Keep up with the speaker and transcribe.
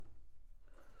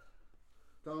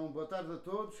Então, boa tarde a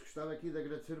todos. Gostava aqui de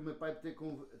agradecer o meu pai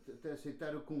por ter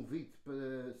aceitado o convite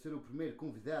para ser o primeiro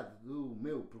convidado do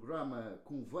meu programa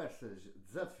Conversas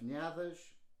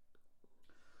Desafinhadas.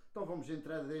 Então, vamos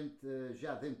entrar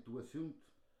já dentro do assunto.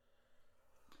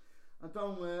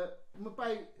 Então, o meu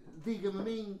pai, diga-me a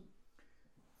mim,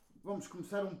 vamos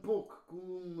começar um pouco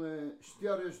com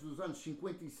histórias dos anos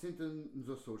 50 e 60 nos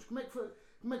Açores. Como é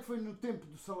que foi no tempo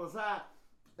do Salazar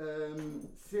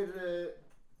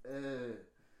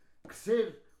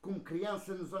crescer como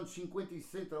criança nos anos 50 e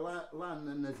 60 lá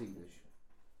nas ilhas?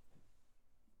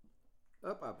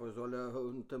 Pois olha,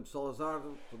 no tempo de Salazar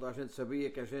toda a gente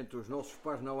sabia que os nossos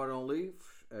pais não eram livres,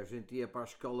 a gente ia para a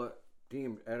escola,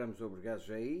 éramos obrigados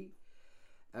a ir,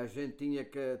 a gente tinha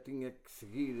que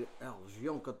seguir a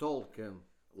religião católica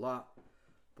lá,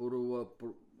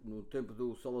 no tempo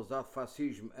do Salazar,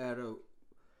 fascismo, era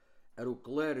o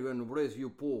clero, a nobreza e o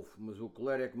povo, mas o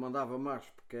clero é que mandava mais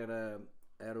porque era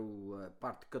a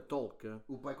parte católica.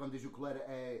 O pai, quando diz o clero,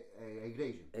 é a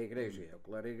igreja? A igreja, o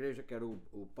clero é a igreja, que era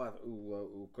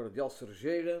o cardeal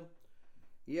Cerejeira,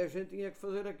 e a gente tinha que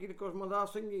fazer aquilo que eles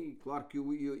mandassem, e claro que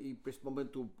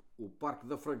principalmente o parque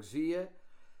da freguesia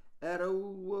era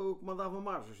o que mandava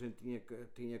mais. A gente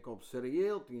tinha que obedecer a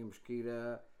ele, tínhamos que ir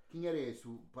a... Quem era esse,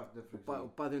 o parque da freguesia? O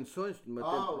padre de Noções.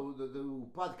 O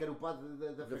padre que era o padre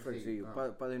da freguesia.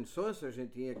 O padre de Noções, a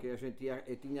gente tinha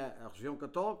a religião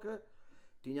católica,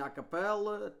 tinha a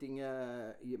capela,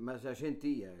 mas a gente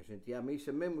ia à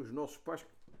missa, mesmo os nossos pais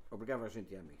obrigavam a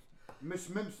gente a ir à missa. Mas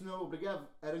mesmo se não obrigava,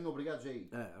 eram obrigados a ir?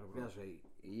 Eram obrigados a ir.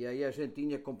 E aí a gente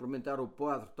tinha que cumprimentar o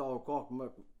padre tal ou qual,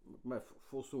 como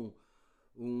fosse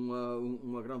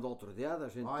uma grande autoridade. A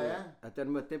gente, até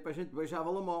no meu tempo a gente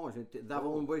beijava-lhe a mão, a gente dava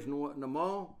um beijo na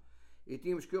mão e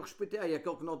tínhamos que o respeitar. E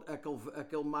aquela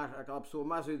pessoa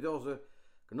mais idosa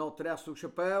que não tirasse o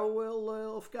chapéu,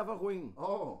 ele ficava ruim.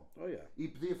 Yeah. E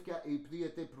podia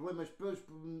ter problemas depois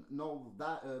por não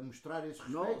mostrar esse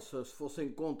respeito? Não, se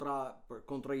fossem contra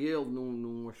ele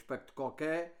num aspecto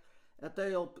qualquer,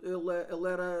 até o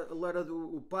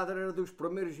padre era dos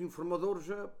primeiros informadores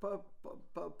para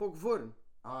o governo.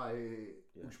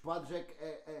 Os padres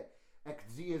é que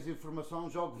diziam as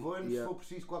informações ao governo, se for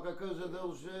preciso qualquer coisa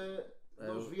deles...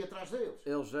 Eles vinham atrás deles.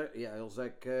 Eles é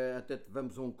que até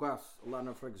tivemos um caso lá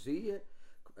na freguesia,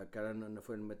 que não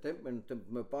foi no meu tempo, mas no tempo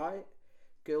do meu pai,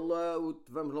 que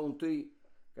tivemos lá um tio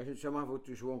que a gente chamava o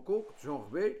tio João Coco, tio João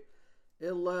Ribeiro.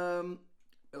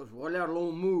 Eles olharam lá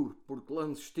um muro por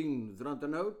clandestino durante a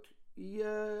noite e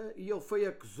ele foi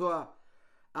acusar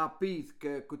à PID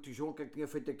que o tio João que tinha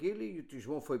feito aquilo, e o tio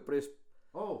João foi preso.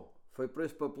 Foi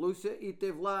preso para a polícia e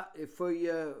esteve lá e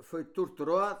foi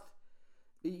torturado.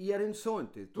 E era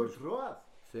inocente. Torturado?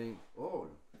 Sim.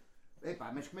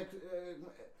 Mas como é que...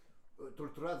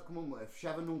 torturado como?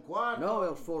 Fechava num quarto? Não,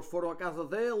 eles foram à casa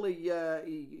dele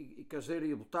e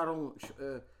botaram...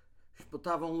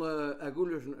 espetavam-lhe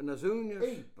agulhas nas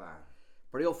unhas.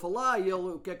 Para ele falar, e ele,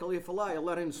 o que é que ele ia falar? Ele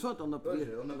era inocente, ele não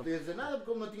podia dizer nada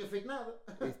porque ele não tinha feito nada.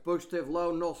 E depois esteve lá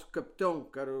o nosso capitão,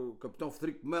 que era o capitão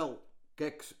Frederico Melo,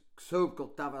 que soube que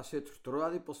ele estava a ser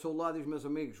torturado, e passou lá e diz: meus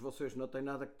amigos, vocês não têm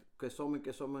nada, que esse homem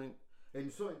é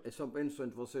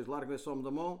inocente, vocês largam esse homem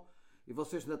da mão e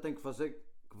vocês ainda têm que fazer,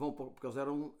 que vão, porque eles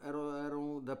eram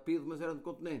da PID, mas eram do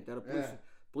continente, eram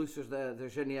polícias da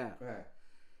GNR.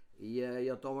 E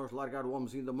então vamos largar o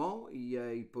homenzinho da mão e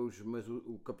depois, mas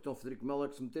o capitão Frederico Melo é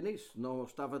que se meteu nisso, não, ele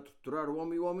estava a torturar o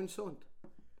homem e o homem inocente.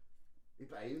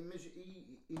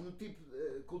 E no tipo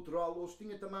cultural eles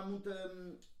tinham também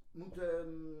muita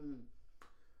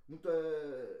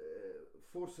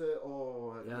força,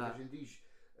 ou a gente diz,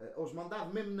 eles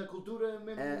mandavam mesmo na cultura,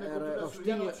 eles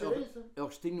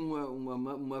tinham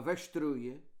uma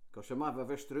vestruia, que eles chamavam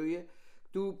vestruia, que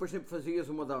tu, por exemplo, fazias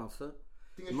uma dança.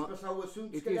 Tinhas que passar o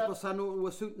assunto, e tinhas que passar o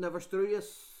assunto na vestruia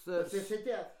para ser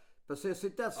aceitado. Para ser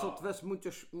aceitado, se ele tivesse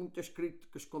muitas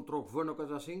críticas contra o governo ou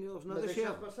coisa assim, eles não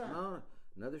deixavam.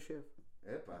 Não deixavam.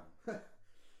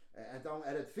 Então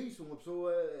era difícil uma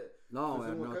pessoa.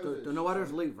 Tu não eras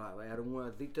livre, era uma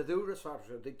ditadura,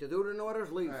 sabes? A ditadura não eras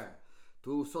livre.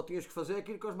 Tu só tinhas que fazer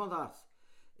aquilo que eles mandassem.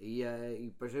 E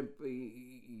por exemplo,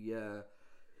 e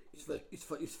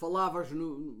se falavas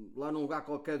lá num lugar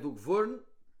qualquer do governo,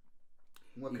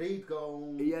 uma crítica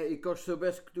ou e que eles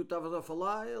soubessem que tu estavas a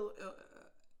falar,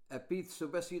 a PID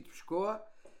soubesse ir-te buscar,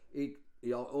 e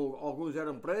alguns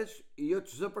eram presos e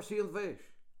outros desapareciam de vez.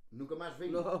 Nunca mais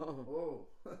veio? Não.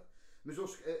 Mas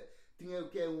eles tinham o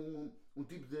que é um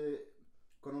tipo de...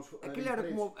 Aquilo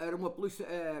era uma polícia...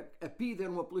 A PID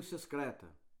era uma polícia secreta.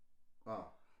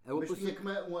 Mas tinha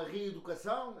uma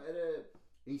reeducação?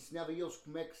 Ensinava eles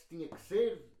como é que se tinha que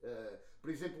ser? por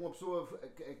exemplo, uma pessoa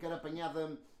que era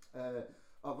apanhada.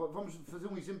 Vamos fazer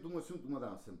um exemplo de um assunto de uma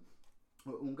dança.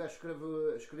 Um gajo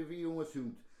escrevia um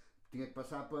assunto, tinha que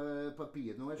passar para a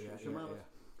PIA, não é? Chamava-se.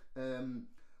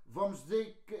 Vamos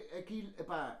dizer que aquilo,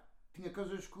 epá, tinha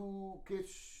coisas que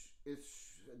esses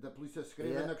da polícia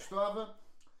secreta não gostava.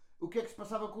 O que é que se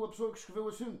passava com a pessoa que escreveu o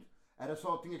assunto? Era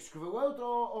só tinha que escrever outro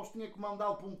ou se tinha que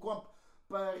mandá-lo para um campo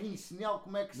para reensinar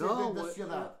como é que se é dentro da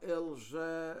sociedade?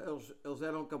 Eles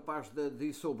eram capazes de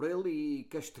ir sobre ele e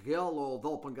castigá-lo ou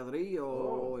dar-lhe pancadaria.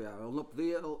 Ele não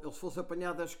podia, ele se fosse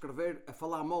apanhado a escrever, a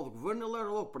falar mal do governo, ele era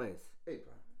logo preso. Ele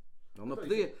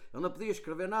não podia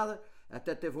escrever nada.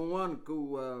 Até teve um ano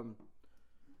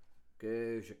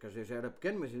que já era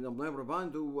pequeno, mas ainda me lembro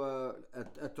bem,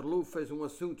 a Terlu fez um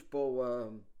assunto para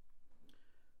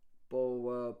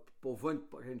o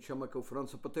vento, a gente chama que é o Fernando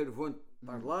Sapateiro vento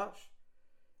para as lares,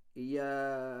 e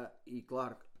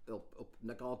claro, ele,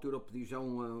 naquela altura eu pedi já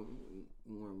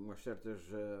umas certas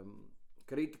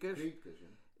críticas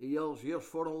e eles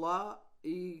foram lá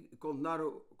e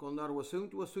condenaram o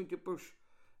assunto depois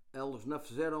eles não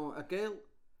fizeram aquele,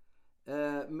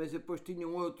 mas depois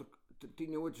tinham outro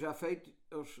já feito,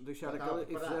 eles deixaram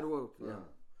aquele e fizeram outro.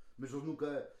 Mas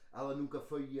ela nunca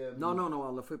foi. Não,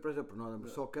 ela foi presa por nada,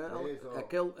 mas só que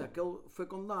aquele foi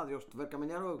condenado, eles tiveram que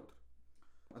amanhar outro.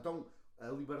 Então, a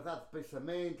liberdade de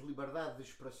pensamento, liberdade de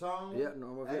expressão,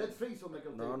 era difícil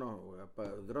naquele tempo. Não,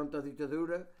 durante a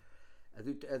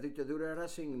ditadura era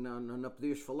assim, não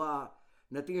podias falar,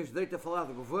 não tinhas direito a falar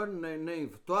do governo, nem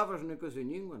votavas, nem coisa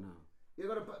nenhuma, não. E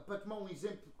agora, para tomar um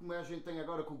exemplo, como a gente tem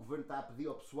agora que o governo está a pedir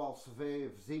ao pessoal se vê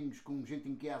vizinhos com gente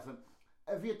em casa,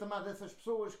 havia também dessas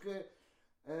pessoas que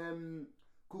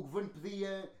o governo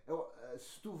pedia,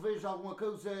 se tu vês alguma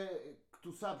coisa que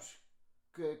tu sabes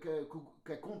que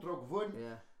é contra o governo,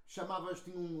 chamavas,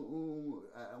 tinha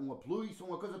uma polícia,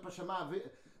 uma coisa para chamar,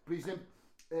 por exemplo,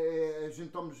 a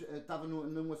gente estava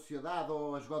numa sociedade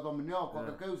ou a jogar dominó,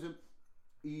 qualquer coisa,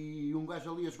 e um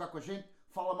gajo ali a jogar com a gente,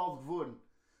 fala mal do governo.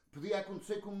 Podia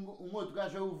acontecer que um outro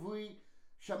gajo a ouvir,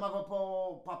 chamava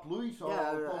para a polícia ou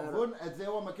para o governo, a dizer,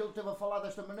 aquele esteve a falar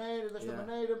desta maneira,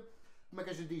 como é que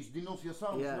a gente diz?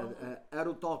 Denunciação? Era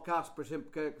o tal caso, por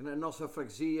exemplo, que na nossa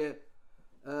freguesia,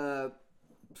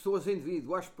 pessoas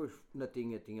individuais, pois não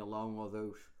tinha lá um ou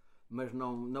dois, mas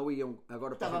não iam.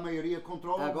 Agora estava a maioria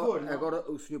contra o governo.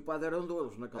 Agora o Sr. Padre era um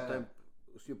deles, naquele tempo.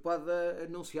 O Sr. Padre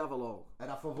anunciava logo.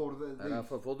 Era a favor Era a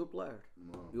favor do clero.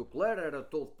 E o clero era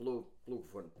todo pelo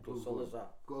governo, pelo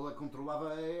Salazar. Ele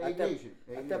controlava a igreja.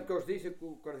 Até porque eles dizem que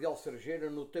o Cardeal Serjeira,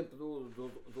 no tempo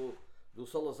do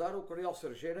Salazar, o Cardeal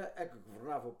Serjeira é que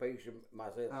governava o país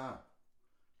mais ele.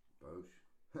 Pois.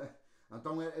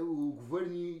 Então o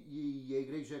governo e a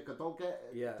igreja católica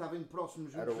estavam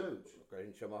próximos uns dos outros. O que a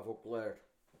gente chamava o clero.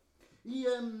 E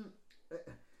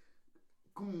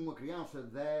como uma criança de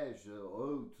 10,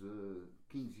 8,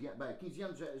 15 anos, bem, 15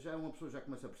 anos já uma pessoa já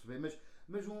começa a perceber, mas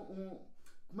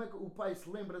como é que o pai se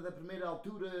lembra da primeira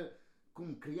altura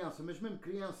como criança, mas mesmo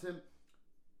criança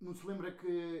não se lembra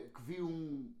que viu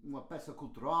uma peça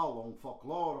cultural ou um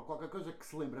folclore ou qualquer coisa que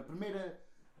se lembra?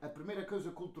 A primeira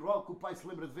coisa cultural que o pai se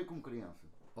lembra de ver como criança?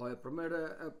 A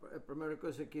primeira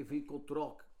coisa que eu vi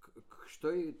cultural que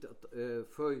gostei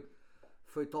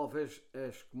foi talvez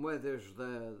as comédias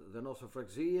da nossa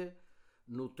freguesia,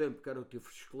 no tempo que era o tio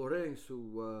Francisco Lourenço,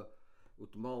 o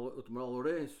Tomás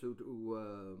Lourenço, o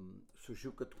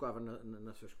Sujuca tocava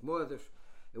nessas comédias.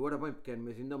 Eu era bem pequeno,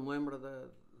 mas ainda me lembro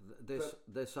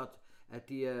dessa a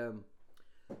tia,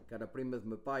 que era prima do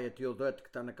meu pai, a tia Odete, que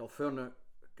está na Calfona,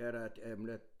 que era a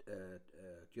mulher,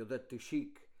 a tia Odete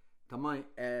Tichique, também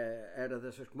era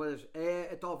dessas comédias.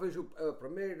 Talvez a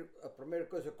primeira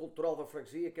coisa cultural da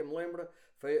freguesia que eu me lembro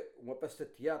foi uma peça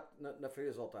de teatro na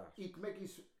Feira dos Altares. E como é que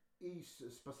isso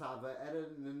se passava? Era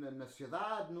na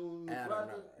cidade?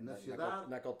 Na cidade?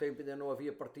 Naquele tempo ainda não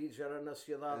havia partidos, era na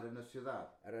cidade.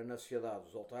 Era na cidade,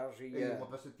 os altares. E uma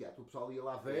peça de teatro, o pessoal ia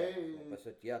lá ver. Uma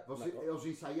peça de teatro. Eles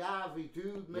ensaiavam e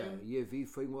tudo, mesmo. E a vi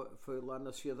foi lá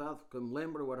na cidade, que eu me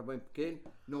lembro, eu era bem pequeno.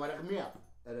 Não era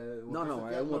remiado?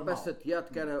 Era uma peça de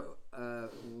teatro que era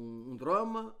um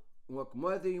drama, uma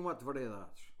comédia e um ato de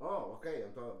variedades. Ok,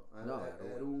 então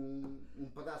era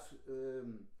um pedaço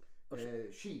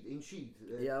enchido.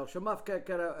 Ele chamava que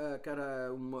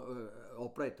era uma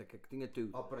opereta, que tinha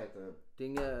tudo. Opereta.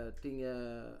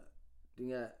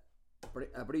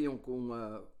 Abriam com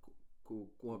a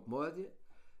comédia,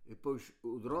 e depois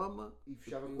o drama e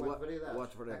fechava com o ato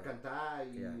de variedades. A cantar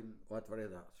e o ato de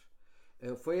variedades.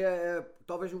 Foi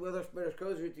talvez uma das primeiras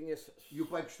coisas que eu tinha. E o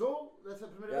pai gostou dessa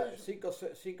primeira vez? 5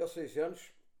 ou 6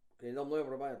 anos, que ainda me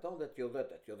lembro bem então, da tia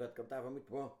Odete. A tia Odete cantava muito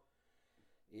bom.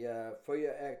 E foi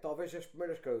talvez as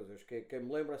primeiras coisas que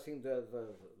me lembro assim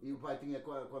E o pai tinha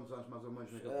quantos anos mais ou menos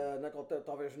naquele tempo?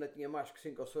 Talvez não tinha mais que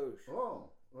 5 ou 6.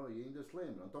 E ainda se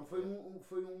lembra. Então foi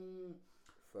um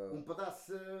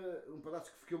pedaço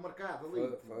que ficou marcado ali.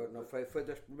 Foi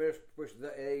das primeiras. Depois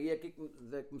aí aqui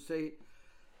comecei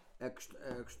a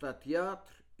gostar de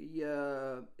teatro e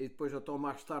depois então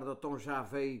mais tarde então já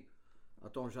veio,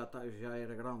 então já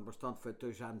era grande bastante, foi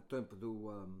já no tempo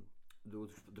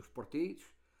dos partidos.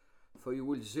 Foi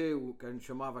o Eliseu, que a gente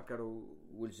chamava, que era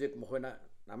o Eliseu que morreu na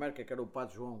América, que era o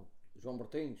padre João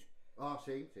Martins.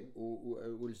 Sim. O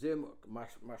Eliseu,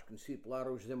 mais conhecido lá, era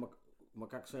o Eliseu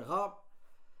Macaco Sem Rabo.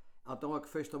 Então a que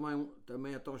fez também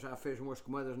então já fez umas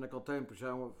comédias naquele tempo,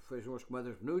 já fez umas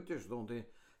comédias bonitas, de onde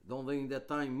ainda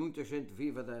tem muita gente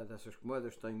viva dessas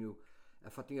comédias. Tenho a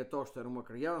Fatinha Tosta, era uma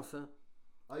criança.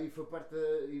 E foi parte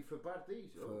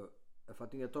disso? A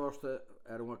Fatinha Tosta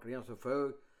era uma criança,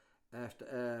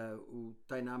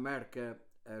 tem na América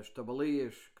as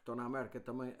Tabalias, que estão na América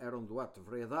também eram do ato de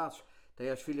variedades. Tem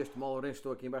as filhas de Lourenço,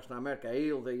 estão aqui embaixo na América, a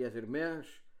Hilda e as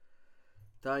irmãs.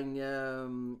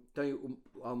 Tem o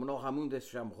Manuel Raimundo,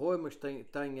 esse já morreu, mas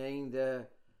tem ainda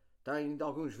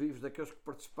alguns vivos daqueles que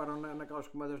participaram naquelas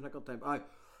comédias naquele tempo.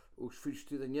 Os filhos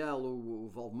de Daniel, o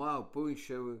Valdemar, o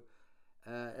Puncha,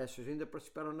 essas ainda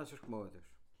participaram nessas comédias.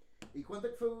 E quando é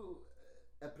que foi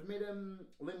a primeira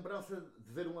lembrança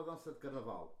de ver uma dança de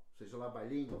carnaval? Seja lá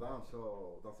bailinho, dança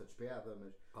ou dança de espiada,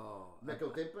 mas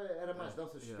naquele tempo era mais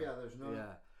danças de espiadas, não é?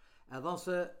 Yeah. A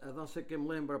dança que me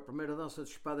lembra, a primeira dança de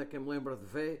espada que me lembra de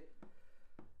ver,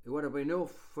 eu era bem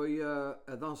novo, foi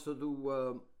a dança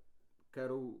que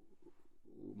era o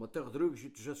Mateus Rodrigues e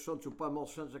o Jesus Santos, o pai Mauro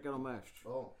Santos, que eram mestres.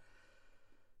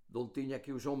 De onde tinha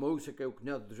aqui o João Maúça, que é o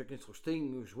cunhado do Joaquim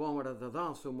Celestinho, o João era da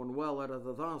dança, o Manuel era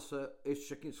da dança, este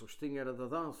Joaquim Celestinho era da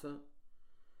dança,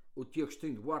 o tio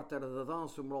Agostinho Duarte era da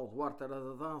dança, o Manuel Duarte era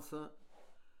da dança.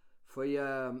 Foi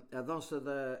a dança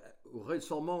o Rei de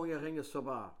Salmão e a Rainha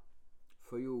Sabá.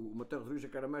 Foi o Mateus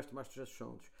Rodrigues, que era mestre de Jesus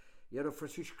Santos. E era o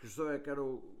Francisco José, que era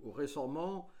o Rei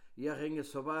Salmão, e a Rainha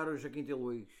Sabá era o Joaquim de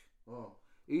Luís.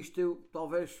 Isto eu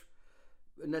talvez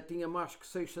ainda tinha mais que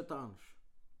 6, 7 anos.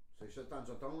 6, 7 anos,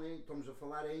 então estamos a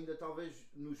falar ainda talvez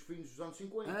nos fins dos anos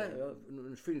 50.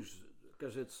 Nos fins, quer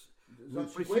dizer, dos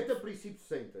anos 50, princípio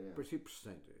 60. Princípio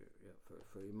 60.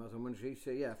 Foi mais ou menos isso.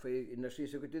 Foi nasci em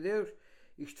 52.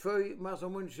 Isto foi mais ou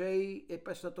menos aí, eu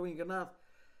peço que estou enganado.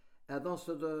 A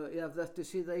dança deve ter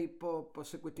sido aí para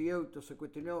 58 ou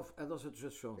 59, a dança dos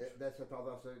Jesus Santos. Dessa tal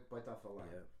dança que o pai está a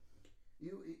falar. E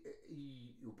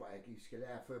o pai aqui, se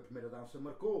calhar, foi a primeira dança,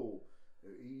 marcou.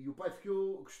 E o pai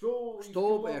gostou.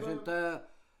 Gostou, bem,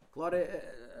 claro,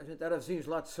 a gente era vizinhos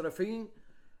lá de Serafim.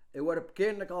 Eu era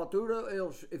pequeno naquela altura,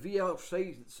 eles via os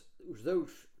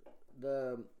dois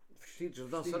vestidos de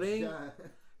dançarino,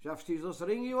 já vestidos de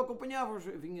dançarino, e eu acompanhava-os,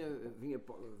 vinha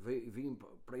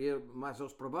para ir mais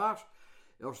eles para baixo.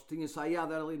 Eles tinham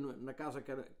ensaiado ali na casa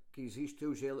que existe,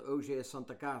 hoje é a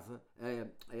Santa Casa, é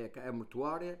a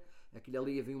mortuária. Aquilo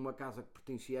ali havia uma casa que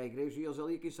pertencia à igreja e eles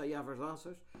ali que ensaiavam as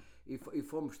danças, e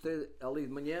fomos ter ali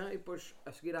de manhã, e depois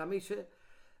a seguir à missa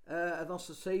a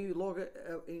dança saiu logo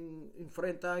em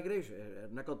frente à igreja.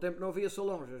 Naquele tempo não havia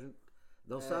salões, a gente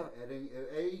dançava.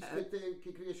 É isso que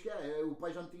eu queria chegar. O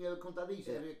pai já me tinha contado isso.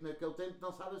 Era que naquele tempo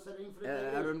dançava-se em frente à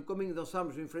igreja. Era no caminho,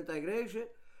 dançámos em frente à igreja,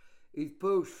 e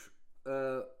depois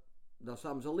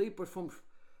dançámos ali, depois fomos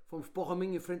para o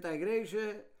raminho em frente à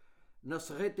igreja, na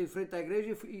serreta em frente à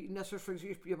igreja, e nessas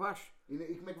freguesias para baixo.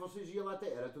 E como é que vocês iam lá até?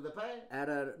 Era tudo a pé?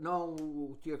 Não,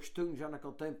 o tio Agostinho já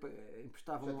naquele tempo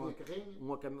emprestava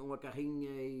uma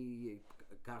carrinha, e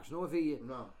carros não havia.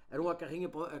 Não. Era uma carrinha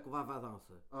a que levava a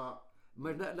dança.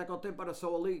 Mas naquele tempo era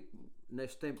só ali,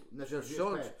 nesse tempo, Jesus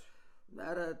Santos,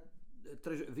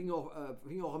 vinha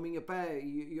o raminho a pé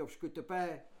e o biscoito a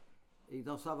pé, e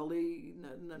dançava ali,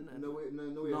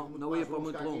 não ia para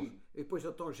muito longe. E depois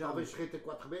então já... Talvez Serreta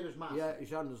 4 Ribeiras, massa.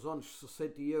 Já nos anos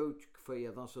 68, que foi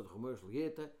a dança de Romeu e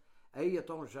Julieta, aí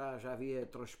então já havia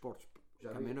transportes,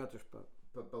 caminhonetas para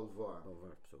levar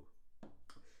pessoas.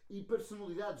 E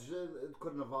personalidades de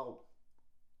carnaval,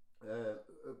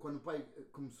 quando o pai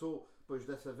começou, depois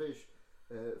dessa vez,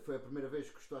 foi a primeira vez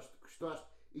que gostaste,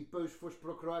 e depois foste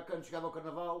procurar, quando chegava ao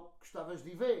carnaval, gostavas de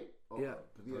ir ver.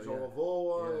 Pedias ao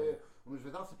avô, umas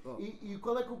danças. E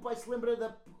qual é que o pai se lembra de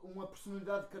uma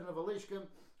personalidade carnavalesca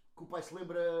que o pai se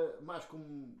lembra mais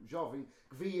como jovem,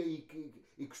 que via e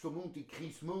que gostou muito e que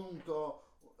ri-se muito?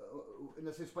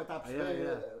 Não sei se o pai está a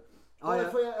perceber.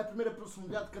 Qual foi a primeira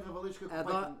personalidade carnavalesca que o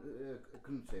pai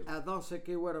conheceu? A dança que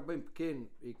eu era bem pequeno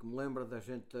e que me lembra da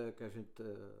gente, que a gente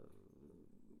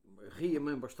ria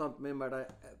mesmo bastante mesmo,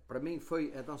 para mim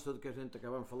foi a dança do que a gente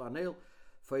acabamos de falar nele,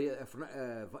 foi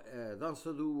a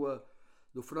dança do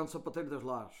Fernando Sapateiro das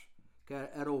Lajes, que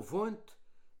era o Vonte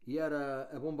e era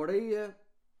a Bombaria.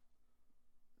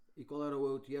 E qual era o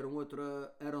outro? E era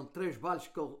eram 3 bailes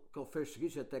que ele fez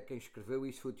seguidos, até quem escreveu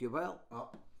isso foi o Tio Bel.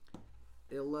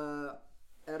 Ele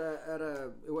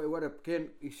eu era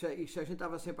pequeno e a gente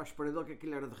estava sempre à espera dele, que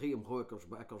aquilo era de rir, morreu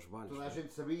aqueles bailes. Toda a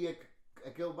gente sabia que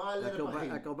aquele baile era para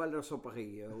rir. Aquele baile era só para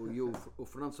rir. E o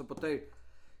Fernando Sapateiro,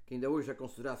 que ainda hoje é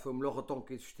considerado foi o melhor ratão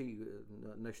que existiu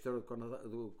na história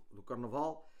do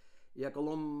Carnaval, e aquele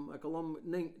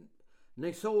homem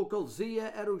nem só o que ele dizia,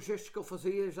 eram os gestos que ele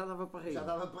fazia, já dava para rir. Já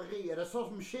dava para rir, era só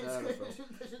os mexeres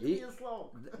que a gente ria-se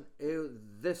logo.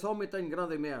 Desse homem tenho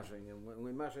grande imagem,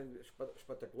 uma imagem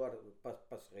espetacular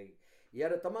para se rir. E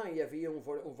era também, havia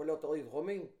um velhote ali de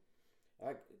Rominho,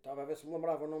 estava a ver se me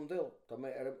lembrava o nome dele,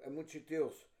 também era muito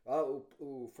jeitoso.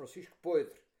 O Francisco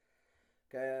Pedro,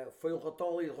 que foi um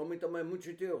ratão ali de Rominho, também muito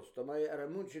jeitoso, também era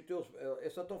muito jeitoso.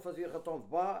 Esse ratão fazia ratão de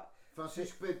bar.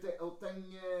 Francisco Pedro, ele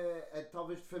tem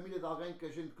talvez de família de alguém que a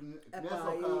gente conhece,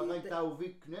 ou que alguém que está a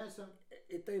ouvir que conheça?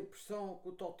 Eu tenho a impressão que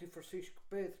o tal tio Francisco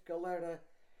Pedro, que ele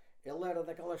era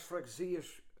daquelas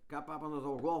freguesias cá para a banda do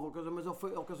Algolva, mas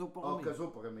ele casou para o Raminho.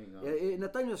 Casou para o Raminho. Eu não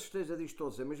tenho a certeza disto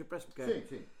todo, mas parece-me que é.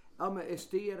 Sim. Mas esse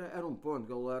tio era um ponto,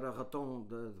 ele era ratão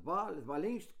de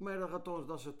bailins, como era ratão de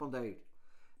danças de pandeiro.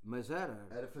 Mas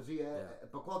fazia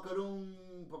para qualquer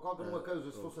uma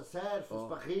coisa, se fosse a sério, se fosse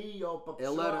para rir ou para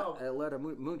puxar. Ele era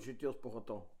muito jeitoso para o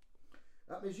ratão.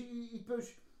 Mas e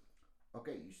depois,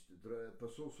 ok, isto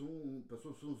passou-se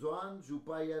uns anos, o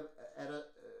pai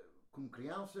era, como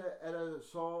criança, era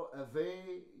só a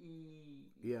ver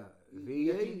e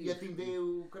atender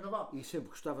o carnaval. E sempre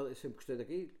gostei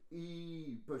daqui.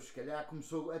 E depois se calhar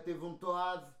começou a ter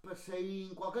vontade para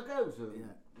sair em qualquer coisa.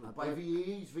 O pai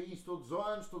via isso todos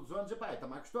os anos, e pai,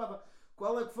 também gostava.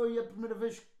 Qual é que foi a primeira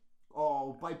vez que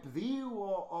o pai pediu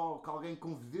ou que alguém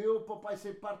convidou para o pai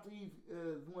ser parte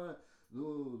de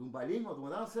um bailinho ou de uma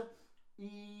dança?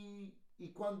 E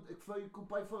quando que foi que o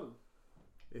pai foi?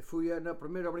 Eu fui na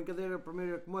primeira brincadeira, a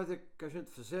primeira comédia que a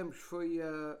gente fizemos foi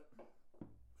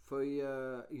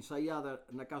ensaiada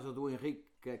na casa do Henrique,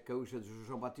 que hoje é do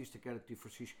João Batista, que era o tio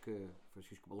Francisco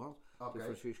Balanço, tio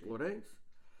Francisco Lourenço.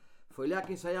 Foi lá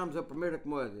que ensaiámos a primeira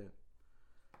comédia.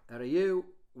 Era eu,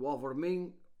 o Álvaro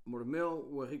Minho, o meu irmão,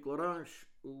 o Henrique Lourenço,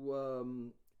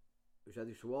 já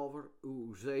disse o Álvaro,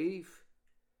 o José Ives,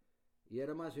 e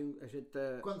era mais a gente...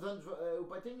 Quantos anos o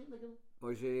pai tinha naquele?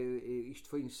 Hoje isto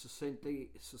foi em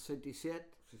 67.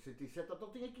 67,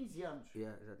 então tinha 15 anos.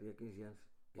 Já tinha 15 anos.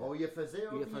 Ou ia fazer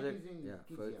ou tinha 15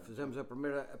 anos. Fizemos a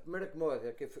primeira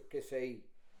comédia, que esse aí.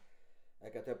 É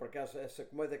que até por acaso essa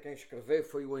comédia quem escreveu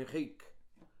foi o Henrique.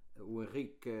 O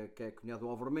Henrique, que é cunhado do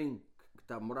Álvaro Minho,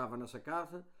 que morava nessa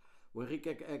casa. O Henrique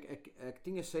é que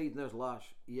tinha saído nas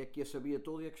lajes e é que a sabia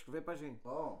tudo e é que escreveu para a gente.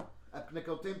 Porque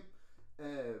naquele tempo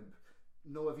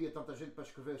não havia tanta gente para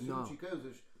escrever assuntos e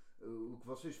coisas. O que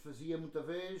vocês faziam muita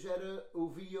vez era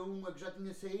ouvia uma que já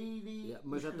tinha saído e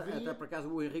mas até por acaso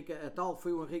o Henrique,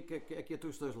 foi o Henrique que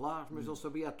trouxe das lajes, mas ele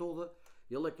sabia a toda,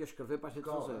 ele é que ia escrever para a gente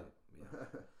fazer.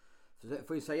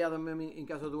 Foi ensaiada mesmo em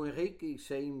casa do Henrique e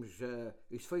saímos,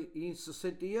 isto foi em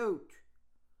 68.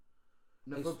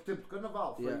 Não foi por tempo de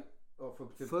carnaval,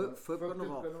 foi por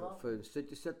carnaval, foi em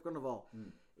 67 por carnaval.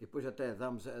 E depois até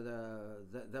damos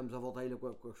a volta à ilha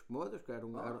com os comodas, que era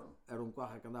um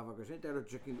carro que andava com a gente, era o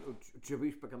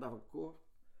Tjabispa que andava com o corpo.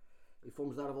 E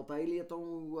fomos dar a volta à ilha e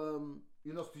então...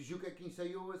 E o nosso Tijuca é que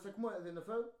ensaiou essa comédia, não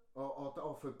foi?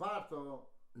 Ou foi parte?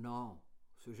 Não, o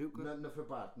Tijuca... Não foi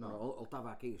parte, não. Ele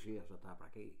estava aqui, já estava para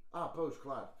aqui. Pois,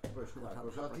 claro.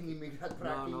 Eu já tinha imigrado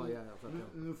para aqui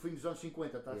no fim dos anos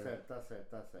 50, está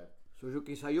certo. O Ju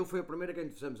que ensaiou foi a primeira que a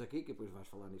gente fizemos aqui, que depois vais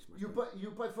falar nisso mais tarde. E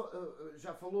o pai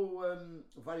já falou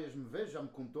várias vezes, já me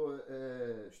contou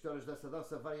histórias dessa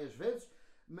dança várias vezes,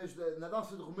 mas na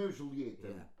dança de Romeu e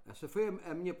Julieta. Essa foi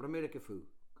a minha primeira que eu fui.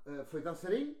 Foi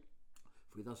dançarim?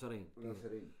 Fui dançarim.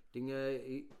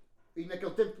 E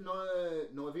naquele tempo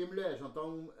não havia mulheres,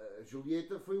 então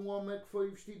Julieta foi um homem que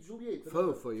foi vestido de Julieta.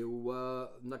 Foi.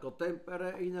 Naquele tempo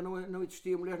ainda não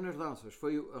existia mulheres nas danças.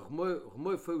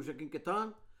 Romeu foi o Joaquim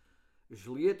Catano.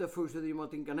 Julieta foi o José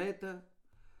Diamantinho Caneta,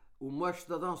 o mestre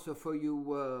da dança foi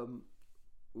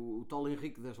o tal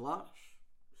Henrique das Lajes.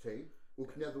 Sim, o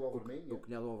cunhado do Alverminho. O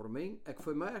cunhado do Alverminho, é que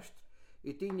foi mestre.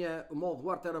 E tinha, o Mauro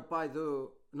Duarte era pai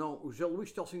do... Não, o José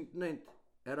Luís Telcim Tenente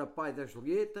era pai da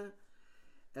Julieta,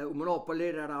 o Manuel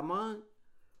Palheira era a mãe,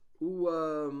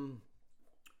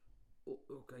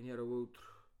 quem era o outro?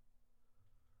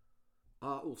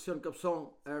 O Luciano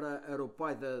Cabeção era o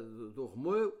pai do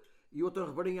Romeu. E outra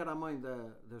Ribeirinha era a mãe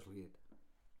da Julieta.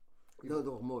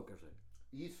 Do Romeu, quer dizer.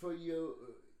 E isso foi.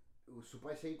 O seu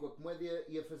pai saiu com a comédia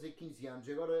ia fazer 15 anos.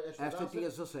 Agora esta Esta dança. tinha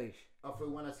 16. Foi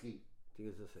o ano a seguir.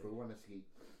 Tinha 16. Foi o ano a seguir.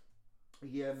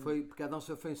 E, Foi porque a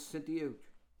dança foi em 68.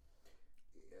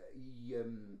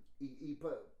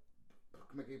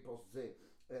 como é que eu posso dizer?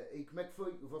 E como é que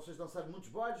foi? Vocês dançaram muitos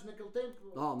bailes naquele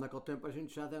tempo? Não, naquele tempo a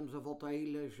gente já demos a volta à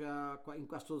ilha já em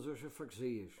quase todas as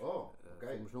freguesias.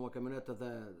 Ok. Fomos numa caminhoneta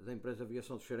da empresa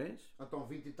Aviação de Xerense. Então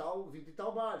 20 e tal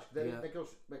bailes. Que Yeah.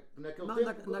 Naquele Não,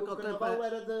 tempo o naquele carnaval tempo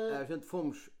era de. a gente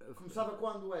fomos. Começava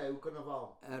quando o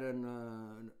carnaval? Era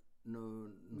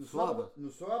no sábado. No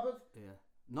sábado? É.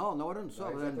 Não era no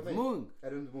sábado, era no exatamente. domingo.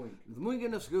 Era no domingo. Domingo e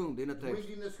na segunda e na terça.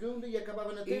 Domingo e na segunda e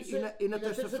acabava na terça. E na na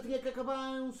terça terça- tinha que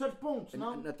acabar em um certo ponto,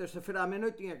 não? Na terça-feira à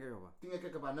meia-noite tinha que acabar. Tinha que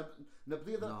acabar. Na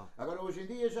pedida. Não. Agora hoje em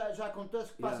dia já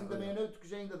acontece que passem Yeah, da meia-noite que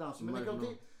já ainda dançam. Mas Mas naquele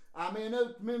não. dia, à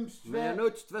meia-noite mesmo se tiver.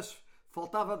 Meia-noite, se tivesse.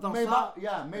 Faltava Meio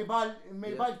dançar. meio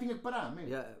baile tinha que parar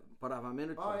mesmo. Parava à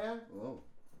meia-noite. É? Oh.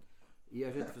 E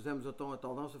a gente fizemos então a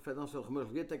tal dança, foi a dança de Romeu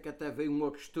Julieta, que até veio um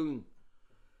Agostinho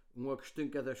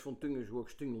que é das Fontinhas, o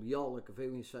Agostinho Liola, que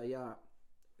veio ensaiar.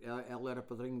 Ela era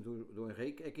padrinho do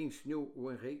Henrique, é quem ensinou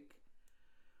o Henrique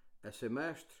a ser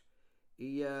mestre.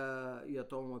 E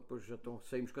então depois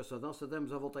saímos com essa dança,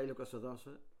 demos a volta à ilha com essa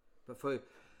dança.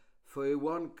 Foi o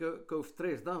ano que houve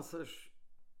 3 danças,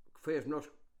 que foi as melhores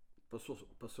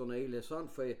que passou na ilha esse ano.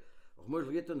 Foi Romeu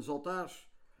Julieta nos altares,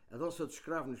 a dança do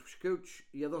escravo nos pesqueiros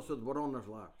e a dança do barão nas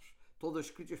lares. Todas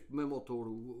escritas pelo mesmo autor,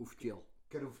 o Fetiel.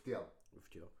 Que era o Fetel. O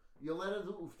Fetiel. E ele era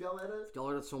do. O Fetel era. O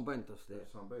Fetiel era de São Bento, se der.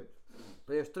 São Bento.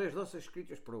 Foi as 3 danças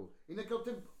escritas por ele. E naquele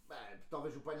tempo,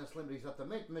 talvez o pai não se lembre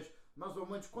exatamente, mas mais ou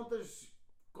menos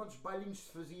quantos bailinhos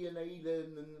se fazia na ilha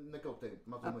naquele tempo?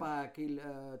 Mais ou menos. Aquilo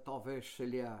talvez,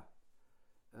 sei lá,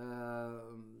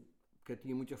 porque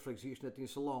tinha muitas freguesias que não tinha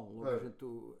salão. Logo a gente,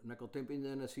 naquele tempo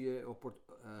ainda nascia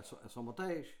a São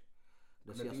Mateus,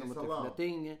 nascia a São Mateus que ainda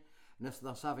tinha, não se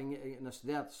dançava na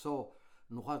cidade só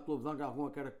no Rádio Clube de Angra, alguma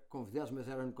que era convidados, mas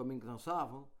era no caminho que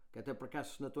dançavam, que até por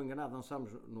acaso, se não estou enganado, dançámos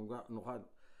no Rádio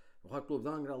Clube de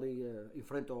Angra, ali em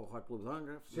frente ao Rádio Clube de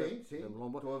Angra. Sim,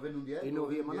 estou a ver num dia. E não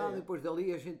havia mais nada, depois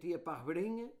dali a gente ia para a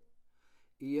Ribeirinha,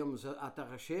 íamos à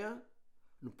Terra Cheia,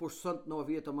 no Posto Santo não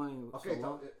havia também Ok,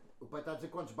 salão. então, o pai está a dizer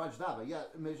quantos bailes dava,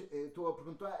 mas estou a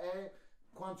perguntar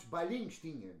quantos bailinhos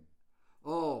tinha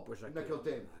Pois naquele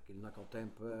tempo. Naquele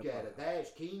tempo Que era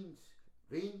 10, 15,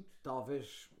 20?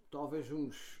 talvez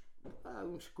uns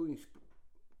 15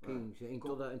 em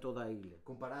toda a ilha.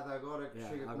 Comparado agora que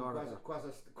chega agora, com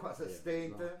quase a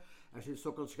 70. A gente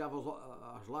só quando chegava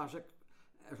às lajes,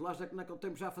 as lajes que naquele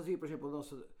tempo já fazia, por exemplo,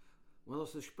 uma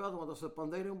dança de espada, uma dança de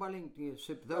pandeira e um bailinho, tinha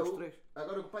sempre 2, 3.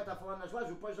 Agora o que o pai está a falar nas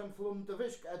lajes, o pai já me falou muitas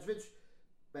vezes que às vezes,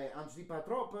 antes de ir para a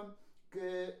tropa,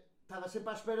 que estava sempre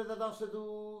à espera da dança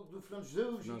do Fernando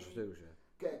Jesus. Não se deu já.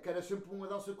 Que era sempre uma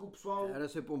dança que o pessoal Era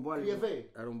sempre um baile. queria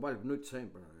ver. Era um baile bonito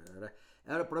sempre.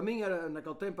 Era para mim,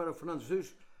 naquele tempo, era o Fernando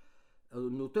Jesus.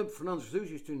 No tempo de Fernando Jesus,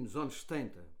 isto nos anos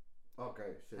 70. Ok,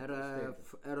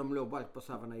 Era o melhor baile que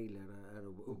passava na ilha.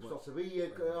 O pessoal sabia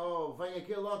que vem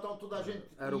aquele lá, então toda a gente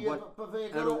Era ia o baile, para ver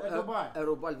aquele baile.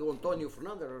 Era o baile do António e o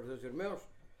Fernando, eram os 2 irmãos.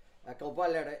 Aquele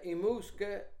baile era em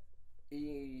música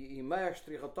e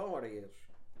mestre e ratão, era eles.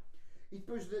 E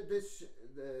depois desses.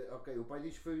 Ok, o pai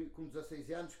diz que foi com 16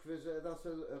 anos que fez a dança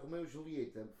a Romeu e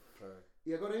Julieta.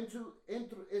 E agora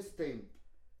entre esse tempo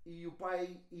e o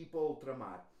pai ir para o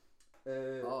ultramar.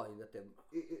 Ainda tem.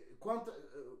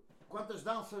 Quantas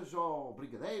danças, ou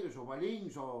brigadeiros, ou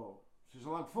bailinhos, ou seja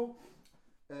lá o que for,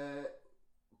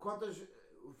 quantas.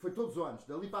 Foi todos os anos.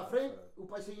 Dali para a frente, o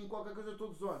pai saía em qualquer coisa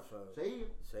todos os anos.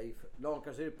 Saía? Não,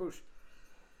 quer dizer, depois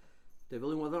teve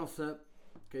ali uma dança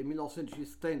que em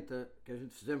 1970 que a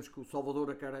gente fizemos com o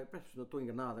Salvador, que era, não estou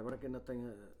enganado, agora que ainda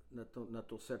tenho, não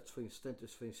estou certo se foi em 70 ou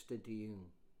se foi em 71.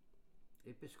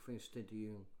 Eu penso que foi em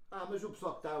 71. Mas o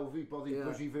pessoal que está a ouvir pode ir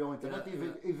depois e ver ao internet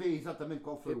e ver exatamente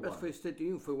qual foi o ano. Eu penso que foi em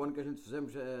 71, foi o ano que a gente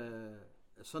fizemos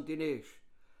a Santa Inês.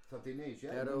 Santa Inês,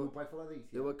 já? O meu pai falar disso.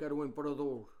 Eu a quero o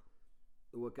Imperador.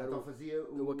 Então fazia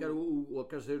o... Eu a quero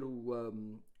quer dizer,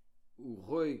 o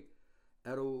Rui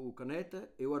era o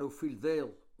Caneta, eu era o filho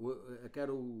dele, que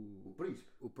era o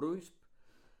príncipe,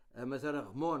 mas era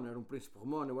Ramon, era um príncipe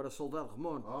Ramon, eu era soldado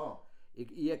Ramon.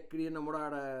 E é que queria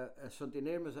namorar a Santa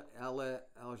Inês, mas ela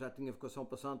já tinha vocação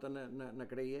para Santa na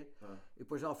Creia. E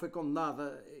depois ela foi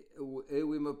condenada,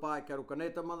 eu e meu pai, que era o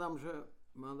Caneta, mandámos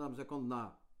a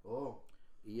condenar.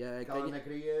 E ela não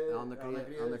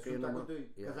queria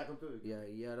casar contigo.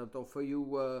 E era, então foi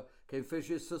quem fez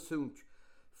esses assuntos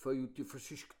foi o tio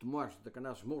Francisco Tomás da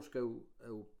Canassos Mouros, que é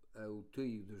o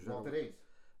tio do João.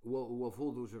 o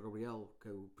avô do José Gabriel, que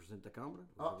é o Presidente da Câmara,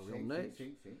 o José Gabriel Neves,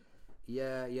 sim. e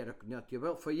era cunhado de Tio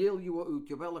Belo. Foi ele e o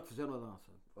Tio Belo que fizeram a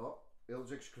dança.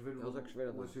 Eles é que escreveram Eles é que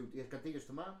escreveram o a dança. assunto. E as cantigas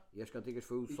também? E as cantigas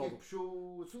foi o E quem é que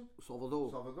puxou o assunto?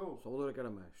 Salvador. Salvador. O Salvador é que era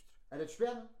mestre. Era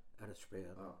despedida? Era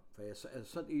despedida. Ah.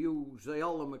 E o José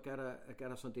Álama, que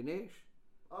era Santinês.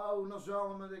 O nosso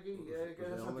alma daqui, que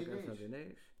era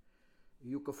Santinês.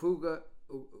 E o Cafuga,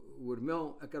 o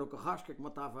irmão, que era o Carrasca, que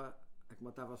matava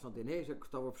a Santinês, que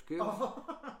cortava os pesqueiros.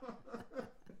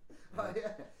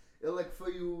 Ele é que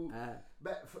foi o... É.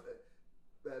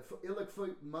 Ele é que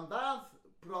foi mandado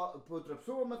para outra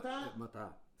pessoa matar.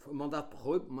 Foi mandado por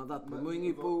Rui, mandado por mim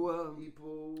e para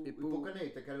o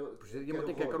Caneta, que era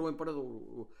o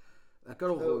imperador. Que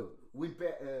era o Rui. O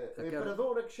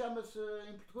imperador é que chama-se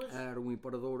em português? Era um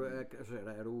imperador,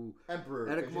 era o... Emperor.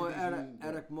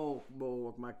 Era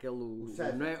como aquele...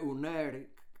 O Nero,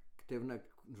 que teve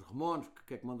nos Romanos,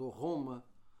 que é que mandou Roma.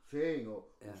 Sim, o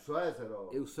César.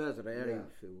 O César, era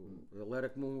isso. Ele era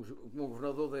como um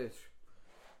governador desses.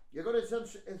 E agora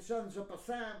esses anos a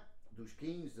passar, dos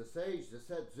 15, 16,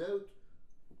 17, 18,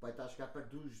 o pai está a chegar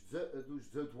perto dos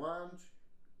 18 anos,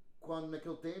 quando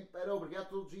naquele tempo era obrigado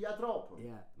todos a ir à tropa.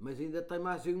 Mas ainda tem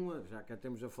mais uma, já que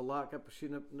temos a falar, que é para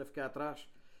não ficar atrás.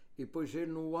 E depois eu,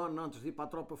 no ano antes de ir para a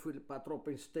tropa, fui para a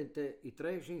tropa em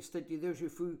 73, em 72 eu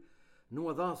fui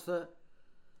numa dança.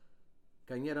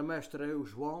 Quem era mestre era o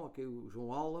João, aqui o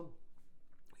João Alam,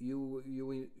 e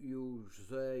o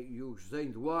José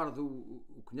Eduardo,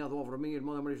 o cunhado do Alvarinho,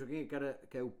 irmão da Maria Joaquim,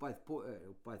 que é o pai de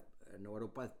não era o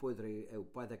pai de Podre, é o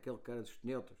pai daquele que era dos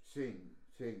Tinhotas. Sim.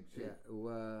 Estou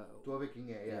a ver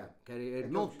quem é. Que era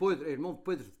irmão de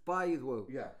Pedro de pai e do eu.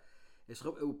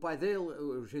 O pai dele,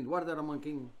 o José Eduardo, era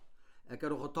manquinho, que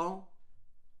era o Ratão.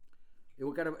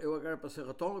 Eu era para ser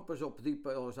Ratão, e depois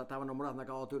ele já estava namorado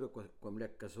naquela altura com a mulher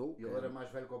que casou. E ele era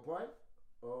mais velho que o pai?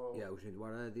 O José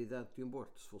Eduardo era de idade de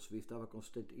Timborte, se fosse vivo estava com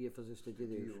 70, ia fazer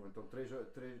 72. Então 3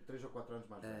 ou 4 anos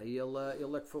mais velho. E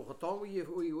ele é que foi o Ratão,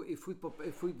 e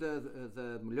fui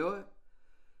da melhor.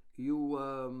 E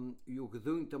o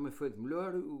Godinho também foi de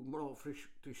melhor, o Manuel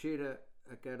Teixeira,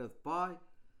 que era de pai.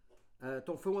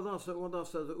 Então foi uma dança,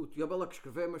 o Tiabela que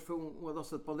escreveu, mas foi uma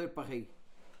dança de pandeiro para rir.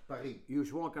 E o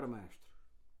João que era mestre.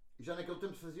 E já naquele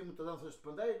tempo se fazia muitas danças de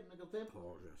pandeiro, naquele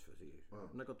tempo? Já se fazia.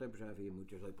 Naquele tempo já havia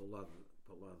muitas ali para o lado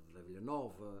da Vila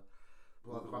Nova.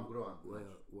 Para o lado do Ramo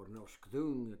Groando. O Arnel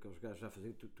Esquedunho, aqueles gajos já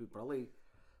faziam tudo para ali.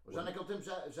 Já naquele tempo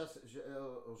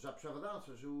já puxava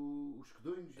danças, os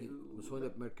esquedunhos. Mas eu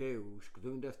ainda marquei, o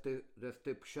Esquedunho deve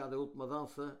ter puxado a última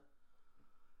dança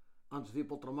antes de ir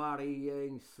para o ultramar aí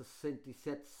em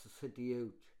 67,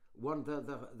 68. O ano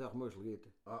da Romeu e Julieta.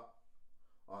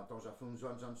 Então já foi uns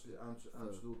anos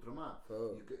antes do ultramar.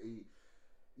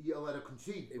 E ele era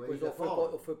conhecido. E depois ele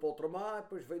foi para o ultramar,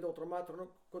 depois veio do ultramar,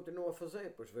 continuou a fazer,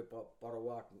 depois veio para o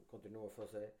ar, continuou a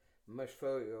fazer. Mas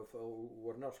foi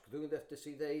o Arnaldo Esquedunho deve ter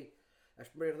sido aí. As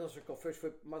primeiras danças que ele fez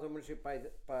foi mais ou menos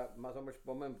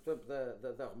para o mesmo tempo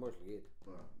da Romeu e Julieta.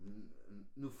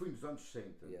 No fim dos anos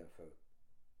 60. Foi.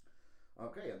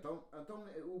 Ok, então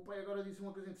o pai agora disse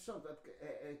uma coisa interessante,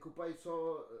 é que o pai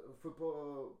só foi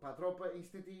para a tropa em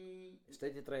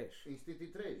 73. Em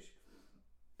 73.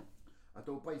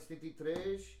 Então o pai em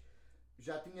 73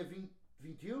 já tinha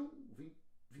 22?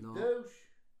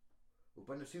 O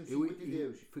pai nasceu em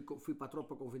 52. Fui para a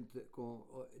tropa com 20.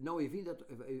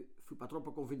 Fui para a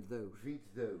tropa com 22.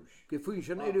 22. Porque fui em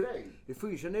janeiro. Eu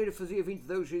fui em janeiro e fazia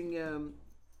 22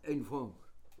 em novembro.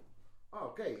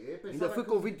 Ok. Ainda fui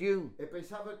com 21. Eu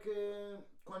pensava que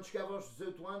quando chegava aos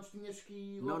 18 anos tinhas que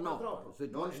ir logo para a tropa. Aos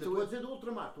 18 não, anos estou a dizer do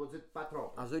ultramar, estou a dizer para a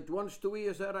tropa. Aos 8 anos tu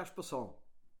ias, era à expansão.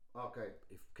 Ok.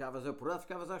 E ficavas apurado,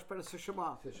 ficavas à espera de ser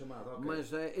chamado. Ok.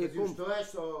 Mas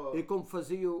como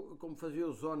fazia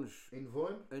os anos em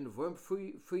novembro,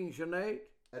 fui em janeiro.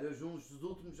 Eras uns dos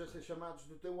últimos a ser chamados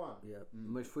do teu ano.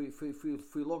 Mas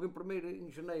fui logo em primeiro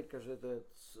em janeiro, que é de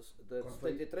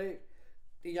 73.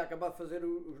 Tinha acabado de fazer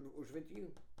os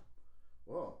 21.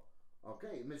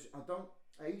 Ok, mas então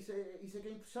isso é que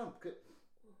é interessante, porque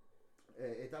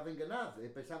eu estava enganado. Eu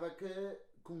pensava que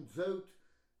com 18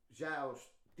 já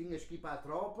tinhas que ir para a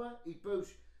tropa e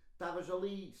depois estavas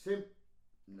ali sempre,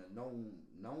 não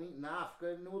na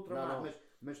África, no ultramar,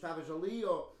 mas estavas ali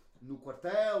ou no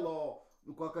quartel ou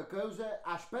no qualquer coisa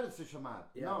à espera de ser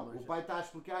chamado. O pai está a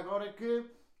explicar agora que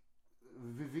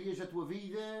vivias a tua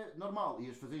vida normal,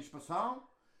 ias fazer inspeção.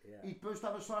 E depois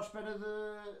estavas só à espera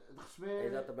de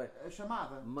receber a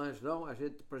chamada. Mas não, a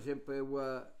gente, por exemplo,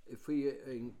 eu fui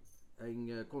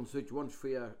com 18 anos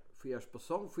fui à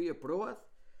expansão, fui a Proad,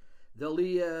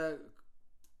 dali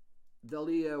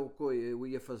eu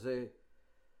ia fazer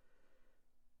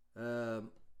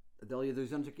dali a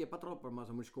 2 anos aqui ia para a tropa, mais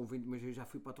ou menos com 20, mas eu já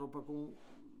fui para a tropa com.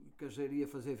 Casaria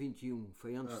fazer 21,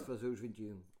 foi antes de fazer os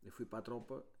 21. Eu fui para a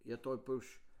tropa e até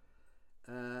depois.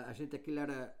 A gente aquilo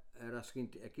era o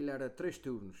seguinte: aquilo era 3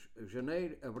 turnos,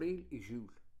 janeiro, abril e julho.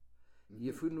 E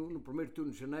eu fui no primeiro turno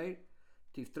de janeiro,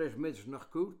 tive 3 meses na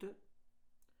recruta,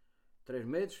 3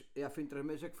 meses, e ao fim de 3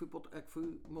 meses é que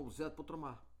fui mobilizado para o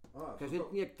Tramar. Que a gente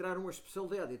tinha que tirar uma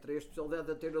especialidade, e tirei a especialidade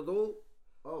de atirador.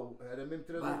 Era mesmo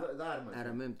tirador da arma?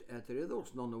 Era mesmo atirador,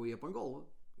 senão não ia para Angola.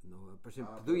 Não, por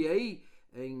exemplo, podia aí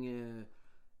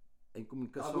em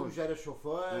comunicações. Alguns era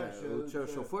chofer. Outros era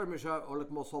chofer, mas já, olha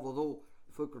como o Salvador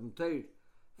foi corneteiro,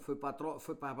 foi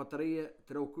para a bateria,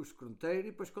 tirou o curso de corneteiro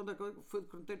e depois quando foi de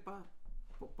corneteiro para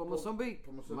Moçambique,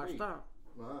 mais tarde.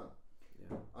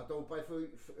 Então o pai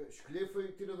foi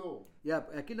tirador.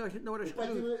 Aqui não, a gente não era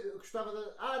escolhido. O pai gostava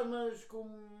de armas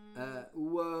como.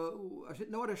 A gente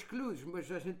não era escolhido,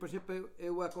 mas a gente, por exemplo,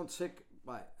 eu aconteceu que.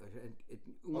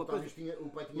 Uma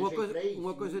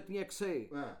coisa tinha que ser.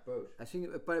 Assim,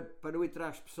 para eu ir tirar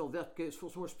a especialidade, porque se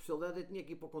fosse uma especialidade eu tinha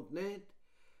que ir para o continente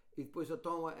e depois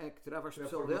então é que tirava a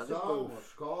especialidade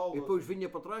e depois vinha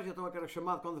para trás, então é que era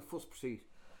chamado quando fosse preciso.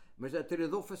 Mas a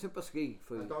tirador foi sempre a seguir.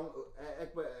 Então,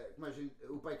 imagina,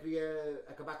 o pai queria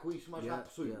acabar com isso o mais rápido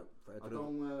possível.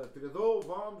 Então, tirador,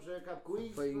 vamos, acaba com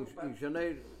isso. Foi em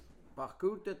janeiro para a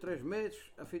recruta, 3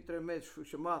 meses, a fim de 3 meses fui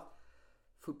chamado,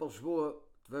 fui para Lisboa,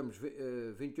 tivemos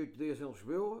 28 dias em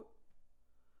Lisboa,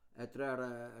 a tirar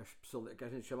a especialidade, que a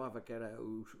gente chamava que era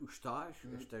o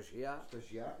estágio, estagiar.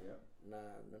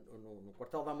 No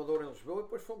quartel da Amadora em Lisboa, e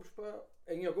depois fomos para,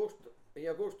 em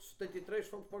agosto de 73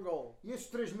 fomos para Angola. E esses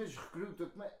 3 meses de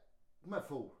recruta, como é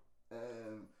foi?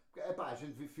 A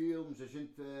gente vê filmes, a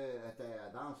gente até há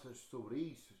danças sobre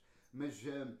isso, mas,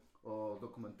 ou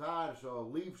documentários,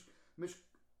 ou livros, mas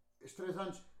estes 3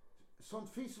 anos são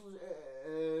difíceis,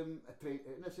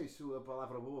 não sei se a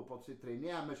palavra boa pode ser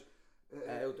treinar, mas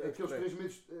aqueles 3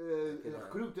 meses de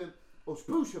recruta, ou se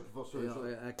puxa por vocês.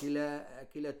 Aquilo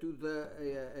é tudo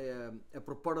a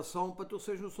preparação para tu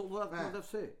seres um soldado como deve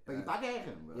ser. Para ir para a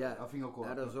guerra, ao fim e ao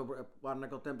cabo. Lá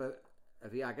naquele tempo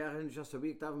havia a guerra e já sabia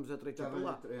que estávamos a treinar por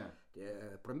lá.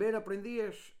 Primeiro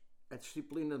aprendias a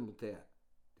disciplina militar.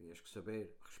 Tinhas que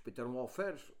saber respeitar um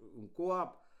alferes, um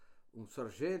coab, um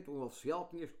sargento, um oficial.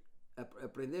 Tinhas que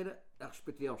aprender a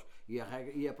respeitá-los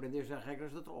e aprender as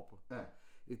regras da tropa.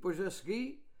 E depois a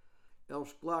seguir,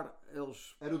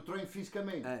 eles... Era o treino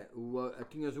fisicamente.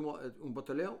 Tinhas um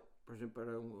batalhão, por exemplo,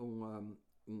 era um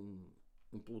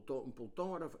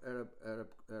pelotão era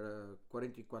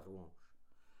 44 homens.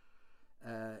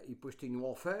 E depois tinha um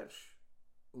alferes,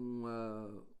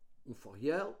 um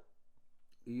farriel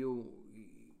e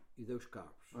 2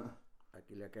 cabos.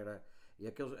 Aquilo é que era... E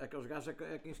aqueles gajos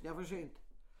é que ensinava a gente.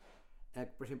 É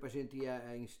que, por exemplo, a gente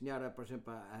ia ensinar, por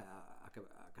exemplo,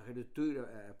 a carreira de tiro,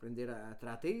 a aprender a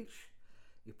tirar tiros,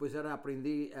 e depois era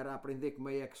aprender como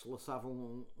é que se laçava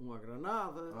uma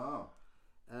granada,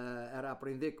 era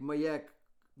aprender como é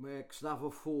que se dava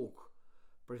fogo,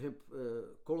 por exemplo,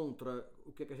 contra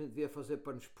o que é que a gente devia fazer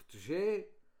para nos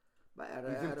proteger. Por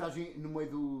exemplo, estás no meio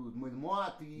do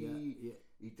mato e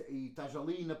estás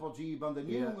ali, não podes ir banda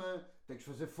nenhuma, tens que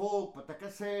fazer fogo para te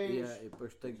aqueceres. E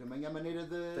depois também é a maneira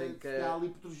de ficar ali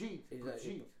protegido.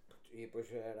 E depois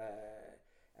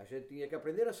a gente tinha que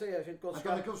aprender a ser, a gente conseguia.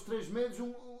 Então, naqueles 3 meses,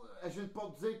 a gente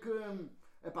pode dizer que,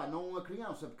 não uma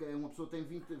criança, porque uma pessoa tem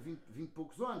 20 e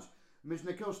poucos anos, mas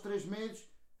naqueles 3 meses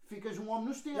ficas um homem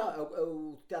no estilo.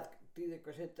 O teatro que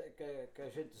a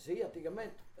gente dizia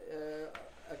antigamente,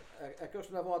 aqueles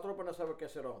que levam à tropa não sabem o que é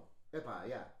ser homem.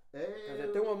 Quer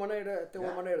dizer, tem uma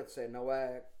maneira de ser, não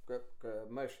é?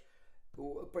 Mas,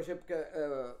 por exemplo, que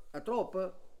a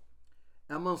tropa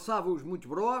amansava os muito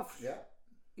brovos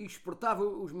e espertava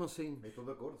os mansinhos. Estou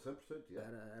de acordo, 100%.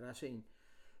 Era assim.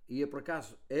 E por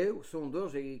acaso, eu sou um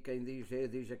deles, e quem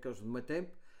diz aqueles do meu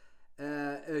tempo,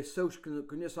 são os que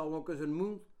conhecem alguma coisa no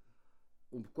mundo.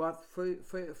 Um bocado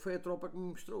foi a tropa que me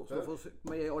mostrou. Se não fosse,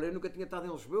 olha, eu nunca tinha estado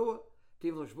em Lisboa,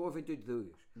 estive em Lisboa 28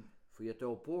 dias. Fui até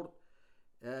ao Porto,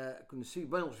 conheci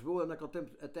bem Lisboa, naquele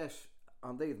tempo até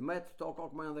andei de metro, tal qual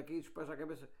como ando aqui, dos pés à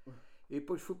cabeça. E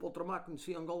depois fui para o Tramar,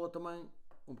 conheci Angola também,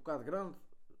 um bocado grande.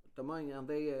 Também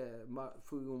andei,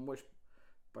 fui um mês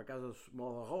para a casa de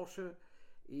Nova Rocha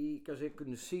e quer dizer,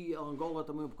 conheci a Angola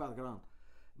também um bocado grande.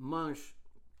 Mas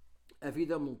a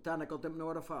vida militar naquele tempo não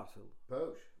era fácil.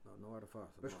 Pois. Não era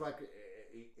fácil. Mas claro que,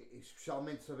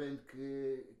 especialmente sabendo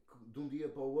que de um dia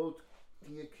para o outro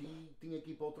tinha que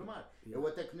ir para o Ultramar. Eu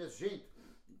até conheço gente,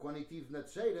 quando eu estive na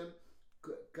terceira,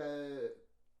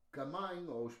 que a mãe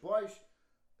ou os pais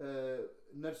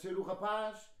nasceram o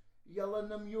rapaz e ela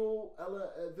nomeou,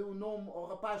 ela deu o nome ao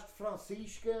rapaz de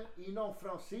Francisca e não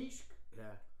Francisco,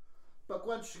 para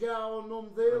quando chegar ao nome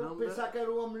dele pensar que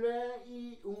era uma mulher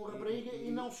e uma rapariga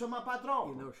e não chamar para a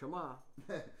tropa. E não chamar.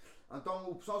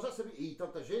 Então o pessoal já sabia, e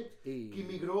tanta gente que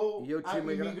emigrou,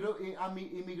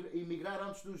 emigrar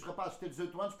antes dos rapazes terem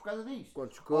 18 anos por causa disso.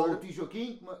 Ou o tio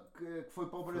Joaquim, que foi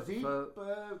para o Brasil.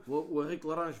 O Henrique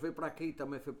Laranjo veio para aqui,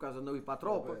 também foi por causa de não ir para a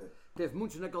tropa. Teve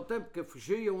muitos naquele tempo que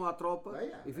fugiam à tropa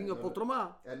e vinham para o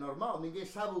ultramar. É normal, ninguém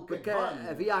sabe o que porque é que vai.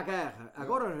 Havia a guerra.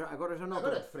 Agora já não.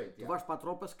 Agora é diferente. Tu vais para a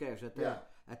tropa se queres.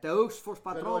 Até hoje, se fores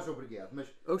para a tropa. Obrigado, mas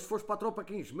hoje, se fores para a tropa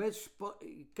 15 meses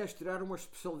e queres tirar uma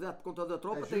especialidade por conta da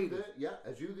tropa,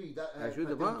 ajuda e dá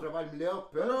bem. Um trabalho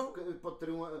melhor, pode ter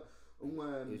uma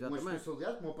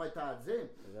especialidade, como o pai está a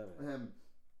dizer.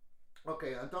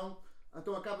 Ok,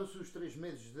 então acaba-se os 3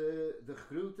 meses de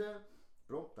recruta.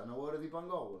 Pronto, está na hora de ir para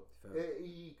Angola.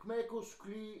 E como é que eu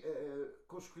escolhi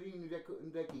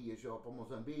onde é que ias? Ou para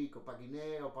Moçambique, ou para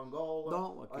Guiné, ou para Angola?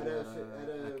 Não,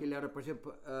 aquilo era, por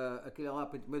exemplo, aquilo lá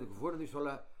para o meio do governo, disse,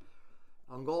 olha,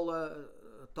 Angola,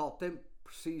 tal tempo,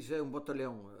 precisa um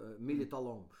batalhão, 1000 e tal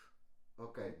homens.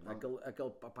 Ok.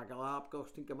 Para aquela época,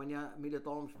 eles tinham que amanhã 1000 e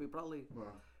tal homens para ir para ali.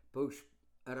 Depois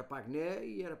era para a Guiné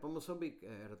e era para Moçambique,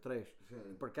 era 3.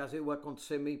 Sim. Por acaso eu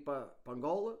aconteceu-me ir para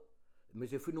Angola,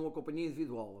 mas eu fui numa companhia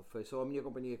individual, foi só a minha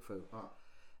companhia que foi.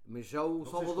 Mas já o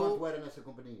Salvador. Quanto era nessa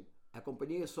companhia? A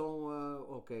companhia são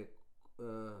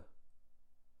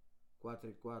 4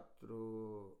 e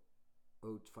 4,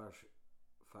 8 faz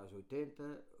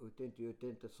 80, 80 e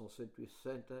 80 são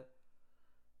 160,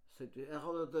 a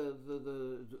roda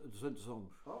de 200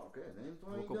 homens. Ok, então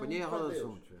uma companhia roda de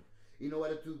 200. E não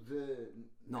era tudo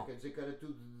não quer dizer que era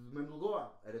tudo de mesmo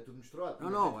lugar, era tudo misturado.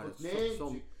 Não, era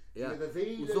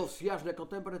os oficiais naquele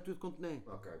tempo era tudo continente.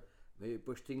 Ok. E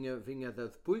depois vinha de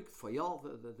Puig, de Faial,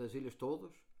 das ilhas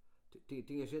todas.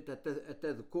 Tinha gente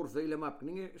até de Cor da ilha mais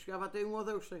pequenina, chegava até 1 ou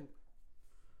 2 sempre.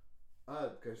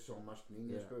 Porque são mais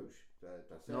pequeninas que hoje. Tá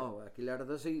certo. Não, aquilo era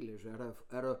das ilhas.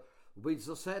 Era o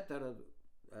B-17,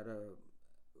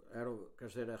 quer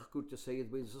dizer, a recruta saía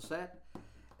do B-17.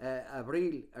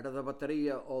 Abril era da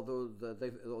bateria ou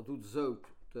do 18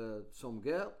 de São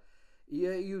Miguel.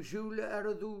 E o Júlio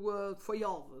era do de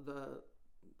Faial.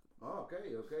 Ok,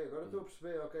 agora estou a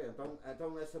perceber. Ok,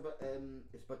 então esse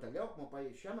batalhão, como o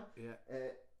pai chama,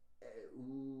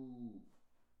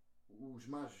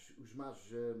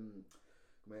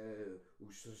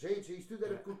 os sargentos e isso tudo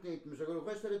era continente, mas agora o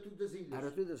resto era tudo das ilhas.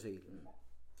 Era tudo das ilhas.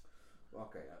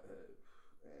 Ok,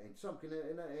 é interessante porque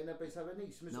eu não pensava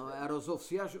nisso. Mas não, eram os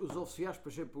oficiais, por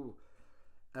exemplo,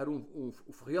 era o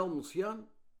Ferreal Melciano.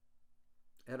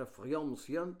 Era Ferreal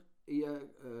Melciano,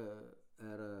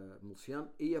 era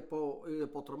Melciano, ia para o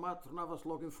ultramar, tornava-se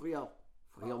logo em Ferreal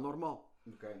normal.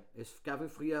 Okay. Esse ficava em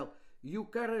Ferreal. E o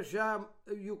que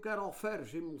era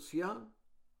Alferes em Melciano,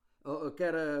 que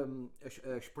era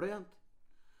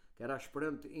a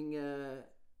Esperante,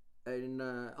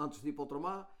 antes de ir para o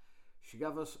ultramar,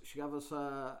 chegava-se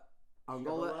a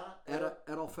Angola, lá, era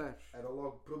Alferes. Era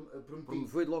logo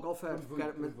promovido logo Alferes,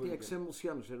 mas tinha que ser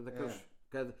Melcianos, era daqueles.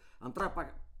 Entrar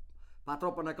para a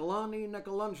tropa naquele ano e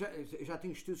naquele ano já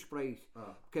tinha estudos para isso.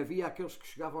 Porque havia aqueles que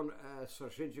chegavam a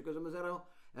sargentos e coisa, mas era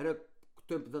o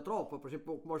tempo da tropa. Por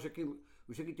exemplo, como o Joaquim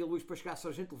T. Luís para chegar a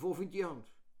sargento levou 20 anos.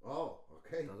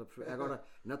 Ok. Agora,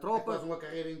 na tropa. É quase uma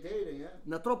carreira inteira, hein?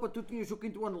 Na tropa tu tinhas o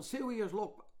 5º ano liceu e ias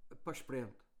logo para a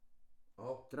Esperante.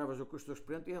 Tiravas o curso da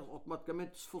Esperante e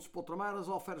automaticamente, se fosse para o ultramar, eras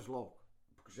alferes logo.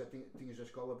 Porque já tinhas a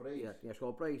escola para isso. Já tinha a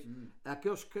escola para isso.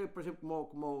 Aqueles que, por exemplo,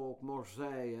 como o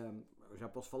José, já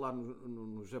posso falar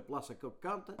no José Palacio, aquele que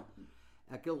canta,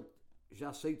 aquele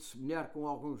já saiu de seminário com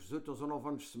alguns 18 ou 19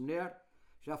 anos de seminário,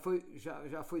 já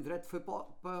foi direto, foi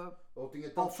para ou tinha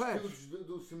tantos estudos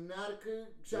do seminário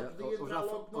que já podia entrar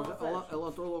logo para o Alferes. Ele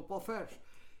entrou logo para o Alferes.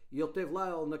 E ele teve lá,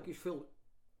 ele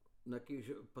não quis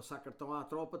passar cartão à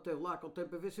tropa, teve lá com o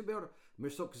tempo a ver se embora.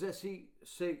 Mas se eu quisesse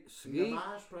seguir,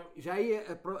 já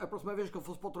ia, a próxima vez que eu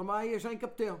fosse para o ultramar, ia já em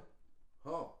capitão.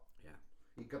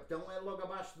 E capitão é logo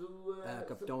abaixo do...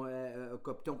 o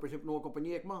capitão, por exemplo, numa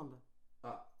companhia é que manda.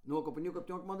 Numa companhia o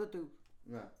capitão é que manda tudo.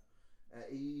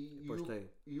 E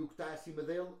o que está acima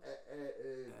dele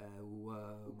é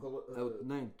o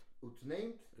tenente. O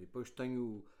tenente. E depois tem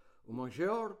o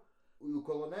major. O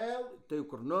coronel. Tem o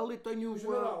coronel e tem o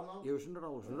general, não? E o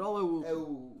general. O general é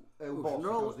o boss,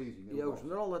 general, que eles dizem. E o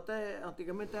general até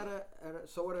antigamente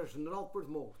só era general depois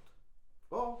de morto.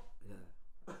 Tal.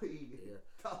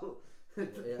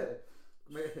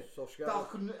 Só chegava.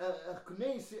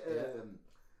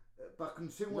 Para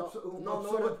reconhecer uma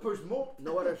pessoa depois de morto.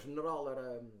 Não era general,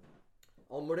 era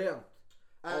almirante.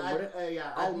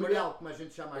 Admiral, como a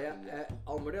gente chama aqui.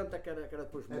 Almirante é que era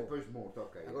depois morto. É depois morto,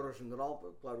 ok. Agora o general,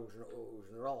 claro, o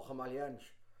general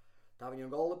Ramalhianos estava em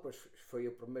Angola, depois foi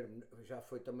o primeiro, já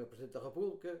foi também Presidente da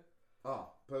República.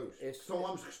 Pois. São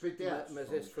homens respeitados.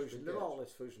 Mas esse foi general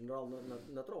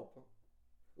na tropa.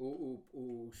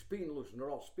 O Spínola, o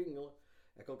general Spínola,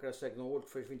 aquele que era cego no olho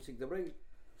que fez 25 de Abril.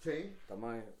 Sim.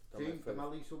 Também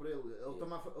Ali sobre ele. Ele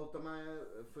também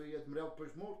foi admiral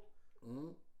depois morto.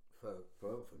 Foi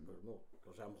depois morto.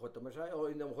 Ele já morreu também, ele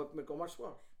ainda morreu primeiro com o Márcio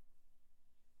Soares.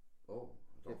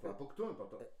 Então foi há pouco tempo.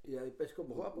 E aí penso que ele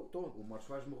morreu há pouco tempo. O Márcio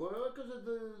Soares morreu a casa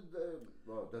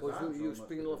das armas. E o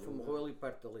Spínola morreu ali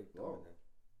perto dali também.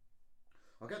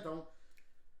 Ok, então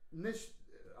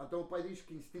o pai diz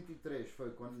que em 73 foi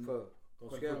quando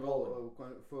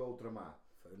foi a ultramar.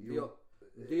 Dia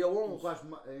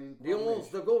 11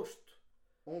 de agosto.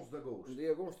 11 de agosto. Dia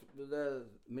de agosto de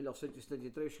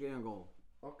 1973 cheguei a Angola.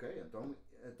 Ok,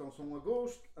 então são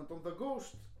agosto, de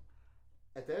agosto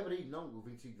até abril, não? O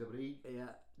 25 de abril.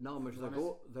 Não, mas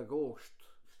de agosto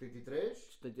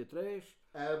 73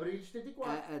 a abril de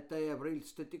 74. Até abril de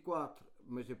 74.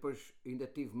 Mas depois ainda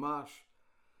tive mais.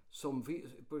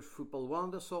 Depois fui para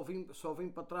Luanda, só vim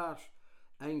para trás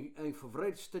em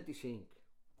fevereiro de 75.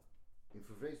 Em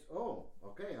fevereiro?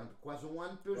 Ok, quase um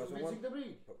ano depois do 25 de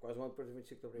Abril. Quase um ano depois do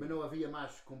 25 de Abril. Mas não havia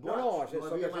mais combates? Não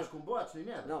havia mais combates nem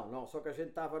nada? Não, só que a gente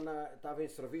estava em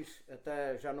serviço,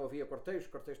 até já não havia quartéis, o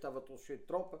quartéis estava todo cheio de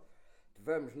tropa.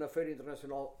 Tivemos na Feira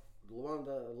Internacional de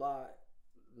Luanda, lá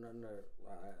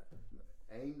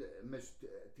ainda, mas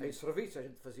em serviço, a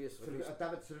gente fazia serviço.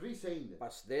 Estava de serviço ainda? Para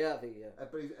a SEDED.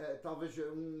 Talvez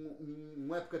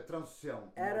uma época de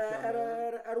transição.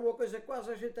 Era uma coisa quase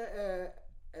a gente a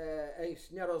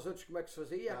ensinar aos outros como é que se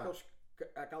fazia,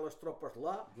 aquelas tropas de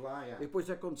lá. E depois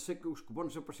aconteceu que os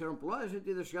cubanos apareceram por lá, a gente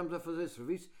ainda chegámos a fazer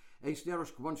serviço, a ensinar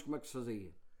aos cubanos como é que se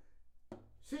fazia.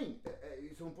 Sim,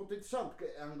 isso é um ponto interessante,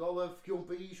 porque Angola ficou um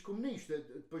país comunista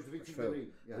depois do 25 de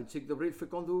Abril. 25 de Abril foi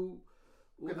quando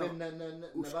na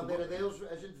bandeira deles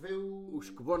a gente vê os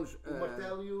cubanos, o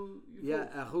martelo e o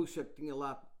a Rússia que tinha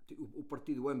lá, o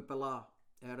partido MPLA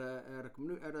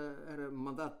era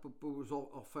mandado pelos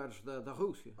alferes da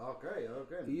Rússia. Ok.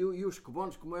 E os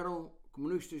cubanos, como eram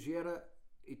comunistas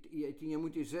e tinha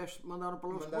muito exército, mandaram para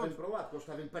lá os cubanos. Para lá, porque eles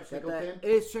estavam perto daquele tempo.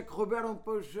 Esses é que roubaram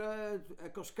depois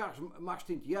aqueles carros mais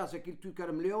tinteados, aquilo tudo que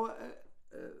era melhor,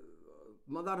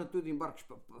 mandaram tudo em barcos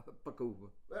para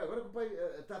Cuba. Agora que o pai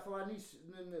está a falar nisso,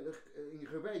 em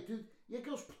Ribeiro e tudo, e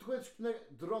aqueles portugueses que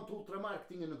durante o ultramar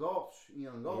que tinham negócios em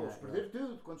Angola, eles perderam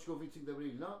tudo quando chegou o 25 de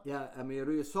Abril, não? A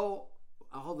maioria só,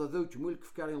 a roda de 8 mil que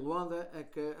ficaram em Luanda é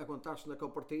que aguentaram-se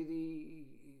naquele partido e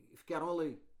ficaram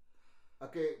ali.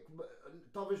 Ok,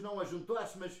 talvez não a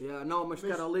juntasse, mas... mas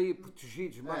ficaram ali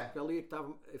protegidos, porque ali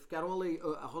ficaram ali,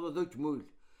 a roda de 8 mil,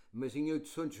 mas em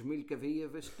 800 mil que havia,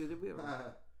 vê-se que tudo bem.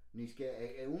 Nisso que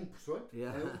é 1%,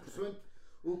 é 1%.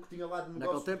 O que tinha lá de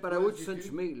negócio. Naquele tempo era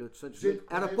 800 mil.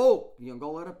 Era pouco, em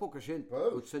Angola era pouca gente.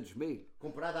 Pois. 800 mil.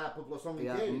 Comparada à população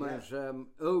inteira. Mas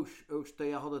hoje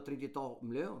tem a roda de 30 e tal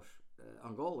milhões.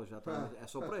 Angola já está, é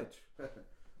só pretos.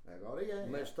 Agora é.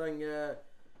 Mas tem.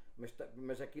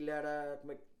 Mas aquilo era.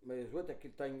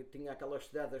 Aquilo tinha aquelas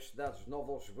cidades, as cidades de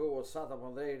Nova Lisboa, Sá da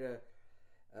Bandeira.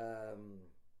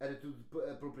 Era tudo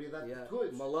a propriedade de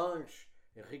portugueses. Malange,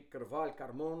 Henrique Carvalho,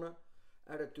 Carmona.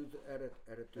 Era tudo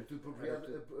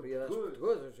propriedades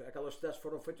portuguesas. Aquelas cidades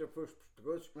foram feitas pelos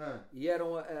portugueses e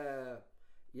eram,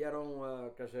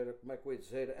 quer dizer, como é que eu ia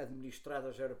dizer,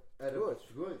 administradas eram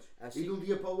portugueses. Assim, e de um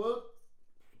dia para o outro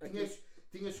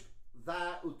tinhas que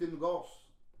dar o teu negócio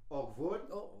ao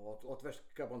governo. Ou tiveste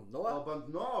que abandonar.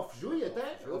 Ou fugir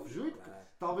até.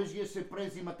 Talvez ia ser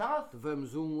preso e matado.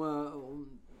 Tivemos de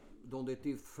onde eu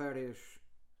tive de férias,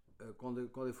 quando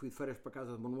eu fui de férias para a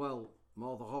casa de Manuel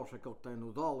Mal da Rocha, aquele que tem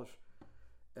no Dólares,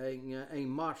 em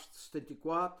março de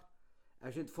 74,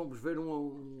 a gente fomos ver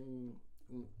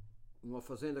uma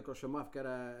fazenda que eu chamava, que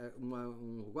era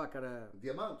um lugar que era...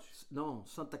 Diamantes? Não,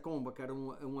 Santa Comba, que era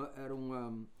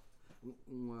uma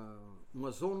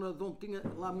zona de onde tinha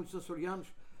lá muitos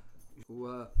açorianos.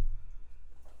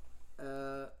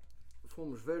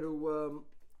 Fomos ver o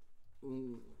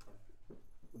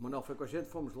Manuel foi com a gente,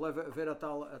 fomos lá ver a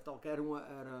tal que era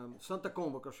Santa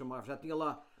Comba, que eu chamava. Já tinha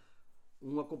lá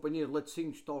uma companhia de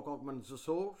laticínios, tal como nos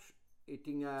Açores, e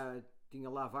tinha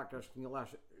lá vacas, tinha lá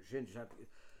gente, já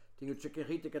tinha o Chicken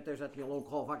Rita, que até já tinha lá um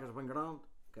corral de vacas bem grande,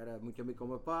 que era muito amigo com o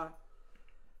meu pai.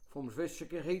 Fomos ver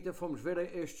Chicken Rita, fomos ver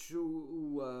estes,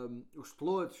 os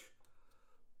pelouros,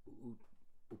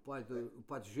 o pai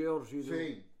de George e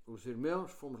os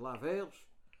irmãos, fomos lá vê-los.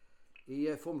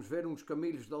 E fomos ver uns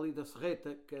camilhos dali da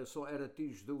Serreta, que só era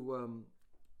tios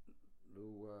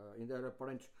ainda era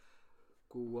parentes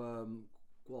com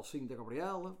o Alcinho da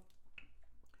Gabriela.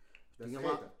 Da Tinha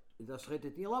Serreta. lá, e da Serreta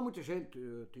tinha lá muita gente,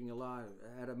 tinha lá,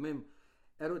 era mesmo,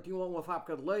 tinha lá uma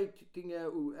fábrica de leite, tinha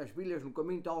as bilhas no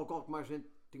caminho, tal qual que mais gente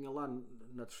tinha lá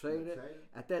na terceira.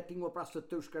 Até tinha uma praça de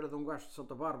touros que era de um gajo de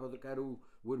Santa Bárbara, que era o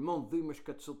irmão de Dimas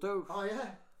Catecilteuros,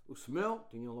 É? o Semão,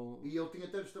 tinha lá um. E ele tinha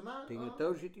touros também? Tinha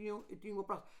touros e tinha uma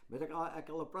praça. Mas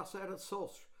aquela praça era de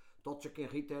sócios. Todo Chaquém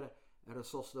Rita era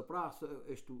sócio da praça,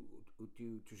 o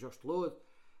tio Jorge Telode,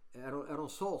 eram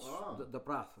sócios da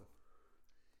praça.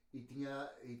 E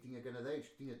tinha ganadeiros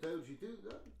que tinha touros e tudo?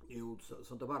 E o de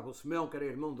Santa Bárbara, o Semão, que era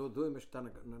irmão do Dimas, que está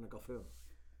na Calfeira.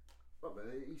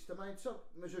 Isso também é interessante,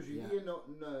 mas hoje em dia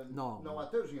não há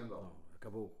touros em Angola. Não,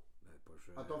 acabou. Depois,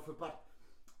 Então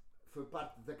foi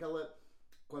parte daquela.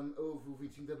 Quando houve o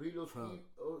 25 de Abril,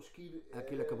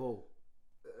 aquilo acabou.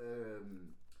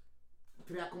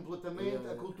 Criar completamente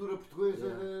a cultura portuguesa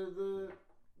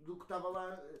do que estava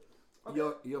lá. Okay.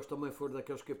 E eles também foram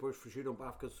daqueles que depois fugiram para a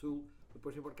África do Sul,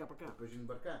 depois embarcar para cá. Depois de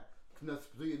embarcar. Que não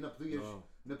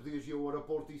podias ir ao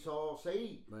aeroporto e só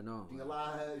sair. Mas não. Tinha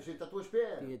lá gente à tua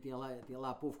espera. Tinha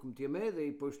lá povo que metia medo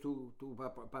e depois tu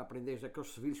para aprenderes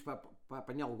daqueles civis para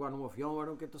apanhar lugar num avião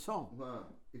era uma quentação.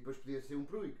 E depois podia ser um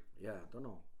perigo. Então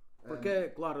não. Porque,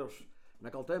 claro, eles,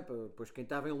 naquele tempo, depois quem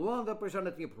estava em Luanda depois já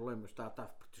não tinha problemas, estavam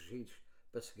protegidos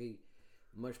para seguir.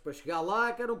 Mas para chegar lá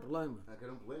é que era um problema. Que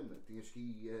era um problema. Tinhas que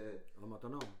ir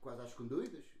quase às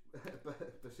escondidas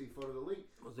para sair fora dali.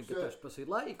 Mas encantaste para sair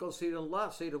lá e quando saíram de lá,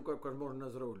 saíram com as mãos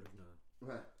nas orelhas.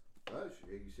 Mas,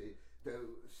 é isso aí.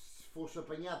 Se fosse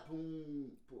apanhado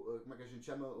por como é que a gente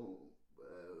chama?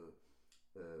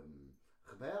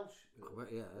 Rebeldes?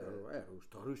 Eram os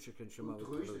terroristas que a gente chamava.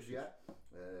 Terroristas, já.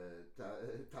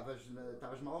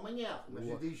 Estavas mal amanhado, mas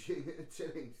eu disse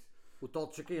isso. O tal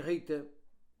de Chaquém Rita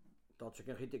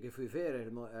que eu fui ver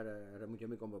era muito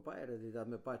amigo com o meu pai, era de idade do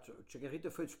meu pai. O Chaquém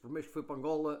Rita foi dos primeiros que foi para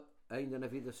Angola, ainda na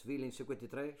vida civil, em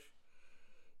 53,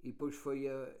 e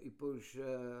depois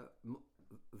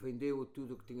vendeu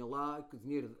tudo o que tinha lá, que o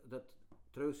dinheiro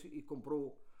trouxe e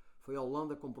comprou, foi à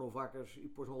Holanda, comprou vacas e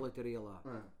pôs uma leitaria lá.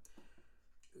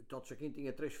 O tal de Chaquém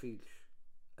tinha 3 filhos,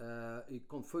 e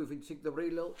quando foi o 25 de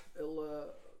Abril,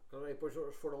 depois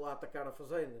eles foram lá atacar a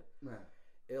fazenda.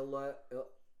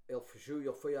 Ele fugiu e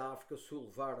ele foi à África do Sul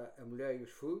levar a mulher e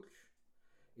os filhos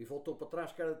e voltou para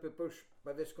trás, que era depois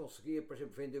para ver se conseguia, por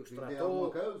exemplo, vender os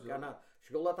tratores.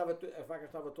 Chegou lá, as vacas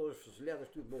estavam todas fusilhadas,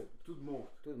 tudo morto. Tudo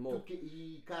morto.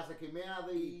 E casa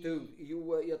queimada e tudo.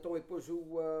 E então depois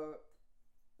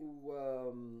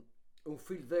um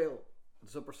filho dele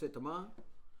desapareceu também,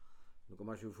 nunca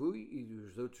mais eu fui, e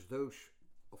os outros dois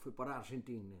foi para a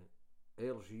Argentina.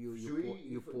 Eles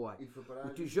e o Poai.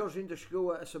 O tio Jorge ainda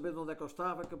chegou a saber de onde é que ele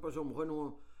estava, que depois ele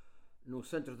morreu no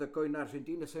centro da Coi, na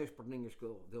Argentina, sem as perninhas que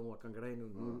ele deu uma cangrena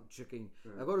no Chaquinho.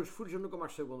 Agora os filhos eu nunca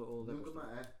mais sei onde é que nunca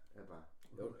mais.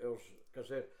 Eles, quer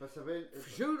dizer, para saber,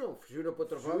 fugiram para o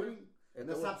trabalho.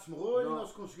 Não sabe se morreram, não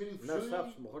se conseguirem fugir. Não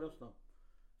sabe se morreram, se não.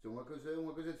 Isso é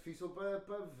uma coisa difícil para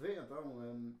ver, então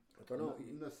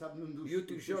não sabe nenhum dos. E o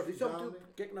tio Jorge disse: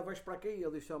 porque é que não vais para aqui?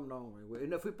 Ele disse: não, eu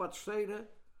ainda fui para a terceira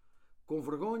com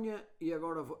vergonha e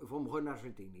agora vou morrer na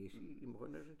Argentina. E morreu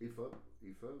na Argentina.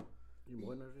 E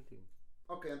morreu na Argentina.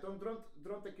 Ok, então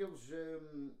durante aqueles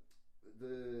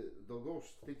de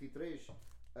agosto de 73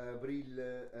 a abril,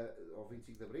 ao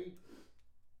 25 de abril,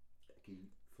 aquilo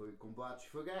foi combates,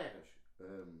 foi guerras.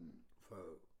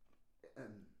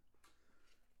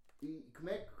 E como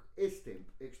é que esse tempo,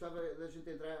 eu gostava da gente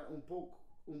entrar um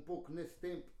pouco nesse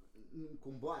tempo, em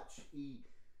combates, e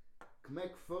como é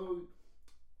que foi.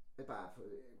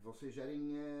 Vocês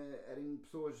eram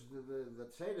pessoas da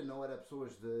terceira, não eram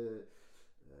pessoas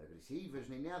agressivas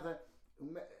nem nada.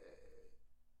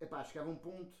 Chegava um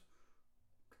ponto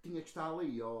que tinha que estar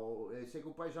ali. Eu sei que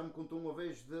o pai já me contou uma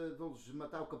vez de eles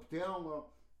matar o capitão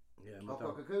ou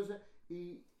qualquer coisa,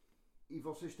 e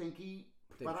vocês têm que ir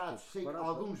preparados. Sei que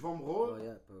alguns vão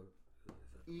morrer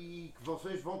e que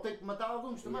vocês vão ter que matar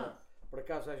alguns também. Por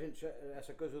acaso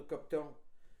essa coisa do capitão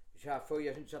já foi,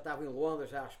 a gente já estava em Luanda,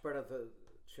 já à espera de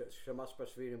chamar-se para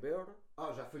se vir em Beura.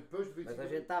 Já foi depois do 25. Mas a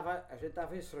gente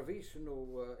estava em serviço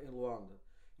em Luanda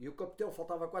e o capitão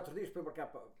faltava 4 dias para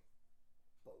embarcar para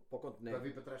o continente. Para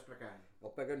vir para trás para cá.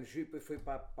 Ele pega no jipe e foi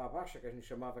para a Baixa, que a gente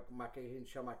chamava, como a gente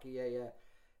chama aqui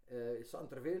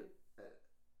Centreville.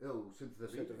 O centro da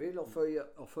vida.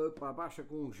 Ele foi para a Baixa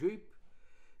com um jipe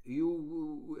e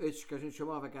esses que a gente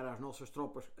chamava que eram as nossas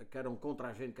tropas, que eram contra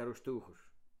a gente, que eram os turros.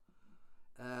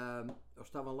 Eles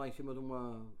estavam lá em cima de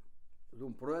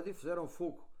um prédio e fizeram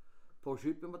fogo para o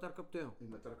jipe e mataram o capitão.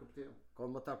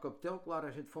 Quando mataram o capitão, claro,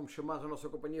 a gente fomos chamados, a nossa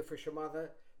companhia foi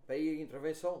chamada para ir em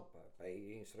intervenção, para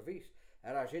ir em serviço.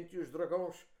 Era a gente e os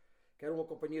Dragões, que era uma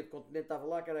companhia de continente, estava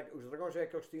lá, que era, os Dragões é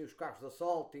aqueles que tinham os carros de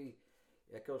assalto e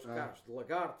aqueles carros de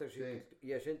lagartas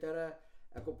e a gente era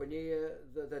a companhia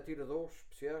de atiradores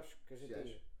especiais que a gente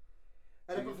tinha.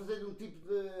 Era para fazer um tipo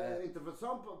de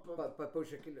intervenção? Para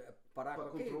depois aquilo, parar para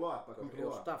com controlar, aquilo. para controlar.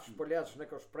 Eles estavam espalhados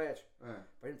naqueles prédios.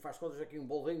 A gente faz contas aqui um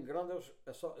boldinho grande,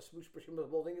 eles subimos para cima do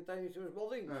boldinho e estão em cima dos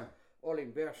boldinhos. Olha,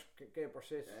 em vez quem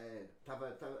aparecesse.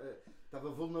 Estava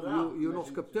vulnerável. E o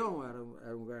nosso capitão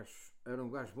era um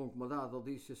gajo bom comandado.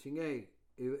 Ele disse assim: ei,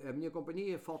 a minha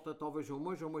companhia falta talvez um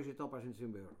mês e tal para a gente ir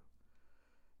embora.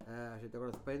 A gente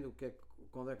agora depende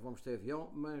quando é que vamos ter avião,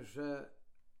 mas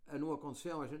não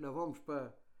aconteceu. A gente não vamos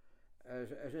para.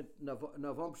 A gente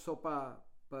não vamos só para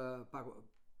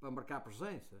marcar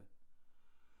presença.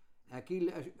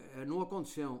 Aquilo não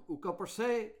aconteceu. O que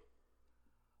aparecer,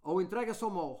 ou entrega-se ou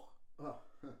morre.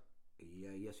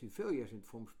 E assim foi, e a gente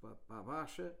fomos para a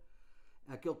baixa,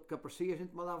 aquele que aparecia a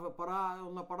gente mandava parar,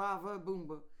 ele não parava,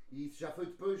 bumba. E isso já foi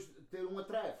depois de ter um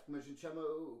atreve, como a gente chama,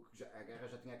 a guerra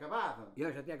já tinha acabado.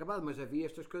 Já tinha acabado, mas havia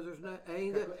estas coisas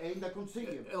ainda acontecia.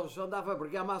 Eles andavam a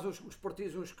brigar mais os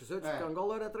partidos uns que os outros, porque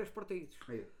Angola era 3 partidos.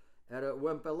 Era o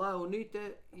MPLA, o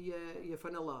UNITA e a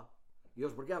FANELA. E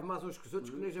eles brigavam mais uns que os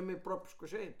outros que nem mesmo próprios com a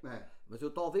gente. Mas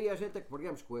o tal dia a gente é que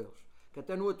brigamos com eles. Que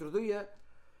até no outro dia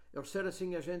eles disseram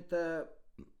assim, a gente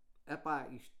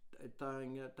isto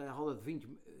tem a roda de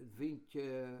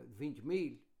 20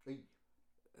 mil.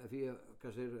 Havia,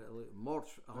 quer dizer,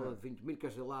 mortos a roda de 20 mil, quer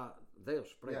dizer, lá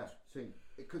deles, presos. Sim.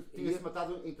 Que tinha-se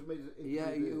matado entre meio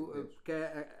porque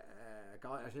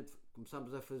a gente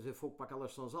começámos a fazer fogo para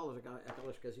aquelas sanzolas,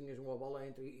 aquelas casinhas, uma bola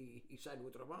entra e sai do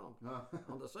outro mão.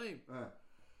 Anda sempre.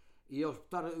 E eles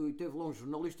botaram, e teve lá um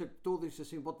jornalista que todo disse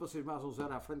assim: bote vocês mais um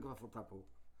zero à frente que vai faltar pouco.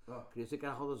 Queria dizer que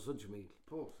era a roda dos 200 mil.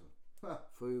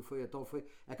 Foi então, foi.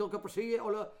 Aquele que aparecia,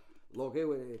 olha, logo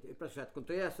eu já te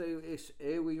contei essa,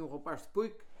 eu e um rapaz de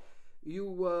Puig e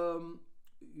o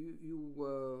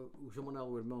João Manuel,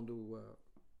 o irmão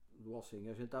do Alcinho.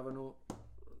 A gente estava na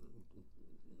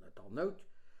tal noite,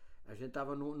 a gente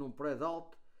estava num prédio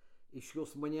alto e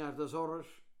chegou-se de manhã às 10 horas,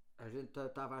 a gente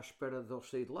estava à espera de eles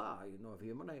sair de lá e não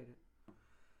havia maneira.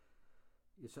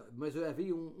 Mas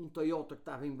havia um Toyota que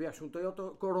estava em baixo, um Toyota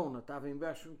Corona, estava em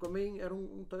baixo no caminho, era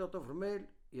um Toyota vermelho,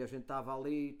 e a gente estava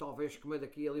ali, talvez comer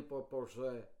daqui ali para o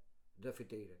José da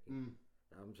Fiteira.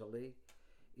 Estávamos ali,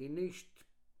 e nisto,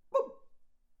 pum!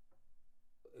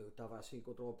 Eu estava assim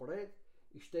contra uma parede,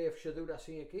 estei a fechadura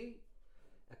assim aqui,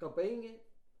 a campainha,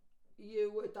 e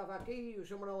eu estava aqui, o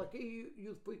João Manuel aqui e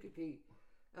o depois aqui.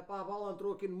 A bala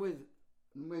entrou aqui no meio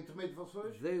de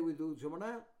vocês? Deu e do João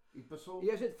Manuel. E passou. E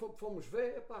a gente fomos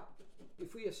ver, e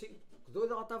fui assim, que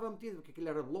doida ela estava metida, porque aquilo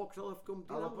era blocos, ela ficou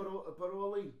metida. Ela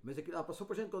parou ali. Mas ela passou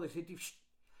para a gente quando eu senti,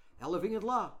 ela vinha de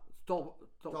lá,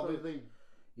 talvez.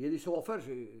 E eu disse ao Alferes,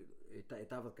 eu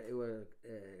estava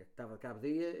de cabo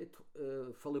de dia,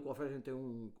 falei com o Alferes, a gente tem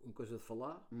uma coisa de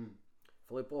falar.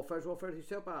 Falei para o Alferes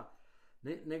disse: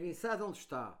 ninguém sabe onde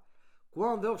está.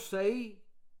 Quando eu saí,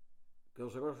 que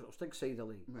eles agora têm que sair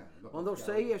dali. Quando eu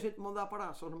saí, a gente mandar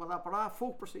parar. Se não mandar parar,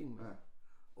 fogo para cima.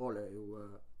 Olha,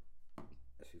 eu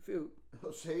assim fui.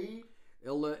 Eu saí.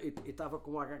 Ele estava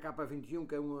com o HK-21,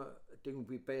 que tem um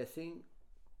pipé assim,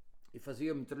 e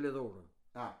fazia metralhadora.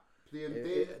 Podia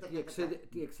meter.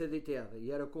 Tinha que ser deitada.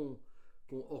 E era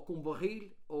ou com um barril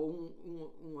ou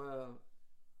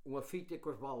uma fita com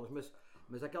as balas.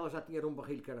 Mas aquela já tinha um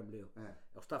barril que era melhor.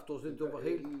 Eles estavam todos dentro do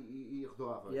barril. E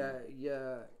rodoava.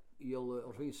 E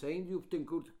eles vinham saindo, e o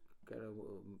Betancourt, que era,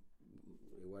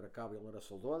 eu era cabo, ele era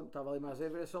soldado, estava ali mais a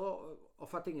ver só ao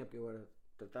Fatinha, porque eu era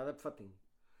tratada por Fatinha.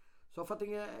 Só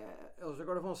Fatinha, eles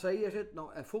agora vão sair, a gente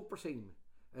não, é fogo para cima.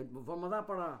 Vão mandar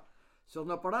parar. Se eles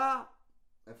não parar,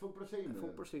 é fogo para cima. É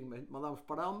fogo para cima. A gente mandámos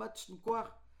parar, ele mete-se no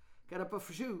carro, que era para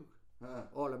fugir.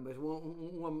 Olha, mas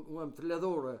uma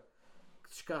metralhadora que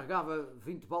descarregava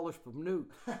 20 balas por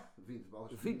minuto.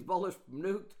 20 balas por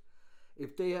minuto. Eu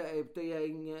botei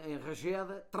em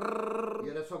rajada. E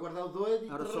era só guardar o doido e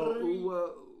era só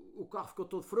o carro ficou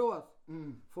todo froado.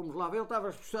 Fomos lá ver, ele estava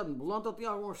puxando de volante, ele tinha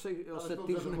alguns 7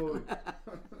 tiros.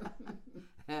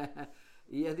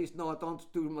 E eu disse: não, então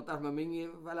tu matares-me a mim e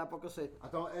vai lá para o cacete.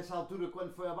 Então, essa altura,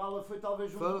 quando foi a bala, foi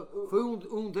talvez Foi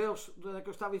um deles, que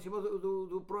eu estava em cima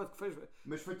do projeto que fez.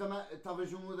 Mas foi também,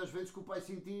 talvez, uma das vezes que o pai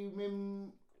sentiu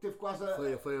mesmo. Teve quase a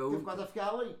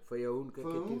ficar ali. Foi a única.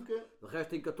 De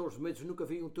resto, em 14 meses nunca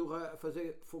vi um turra a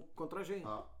fazer fogo contra a gente.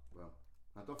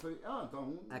 Então foi.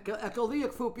 Então... Aquele dia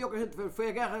que foi o pior que a gente fez, foi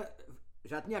a guerra.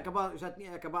 Já tinha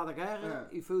acabado a guerra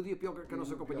e foi o dia pior que a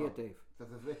nossa companhia teve.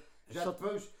 Estás a ver? Já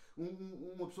depois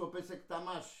uma pessoa pensa que está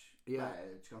mais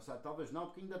Yeah. Descansado talvez não,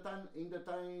 porque ainda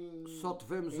está em, Só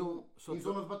tivemos em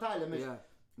zona de batalha, mas, Yeah.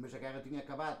 mas a guerra tinha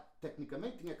acabado,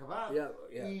 tecnicamente tinha acabado, Yeah,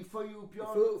 yeah. e foi o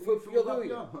pior. Foi o e pior lugar do dia.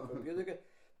 pior. Foi o pior do dia.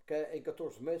 Porque em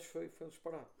 14 meses foi um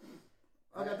disparado.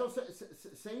 Olha, então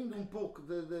saindo um pouco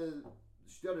de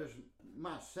histórias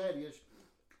mais sérias,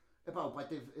 epá, o pai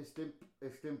teve esse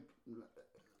tempo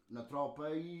na tropa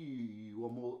e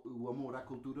o amor à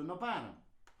cultura não para.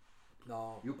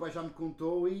 Não. E o pai já me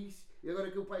contou isso, e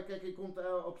agora que o pai quer que conte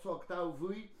ao pessoal que está a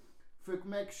ouvir, foi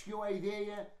como é que chegou a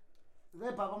ideia de,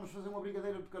 epá, vamos fazer uma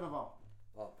brigadeira de carnaval.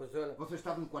 Pois olha, Vocês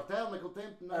estavam no quartel naquele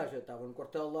tempo, não é? já estava no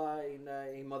quartel lá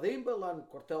em Madimba, lá no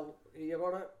quartel, e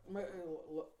agora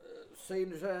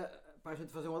saímos já para a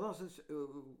gente fazer uma dança.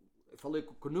 Eu falei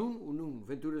com o Nuno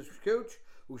Venturas dos Queutos,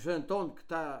 o José António que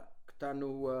está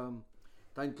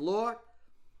está em Telor,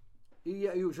 e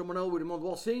o João Manuel, o irmão do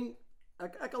Alcinho,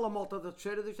 aquela malta da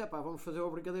terceira disse, pá, vamos fazer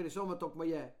uma brincadeira, e só matou como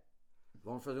é.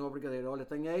 Vamos fazer uma brincadeira, olha,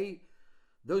 tem aí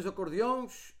 2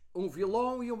 acordeões, um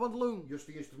violão e um bandolim. E eles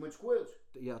tinham instrumentos com eles.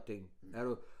 Já tenho.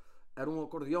 Era um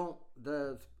acordeão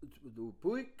do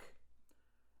Puig,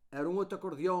 era um outro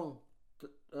acordeão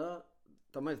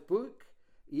também de Puig,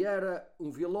 e era um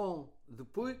violão de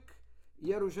Puig,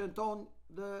 e era o Jean António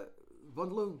de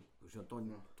bandolim. O Jean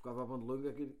António tocava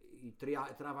bandolim e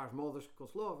tirava as modas que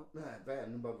consolava.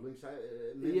 No bandolim sai.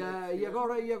 E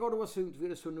agora o assunto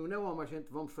vira-se o não, mas a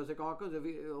gente vamos fazer qualquer coisa.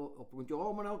 Eu perguntei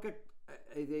ao Manel que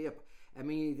a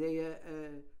minha ideia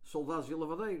é soldados e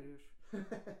lavadeiras.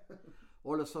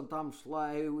 Olha, sentámos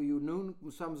lá, eu e o Nuno,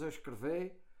 começámamos a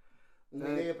escrever. Uma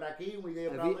ideia para aqui, uma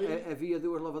ideia para ali. Havia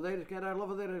 2 lavadeiras, que eram as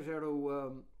lavadeiras, era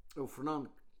o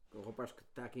Fernando, o rapaz que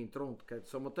está aqui em Tronto, que é de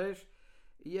São Mateus,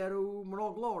 e era o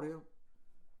Manuel Glório,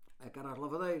 que eram as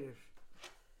lavadeiras.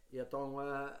 E então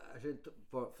a gente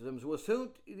fizemos o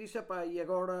assunto e disse, e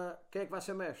agora quem é que vai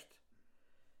ser mestre?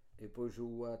 E depois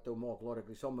até o Manuel Glório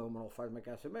que disse, meu Manuel faz-me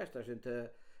cá ser mestre. A gente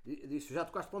disse, já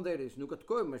tocaste pandeiro? Disse, nunca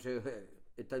tocou, mas eu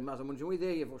tenho mais ou menos uma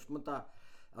ideia, vou experimentar.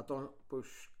 Então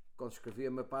depois, quando escrevi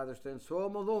a minha pai este ano,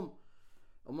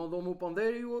 mandou-me o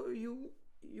pandeiro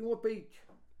e um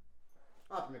apito.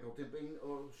 Porque naquele tempo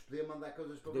eles podiam mandar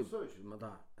coisas para vocês.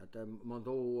 Mandar. Até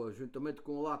mandou juntamente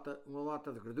com uma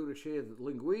lata de gordura cheia de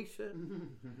linguiça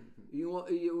e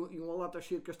uma lata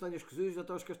cheia de castanhas cozidas.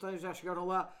 Até os castanhos já chegaram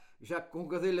lá, já com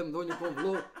gadelha medonha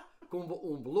com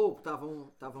um bloco,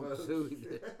 estavam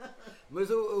cozidos.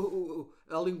 Mas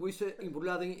a linguiça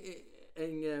embrulhada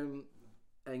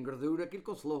em gordura, aquilo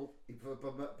consolou. E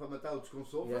para matar o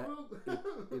desconsolo,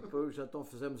 e depois então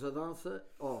fizemos a dança.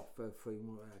 Foi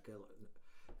aquela.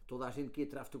 Toda a gente que ia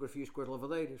tirar fotografias com as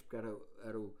lavadeiras, porque era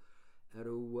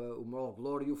o Manuel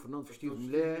Glório e o Fernando vestido de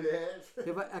mulher.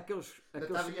 Teve aqueles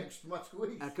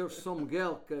de São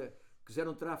Miguel que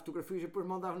quiseram tirar fotografias e depois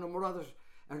mandaram as namoradas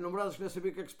que não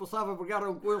sabiam o que é que se passava,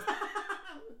 brigaram com eles.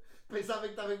 Pensavam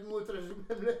que estavam com outras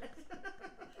mulheres.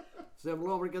 Fizemos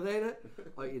lá uma brincadeira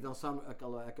e dançámos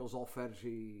aqueles alferes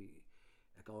e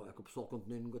aquele pessoal que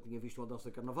nunca tinha visto uma dança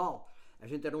de carnaval. A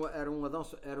gente era uma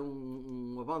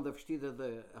banda vestida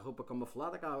de roupa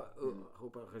camuflada, aquela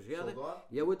roupa rasgada,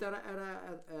 e a outra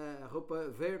era a roupa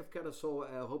verde, que era só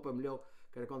a roupa melhor,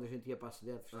 que era quando a gente ia para a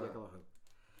cidade vestir aquela roupa.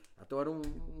 Então era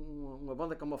uma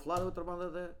banda camuflada, outra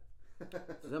banda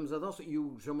fizemos a dança, e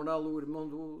o João Manuel, o irmão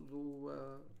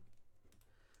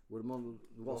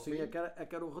do Alcinha, que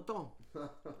era o Ratão.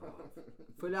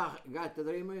 Foi lá a gaita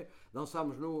da rima,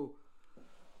 dançámos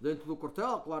dentro do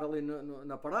quartel, claro, ali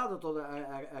na parada, toda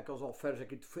aqueles alferes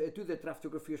aqui, tudo a tirar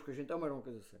fotografias com a gente, era uma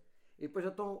coisa assim. E depois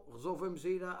então resolvemos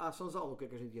ir à Sanzala. O que é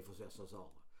que a gente ia fazer à Sanzala?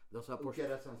 O que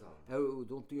era a Sanzala?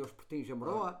 Onde tinha os pertinhos a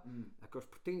Maroa, aqueles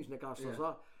pertinhos naquelas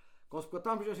Sanzala. Quando se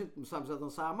contámos, a gente começámos a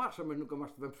dançar à marcha, mas nunca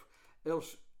mais tivemos.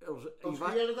 Eles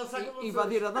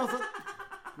invadiram a dança.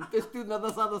 Meteste tudo na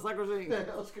dança a dançar com a gente.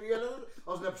 Eles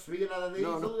não percebiam nada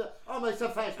disso. Não. Mas essa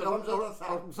festa, vamos a dançar.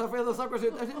 Eles começaram a dançar com a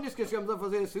gente. A gente nem sequer chegamos a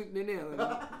fazer assim, nem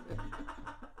nada.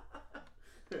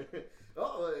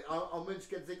 Ao menos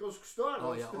quer dizer que eles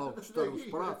gostaram. Gostaram de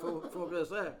esperar.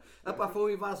 Foi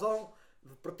uma invasão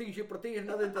de pretinhos e pretinhas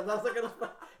na dentro da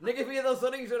dança. Ninguém via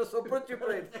dançarinhos, era só pretos e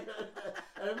pretos.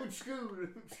 Era muito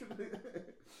escuro.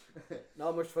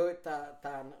 Não, mas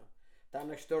está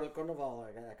na história do carnaval,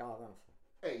 aquela dança.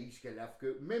 E se calhar,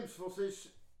 porque mesmo se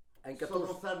vocês só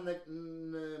dançaram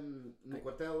no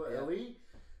quartel ali,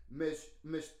 mas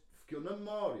ficou na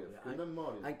memória.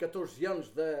 Em 14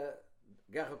 anos da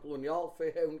Guerra Colonial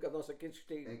foi a única dança que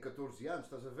existiu. Em 14 anos,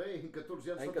 estás a ver? Em 14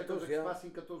 anos, tanta coisa que se passa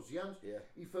em 14 anos,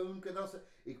 e foi a única dança.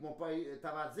 E como o pai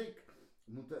estava a dizer que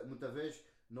muita vez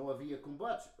não havia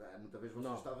combates. Muitas vezes vocês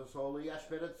Não. estavam só ali à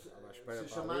espera de à espera ser para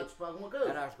chamados ali. para alguma coisa.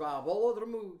 Era a jogar a bola ou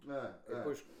dormir. É.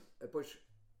 Depois,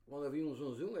 quando havia um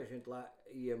zum, a gente lá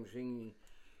íamos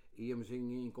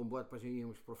em combate, depois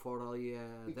íamos por fora ali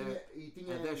a E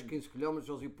tinha- 10, 15 km,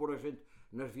 eles iam pôr a gente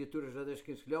nas viaturas a 10,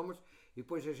 15 km e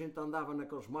depois a gente andava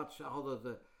naqueles matos à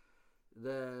roda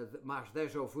de mais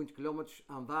 10 ou 20 km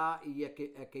a andar e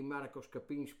a queimar aqueles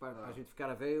capinhos para a gente ficar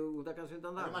a ver onde é que a gente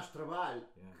andava. Era mais trabalho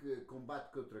que combate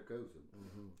que outra coisa.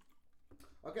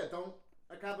 Ok, então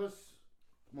acaba-se,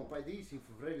 como o pai disse, em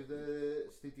fevereiro de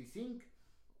 75.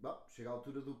 Bom, chega a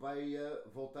altura do pai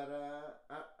voltar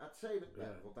à terceira,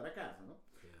 voltar a casa, não?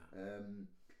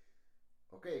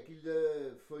 Ok,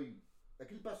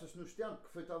 aquilo passa-se no tempo, que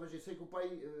foi talvez, eu sei que o pai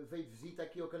veio de visita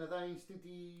aqui ao Canadá em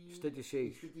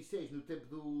 76, no tempo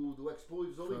do Expo e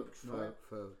dos Olímpicos, não é?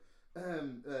 Foi.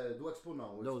 Do Expo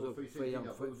não, o Expo foi em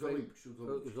 79, foi os Olímpicos.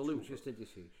 Os Olímpicos em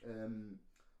 76.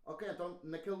 Ok, então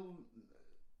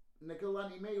naquele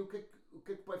ano e meio, o que é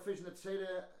que o pai fez na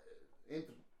terceira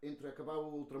entre acabar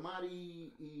o ultramar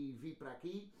e vir para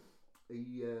aqui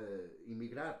e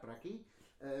emigrar para aqui?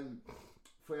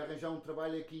 Foi arranjar um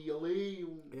trabalho aqui e ali,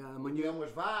 criar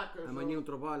umas vacas? Amanhã um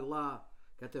trabalho lá,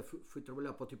 que até fui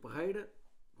trabalhar para o Tio Parreira,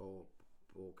 o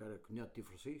que era cunhado de Tio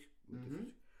Francisco.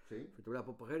 Sim. Fui trabalhar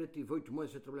para o Parreira, tive 8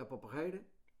 meses a trabalhar para o Parreira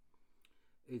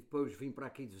e depois vim para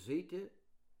aqui de visita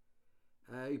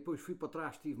e depois fui para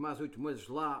trás, tive mais 8 meses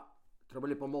lá,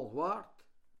 trabalhei para o Mol Duarte,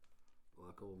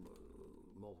 aquele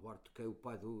Mol Duarte que é o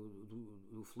pai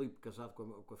do Filipe, casado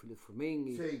com a filha de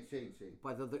Fermin. Sim.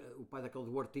 O pai daquele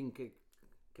Duartinho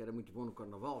que era muito bom no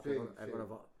Carnaval, que agora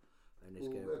vai.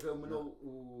 O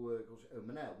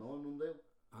Manel, não é o nome dele?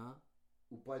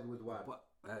 O pai do Eduardo.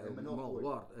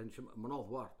 Manuel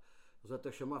Duarte. Eles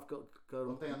até chamavam que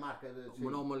Ele tem a marca de.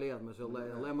 Manuel Malher, mas ele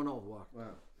é Manuel Duarte.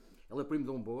 Ele é primo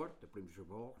de um Bor, é primo de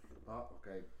Jabor.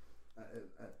 Ok.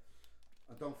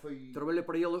 Então foi. Trabalhei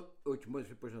para ele 8 meses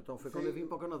depois, então foi quando eu vim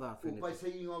para o Canadá. O pai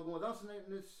saiu em alguma dança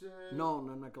nesse. Não,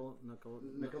 naquele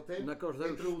tempo? Naqueles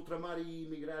entre o ultramar e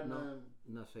emigrar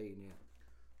não saí, né?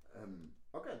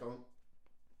 Ok, então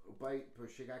o pai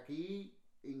depois chega aqui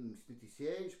em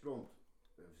 76, pronto,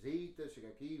 visita, chega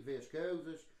aqui, vê as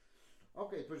coisas.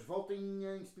 Ok, depois volta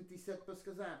em 77 para se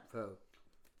casar.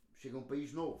 Chega a um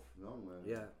país novo, não?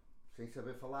 Sem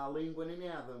saber falar a língua nem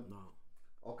nada. Não.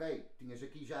 Ok, tinhas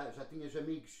aqui, já tinhas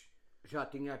amigos. Já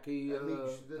tinha aqui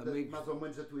amigos mais ou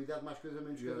menos da tua idade, mais coisa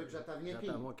menos coisa, que já estavam aqui. Já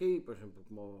estavam aqui, por exemplo,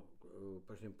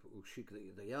 o Chico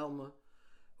da Alma,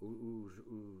 o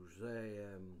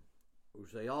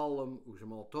José Allam, o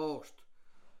Jamal Toste,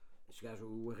 esse gajo,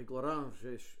 o Henrique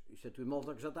Laranjas, isso é tudo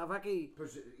malta que já estava aqui.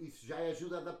 Pois isso já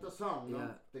ajuda a adaptação,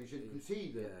 não? Tem gente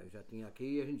conhecida. Já tinha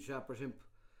aqui, a gente já, por exemplo,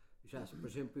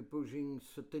 depois em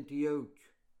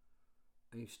 78.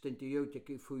 Em 78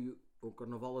 aqui fui ao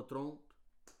Carnaval a Tronte.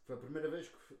 Foi a primeira vez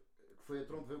que foi a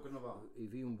Tronte ver o Carnaval. E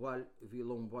vi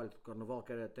lá um baile de Carnaval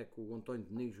que era até com o António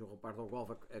Diniz, o rapaz da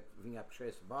Algolva, que vinha a puxar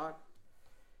esse bar.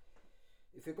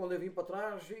 E foi quando eu vim para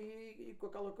trás e com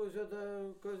aquela coisa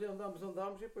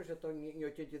andámos e depois então em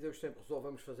 82 sempre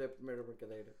resolvemos fazer a primeira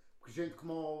brincadeira. Porque gente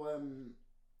como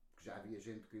porque já havia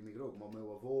gente que emigrou, como o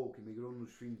meu avô, que emigrou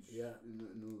nos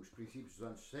nos princípios dos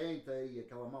anos 60 e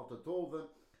aquela malta toda.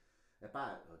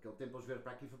 Aquele tempo eles vieram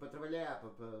para aqui foi para trabalhar,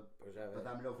 para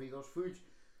dar melhor vida aos filhos.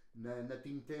 Não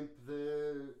tinha tempo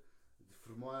de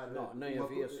formar nem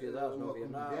havia sociedade, não havia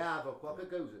nada. Ou qualquer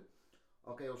coisa.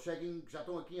 Ok, eles chegam, já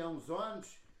estão aqui há uns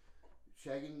anos,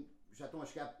 já estão a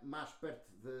chegar mais perto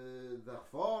da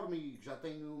reforma e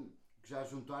que já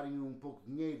juntarem um pouco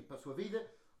de dinheiro para a sua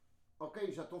vida.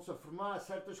 Ok, já estão-se a formar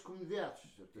certas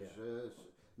comunidades,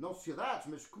 não sociedades,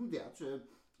 mas comunidades.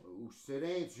 Os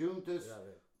serentes juntam-se,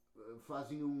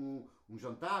 fazem um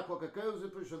jantar, qualquer coisa,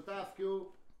 depois o jantar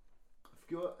ficou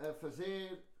a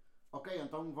fazer. Ok,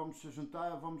 então vamos se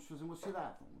juntar, vamos fazer uma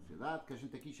cidade que a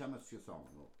gente aqui chama associação,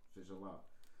 seja lá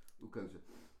o coisa.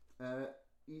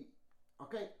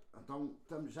 Ok, então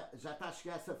já está a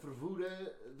chegar essa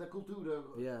fervura da cultura.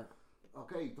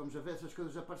 Ok, estamos a ver essas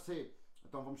coisas aparecer,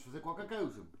 então vamos fazer qualquer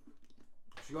coisa.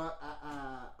 Chegou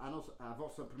à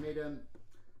vossa primeira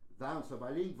dança,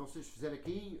 bailinho, que vocês fizeram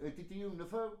aqui, 81, não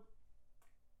foi?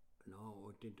 Não,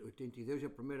 82 é a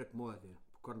primeira comédia,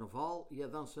 o Carnaval e a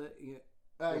dança. E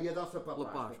a dança para a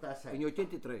Páscoa, está certo. Em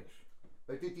 83.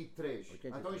 83.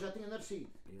 Então eu já tinha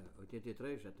nascido.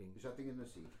 83 já tinha. Já tinha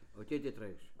nascido.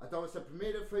 83. Então essa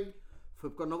primeira foi. Foi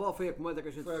para o Carnaval, foi a comédia que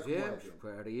a gente fizemos.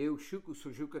 Era eu, o Chuco, o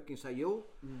Sujuca que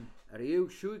ensaiou. Era eu, o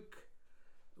Chuco,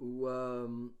 o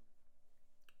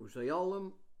José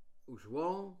Allam, o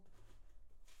João.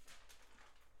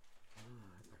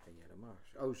 Quem era mais?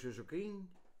 O José Joaquim.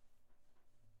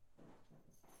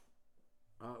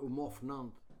 O Mó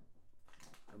Fernando.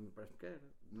 Também parece que era.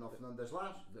 No Fernando das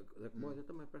Lajes? Da Comédia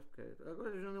também parece que era.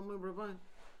 Agora já não me lembro bem.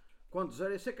 Quantos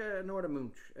eram? Eu sei que não eram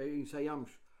muitos. Aí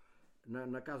ensaiámos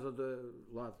na casa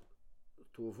lá do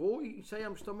teu avô e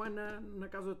ensaiámos também na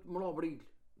casa de Manuel Brilho,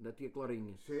 da tia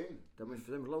Clarinha. Sim. Também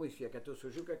fizemos lá o ensaio, que até o seu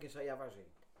Gil que é que ensaiava a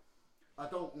gente.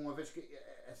 Então, uma vez que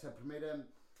essa primeira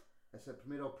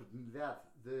oportunidade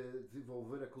de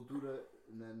desenvolver a cultura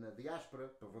na diáspora,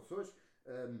 para vocês,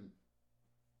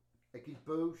 aqui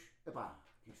depois,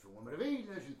 isto foi uma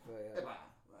maravilha, a gente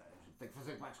tem que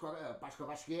fazer Páscoa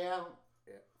Basquiel.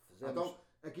 Então,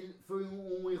 aquilo foi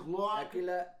um enrolar.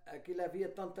 Aquilo havia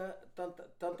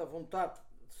tanta vontade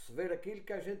de se ver aquilo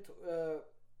que a gente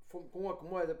fomos com uma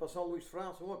comédia para São Luís de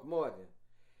França, uma comédia.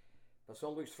 Para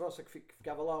São Luís de França, que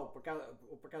ficava lá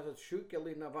para casa de Chuque,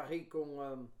 ali na Barri,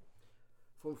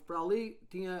 fomos para ali,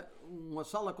 tinha uma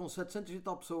sala com 700 e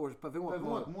tal pessoas para ver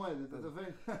uma comédia, estás a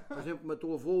ver? Por exemplo, o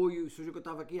teu avô e o seu que eu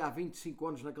estava aqui há 25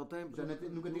 anos naquele tempo. Já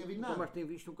nunca tinha visto nada. Nunca mais tinha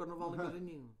visto um carnaval em casa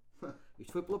nenhum.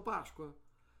 Isto foi pela Páscoa.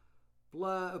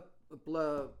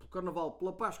 Pelo carnaval,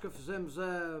 pela Páscoa fizemos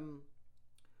a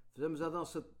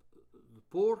dança de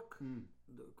porco,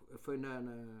 foi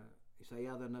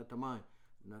ensaiada também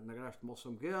na garagem de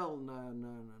São Miguel,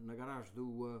 na garagem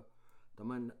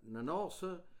também na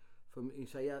nossa, foi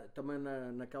ensaiada também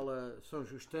naquela São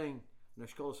Justin, na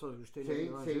escola São Justin.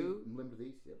 Sim, me lembro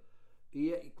disso.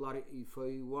 E claro, e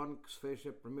foi o ano que se fez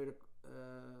a primeira,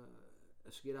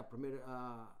 a seguir à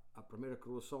primeira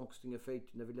coroação que se tinha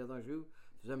feito na Vila de Anjou,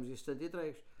 fizemos em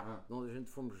 73, onde a gente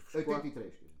fomos buscar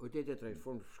 83,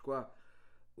 fomos buscar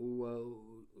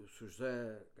o Sr.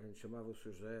 José, que a gente chamava o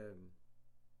Sr.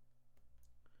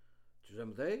 José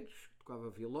Medeiros, que tocava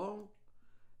violão,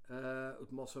 o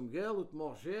Tomás São Miguel, o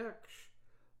Tomás Jeques,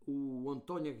 o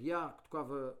António Aguiar, que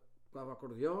tocava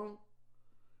acordeão,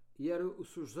 e era o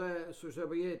Sr. José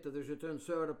Baeta da Jeitão de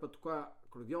Serra para tocar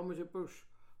acordeão, mas depois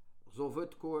resolveu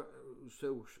tocar o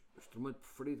seu instrumento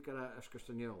preferido, que era as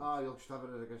castanhelas. Ele gostava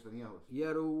das castanhelas. E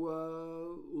era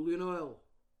o Leonel.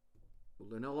 O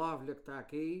Leonel Ávila, que está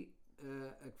aqui,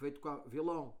 que veio tocar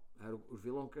violão. Era o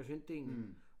violão que a gente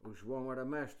tinha. O João era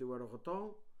mestre, eu era o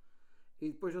Ratão.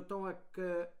 E depois então é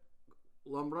que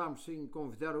lembrámos sim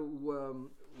convidar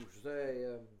o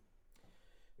José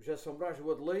São Brás e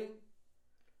o Adelino.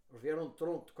 Eles vieram de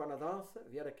Toronto tocar na dança,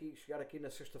 chegar aqui na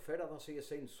sexta-feira, a dança ia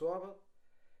sair no sábado.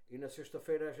 E na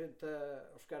sexta-feira a gente,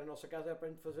 aos ficar na nossa casa, era para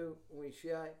a gente fazer um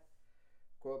ensaio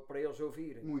para eles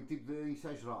ouvirem. Um tipo de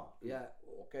ensaio geral.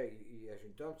 Ok, e a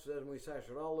gente então fizemos um ensaio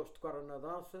geral, eles tocaram na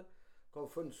dança. Quando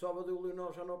foi no sábado, o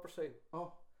Leonel já não apareceu.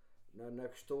 Na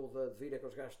questão de vir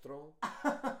aqueles gajos de Tron.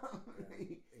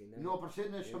 Não apareceu,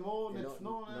 nem chamou, nem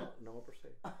telefonou, não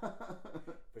apareceu.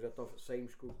 Depois então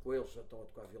saímos com eles, já estão a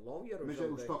tocar violão. Mas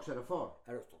os toques eram fora?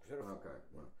 Os toques eram fora.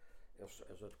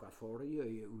 Eles a tocar fora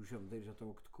e o João Medeiros já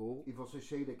estão a que tocou. E vocês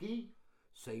saíram daqui?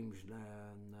 Saímos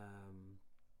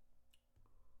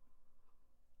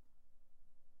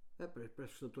parece que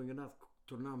se não estou enganado,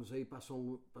 tornámos aí para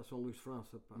São Luís de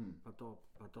França, para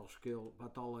a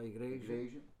tal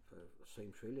igreja.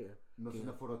 Saímos foi ali. Mas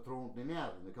não foram a Tronco nem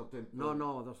nada, naquele tempo?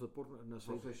 Não, a dança de Porto.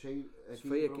 Vocês saíram aqui?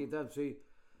 Foi aqui,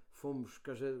 fomos,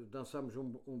 dançámos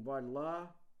um baile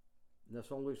lá, na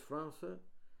São Luís de França.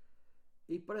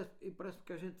 E parece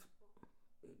que a gente,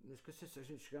 não esqueci se a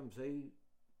gente chegamos aí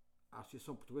à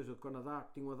Associação Portuguesa do Canadá,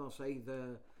 que tinha uma dança aí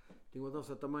tinha uma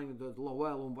dança também de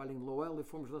Lowell, um bailinho de Lowell, e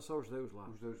fomos dançar os dois lá.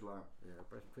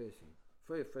 Parece que foi assim.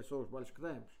 Foi só os bailes que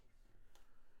demos.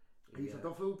 Isso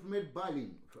então foi o primeiro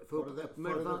bailinho.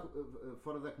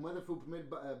 Fora da comédia foi o primeiro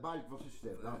baile que vocês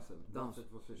fizeram. Dança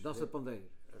de pandeiro.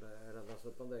 Era dança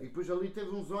de pandeiro. E depois ali teve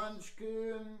uns anos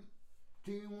que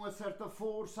tinha uma certa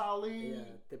força ali.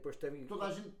 Depois toda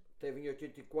a gente... teve em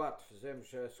 84,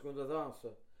 fizemos a segunda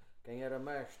dança. Quem era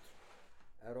mestre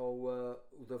era o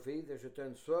David,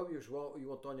 ajudando sob, e o João e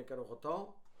o António, que era o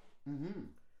Ratão.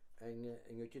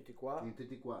 Em 84. Em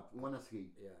 84, um ano a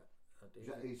seguir.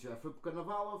 Isso já foi para o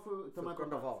Carnaval ou foi também para o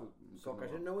Carnaval? Só que a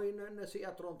gente não ia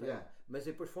a Toronto. Mas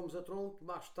depois fomos a Toronto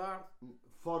mais tarde.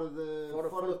 Fora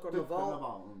do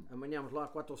Carnaval. Amanhámos lá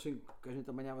 4 ou 5, que a gente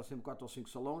amanhava sempre 4 ou 5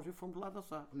 salões e fomos lá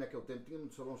dançar. Naquele tempo tinha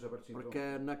muitos salões abertos em Toronto.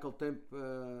 Porque naquele tempo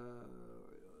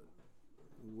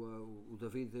o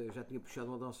David já tinha puxado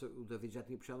uma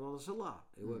dança lá.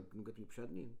 Eu nunca tinha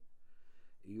puxado nenhum.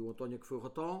 E o António, que foi o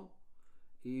Ratão,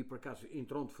 e por acaso em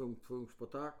Toronto foi um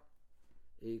espetáculo.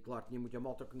 E claro, tinha muita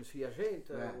malta que conhecia a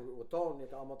gente, o António,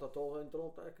 aquela malta toda em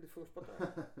Toronto, aquilo foi um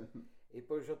espetáculo. E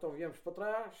depois então viemos para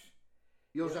trás.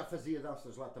 E ele já fazia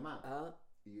danças lá também?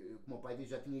 E como o pai diz,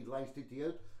 já tinha ido lá em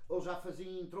 78, ou já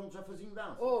fazia em tronco, já fazia em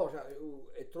dança. Já, o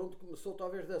Tronto começou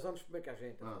talvez 10 anos primeiro que a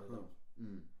gente.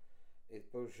 E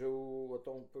depois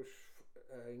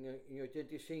em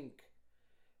 85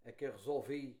 é que eu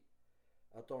resolvi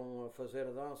então fazer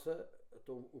a dança.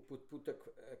 Então, o puto é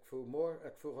que foi o humor, é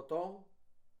que foi o ratão.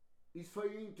 Isso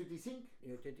foi em 85?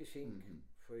 Em 85.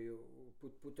 Foi o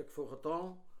puto é que foi o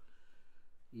ratão.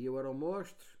 E eu era o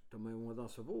mostre, também uma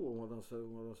dança boa, uma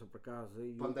dança para casa.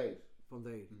 E Pandeiro.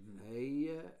 Aí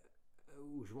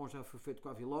o João já foi feito com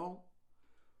a vilão,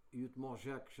 e o Tomás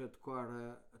Jacques a tocar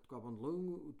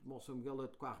bandolim, o Tomás São Miguel a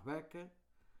tocar a Rebeca,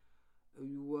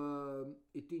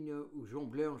 e tinha o João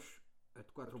Bilhões a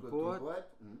tocar trompote,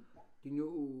 tinha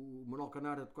o Manuel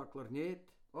Canário a tocar clarinete.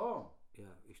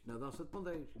 Isto na dança de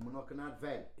pandeiros. O Manuel Canário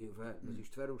velho. Mas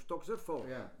isto eram os toques a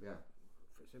fora.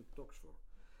 Foi sempre toques fora.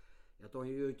 Então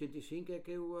em 85 é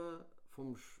que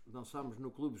dançámos no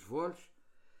Clube dos Voros.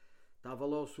 Estava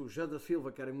lá o José da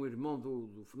Silva, que era um irmão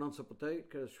do Fernando Sapateiro,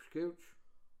 que era dos Fosqueuros.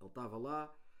 Ele estava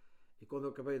lá, e quando eu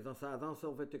acabei de dançar a dança,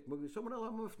 ele veio ter comigo e disse: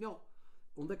 Manuel, meu filhão,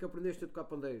 onde é que aprendeste a tocar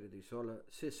pandeiro? Eu disse: olha,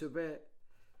 se souber,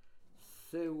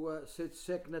 se eu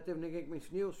disser que não teve ninguém que me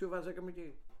ensinou, o senhor vai dizer que é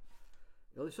mentira.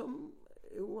 Ele disse: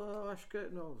 eu acho que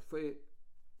não, foi.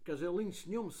 Quer dizer, ele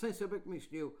ensinou-me sem saber que me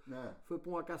ensinou. Foi para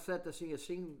uma cassete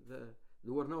assim,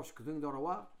 do Arnaldo Escudinho de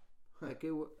Orauá, a que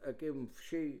eu me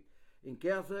fechei em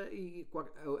casa e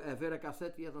a ver a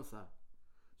cassete e a dançar.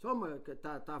 Só mas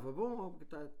estava bom,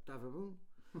 estava bom.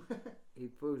 E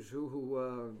depois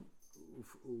o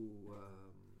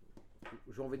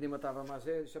João Vindima estava mais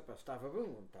velho, disse: estava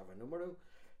bom, estava número.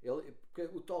 Porque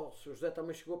o tal José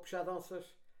também chegou a puxar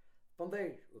danças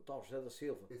pandeiro, o tal José da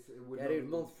Silva, que era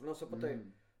irmão de Fernando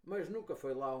Sapateiro. Mas nunca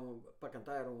foi lá para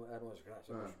cantar, eram as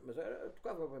graças, mas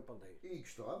tocava bem pandeiro. E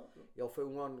gostava? Ele foi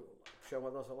um ano puxar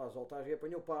uma dança lá aos altares e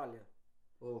apanhou palha.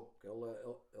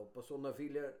 Ele passou na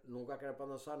vilha, num lugar que era para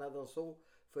dançar, não dançou,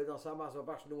 foi dançar mais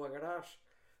abaixo de um garagem.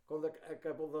 Quando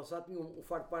acabou de dançar, tinha um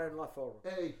faro de palha lá fora.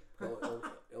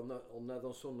 Ele não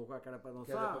dançou no lugar que era para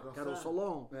dançar, que era o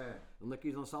salão. Ele não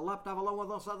quis dançar lá, porque estava lá uma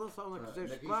dança a dançar. Não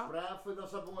quis esperar, foi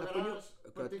dançar para uma garagem,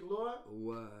 partiu lá.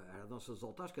 Era a dança dos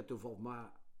altares, que até o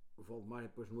Valdemar, e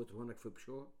depois no outro ano é que foi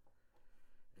puxou.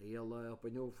 E ele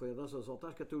apanhou, foi a dança dos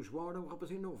altares, que até o João era um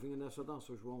rapazinho novo, vinha nessa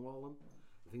dança, o João Holland,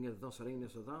 vinha de dançarinho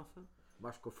nessa dança,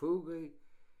 baixo com a fuga, e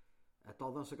a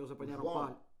tal dança que eles apanharam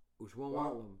palha. O João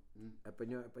Holland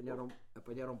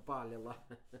apanharam palha lá.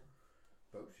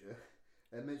 Poxa,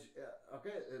 mas,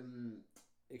 ok.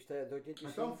 Isto é de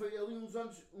 85. Então foi ali uns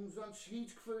anos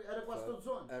seguintes que era quase todos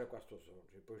os anos. Era quase todos os anos.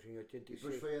 E depois em 86. E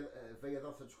depois veio a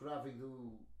dança do escravo e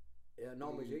do.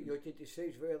 Não, mas em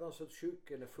 86 veio a dança do Chico,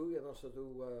 que ainda fui, a dança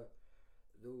do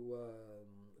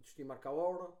Destino Marca a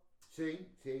Hora. Sim.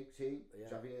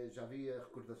 Já vi a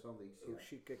recordação disso. E o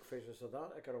Chico é que fez essa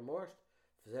dança, é que era o mostre,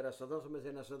 fizeram essa dança, mas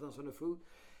é nessa dança não fui.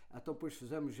 Então depois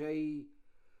fizemos aí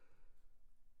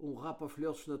um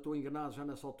rapa-filhotes, se não estou enganado, já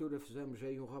nessa altura fizemos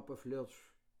aí um rapa-filhotes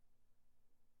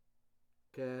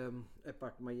que,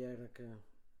 como era, que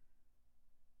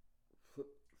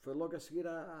foi logo a seguir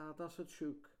à dança de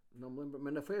Chico. Não me lembro,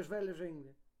 mas não foi as velhas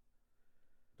ainda.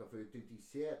 Então foi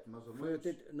 87, mais ou menos?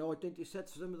 Não,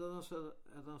 87 fizemos a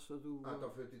dança do...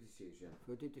 então foi 86, já.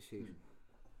 Foi 86.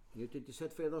 Em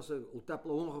 87 foi a dança, o Lutar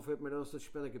pela Honra foi a primeira dança de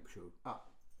espera que puxou.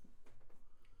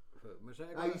 Mas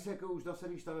agora... isso é que os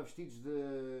dançarinos estavam vestidos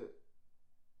de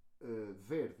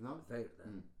verde, não? Verde,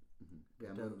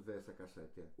 lembro de ver essa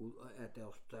cassete. Até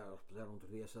eles puseram outro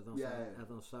dia essa dança a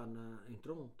dançar em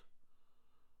Toronto.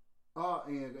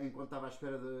 Enquanto estava à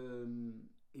espera de...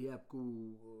 E é porque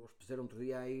eles puseram outro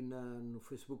dia aí no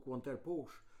Facebook o Antero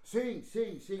Pous. Sim.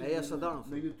 É essa dança.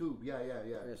 No YouTube,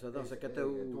 Essa dança que até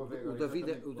o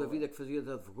David é que fazia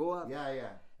de advogado.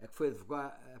 É que foi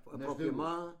advogar a própria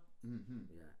mãe.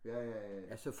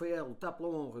 Essa foi a Lutar pela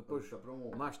Honra. E depois,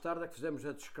 mais tarde, é que fizemos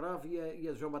a de Escravo e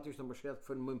a de João Batista Machado, que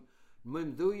foi no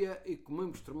mesmo dia e com o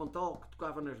mesmo instrumental que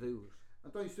tocava nas duas.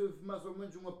 Então isso houve mais ou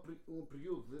menos um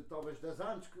período de talvez 10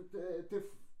 anos que teve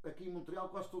aqui em Montreal,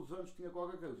 quase todos os anos tinha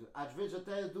qualquer coisa. Às vezes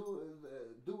até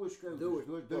duas coisas.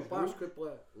 Dois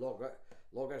Páscoa,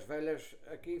 logo as velhas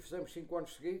aqui fizemos 5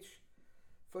 anos seguidos.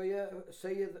 Foi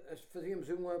fazíamos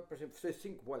por exemplo, fizemos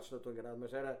 5 bolos, se não estou enganado,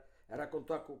 mas era a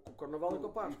contar com o Carnaval e com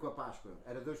a Páscoa. E com a Páscoa,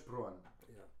 era 2 por ano.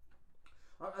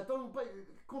 Então,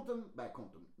 conta-me,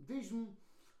 diz-me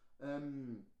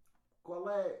qual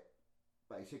é,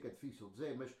 sei que é difícil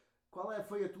dizer, mas qual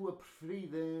foi a tua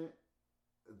preferida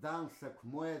dança,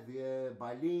 comédia,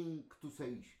 bailinho que tu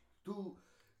saíste? Tu,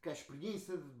 que a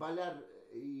experiência de bailar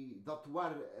e de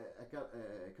atuar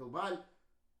aquele baile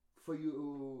foi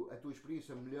a tua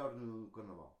experiência melhor no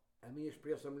Carnaval? A minha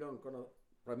experiência melhor no Carnaval,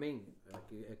 para mim, a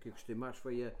que eu gostei mais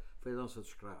foi a dança do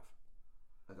escravo.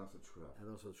 A dança do escravo. A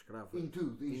dança do escravo. Em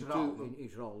tudo, em geral. Em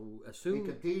geral. Em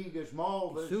cantigas,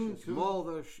 moldas.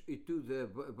 Moldas e tudo é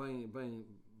bem.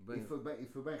 E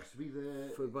foi bem recebida.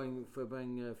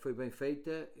 Foi bem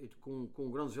feita, e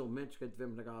com grandes elementos que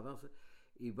tivemos naquela dança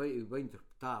e bem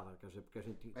interpretada, quer dizer, porque a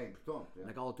gente. É importante. É.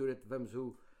 Naquela altura tivemos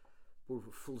por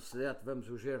felicidade, tivemos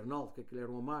o Gernaldo, que aquilo era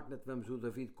uma máquina, tivemos o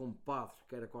David como padre,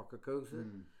 que era qualquer coisa.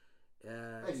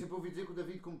 Sempre ouvi dizer que o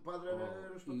David como padre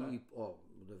era um espetáculo.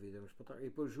 O David era um espetáculo. E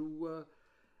depois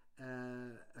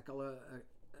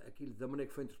aquilo da maneira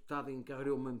que foi interpretado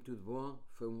encarregou mesmo tudo bom.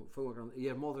 Foi uma grande. E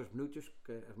as modas bonitas,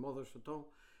 porque as modas então,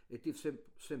 eu tive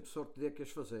sempre sorte de que as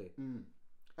fazer.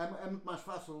 É muito mais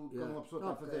fácil quando uma pessoa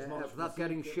está a fazer as modas. É verdade que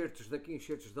eram enxertos daqui,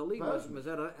 enxertos dali, mas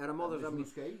era modas da minha.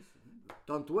 Que é isso?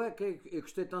 Tanto é que eu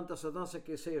gostei tanto dessa dança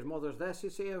que eu sei as modas dessa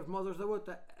e sei as modas da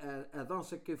outra. A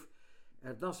dança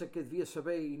que eu devia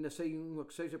saber e não sei uma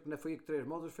que seja, porque não foi a que três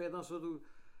modas, foi a dança do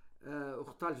os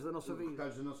retalhos da nossa vida.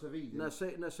 Retalhos da nossa vida.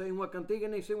 Não sei uma cantiga,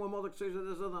 nem sei uma moda que seja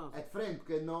dessa dança. É diferente,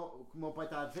 porque não, como o meu pai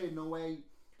está a dizer, não é.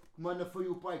 Como não foi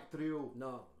o pai que criou.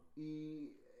 Não.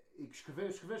 E que escreveu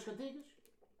as cantigas?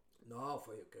 Não,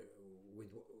 foi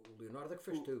o Leonardo que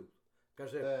fez tudo. Quer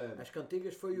dizer, as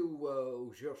cantigas foi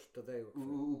o Jorge Tadeu.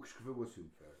 O que escreveu o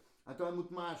assunto. Então é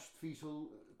muito mais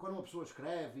difícil. Quando uma pessoa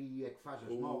escreve e é que faz as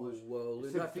moldas,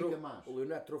 sempre fica mais. O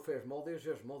Leonardo fez moldas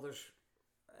e as moldas.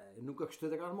 Eu nunca gostei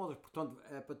daquelas modas, portanto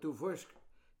é para tu veres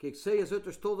que sei as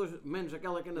outras todas, menos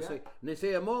aquela que eu não sei. Nem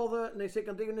sei a molda, nem sei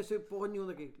cantiga, nem sei porra nenhuma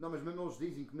daqui. Não, mas mesmo eles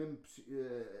dizem que mesmo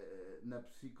na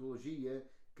psicologia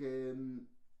que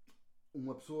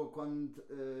uma pessoa quando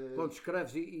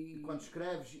escreves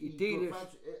e tiras,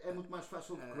 fazes, é muito mais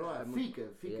fácil de decorar.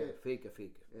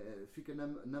 Fica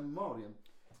na memória.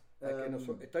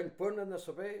 Eu tenho pena não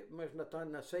saber, mas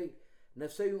não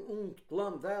sei um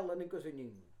declame dela, nem coisa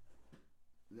nenhuma.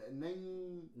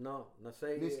 Não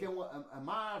sei. Nem sequer a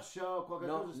marcha ou qualquer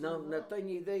coisa assim. Não tenho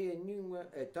ideia nenhuma.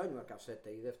 Eu tenho a cassete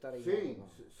aí, deve estar aí. Sim,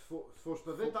 se fores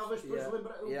para ver, talvez depois o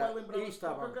pai lembrar-se de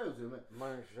qualquer coisa.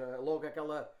 Mas logo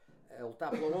aquela lutar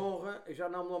pela honra, eu já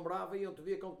não me lembrava e outro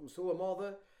dia quando começou a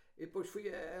moda e depois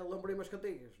lembrei-me as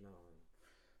cantigas. Não.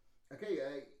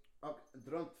 Ok,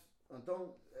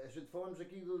 então a gente falamos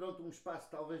aqui durante um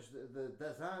espaço talvez de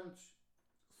 10 anos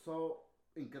só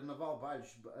em carnaval,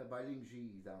 bailinhos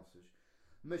e danças,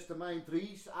 mas também entre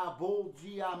isso há boldos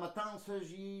e há matanças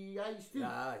e há isso tudo.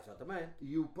 Exatamente.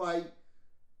 E o pai,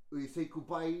 eu sei que o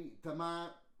pai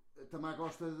também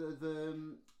gosta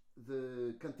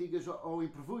de cantigas ao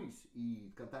improviso e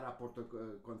de cantar à porta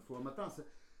quando for a matança.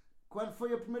 Quando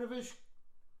foi a primeira vez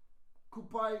que o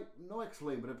pai, não é que se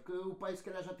lembra, porque o pai se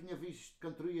calhar já tinha visto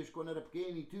cantorias quando era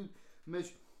pequeno e tudo,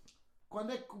 mas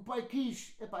quando é que o pai quis,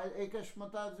 quer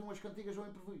experimentar umas cantigas ao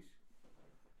improviso?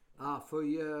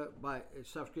 Foi,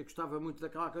 sabes que eu gostava muito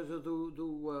daquela coisa dos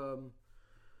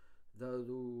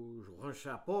ranchos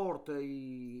à porta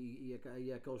e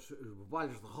aqueles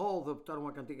bailes de roda, botaram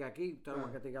uma cantiga aqui, botaram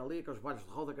uma cantiga ali, aqueles bailes de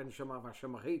roda que a gente chamava a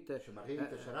chamarrita,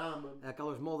 charamba,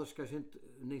 aquelas modas que a gente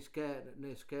nem sequer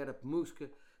era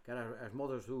música, que eram as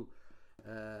modas do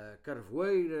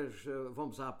carvoeiras,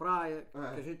 vamos à praia, que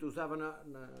a gente usava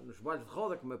nos bailes de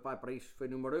roda, que o meu pai para isso foi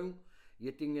número 1, e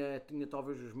eu tinha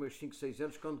talvez os meus 5, 6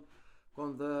 anos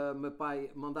quando meu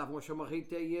pai mandava uma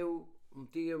chamarrita e eu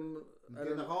metia-me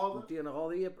na roda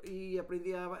e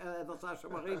aprendia a dançar a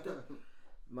chamarrita,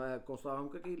 mas constava-me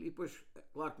com aquilo. E depois,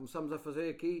 claro, começamos a fazer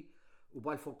aqui o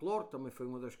baile folclore, também foi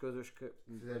uma das coisas que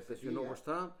me fascinou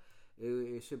bastante.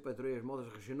 Eu sempre adorei as modas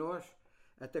regionais,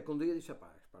 até que um dia disse,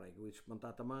 espera aí, eu ia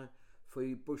espantar também.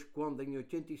 Foi depois quando em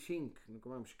 85, nunca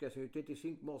mais me esqueço, em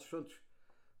 85,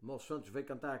 Mol Santos veio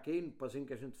cantar aqui, no pazinho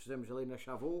que a gente fizemos ali na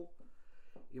Chavô.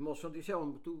 E o Mol Santos disse,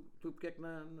 tu porque é que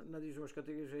não dizes umas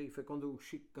cantigas aí? Foi quando o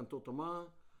Chico cantou também,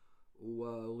 o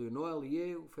Leonel e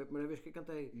eu, foi a primeira vez que eu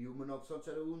cantei. E o Manuel Santos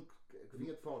era o único que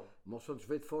vinha de fora? O Mol Santos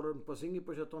veio de fora no pazinho e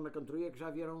depois já estão na cantoria que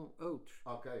já vieram outros.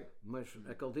 Ok. Mas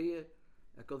aquele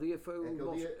dia foi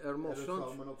era o Mol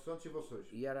Santos. O Manuel Santos e vocês.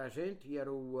 E era a gente, e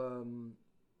era o...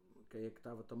 quem é que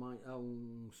estava também?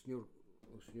 Um senhor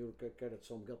que era de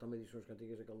São Miguel, também disse umas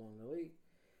cantigas daquele ano ali.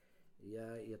 E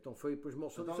então foi depois Mol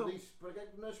Santos. Então disse, para que é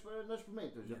que não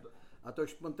experimentas? Então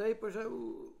experimentei, depois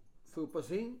foi o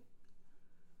Pazinho,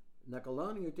 naquele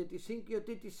ano, em 85, e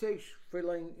 86 foi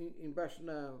lá embaixo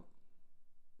na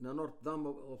Norte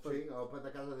Dama. Sim, ao pé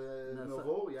da casa do meu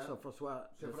avô, São François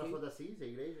da Assis, a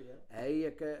igreja. Aí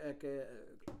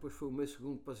depois foi o meu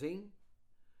segundo Pazinho.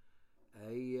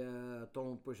 Aí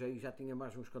então depois aí já tinha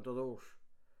mais uns cantadores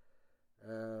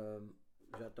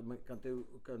Já também cantei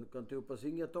o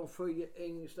Pazinho, então foi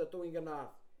em, se não estou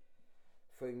enganado,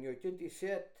 foi em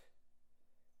 87,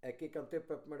 aqui cantei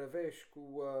pela primeira vez que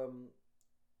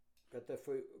até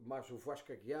foi mais o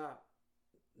Vasco Aguiar,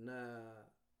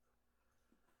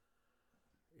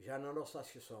 já na nossa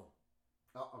associação.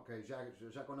 Ok,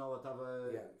 já quando ela estava.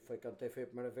 Cantei, foi a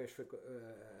primeira vez,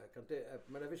 a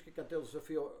primeira vez que cantei o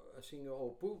desafio assim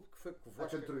ao público, foi com o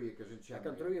Vasco. A cantoria que a gente chama. A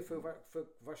cantoria foi com o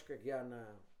Vasco Aguiar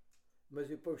na. Mas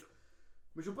depois.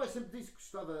 Mas o pai sempre disse que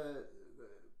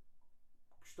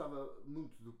gostava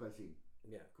muito do Pazinho.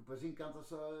 Que o Pazinho canta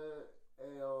só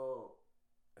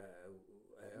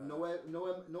não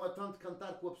é tanto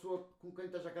cantar com a pessoa com quem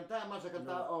estás a cantar, é mais a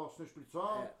cantar ao Senhor Espírito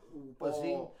Santo, o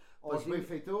Pazinho, aos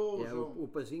benfeitores. O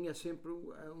Pazinho é sempre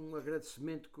um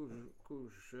agradecimento que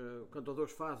os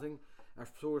cantadores fazem às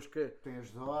pessoas que têm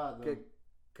ajudado, que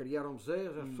criaram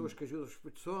bezerros, às pessoas que ajudam o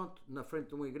Espírito Santo, na frente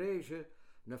de uma igreja,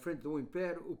 na frente de um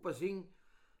império. O Pazinho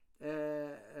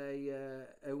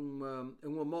é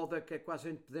uma moda que é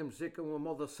quase, podemos dizer que é uma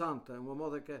moda santa, uma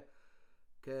moda que é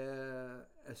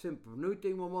sempre bonita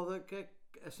e uma moda que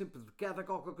é sempre dedicada a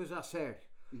qualquer coisa a sério.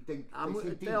 E tem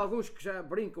Tem alguns que já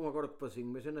brincam agora com o Pazinho,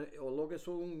 mas logo eu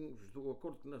sou uns do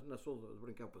acordo na sou de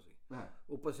brincar com o Pazinho.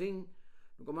 O Pazinho,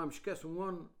 nunca mais me esqueço, um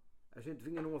ano a gente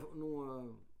vinha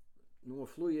numa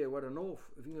fluia, eu era novo,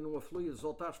 vinha numa fluia dos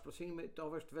altares para cima, e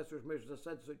talvez tivesse os meus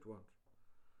 17, 18 anos.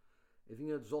 Eu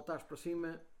vinha dos altares para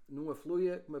cima numa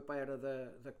fluia, que o meu pai era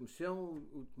da comissão,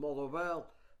 o Tomó Abel,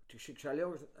 o tio Chico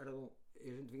Chalhões, a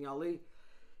gente vinha ali,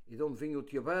 e de onde vinha o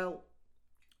tio Abel,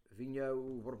 vinha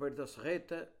o Barbeiro da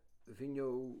Serreta, vinha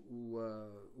o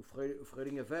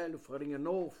Ferreirinha Velho, o Ferreirinha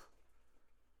Novo,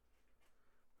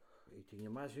 e tinha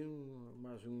mais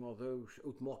um ou dois,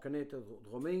 o Tomó Caneta de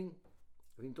Rominho,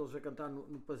 vinham todos a cantar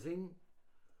no Pazinho,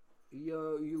 e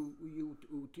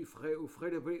o tio Ferreira, o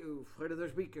Ferreira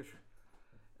das Bicas,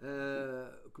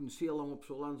 conhecia lá uma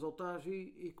pessoa lá nos altares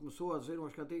e começou a dizer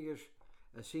umas cantigas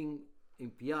assim, em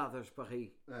piadas para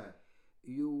rir.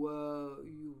 E o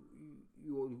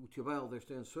tio Bel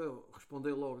deste ano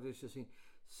respondeu logo, disse assim: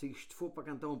 se isto for para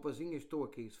cantar um Pazinho, estou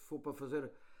aqui. Se for para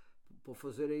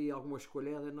fazer aí alguma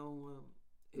escolhada,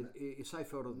 e sai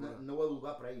fora de lá. Não há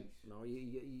lugar para isso. Não,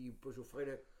 e depois o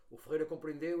Ferreira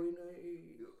compreendeu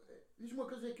e diz uma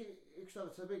coisa que eu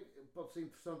gostava de saber, pode ser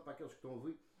interessante para aqueles que estão a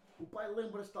ouvir. O pai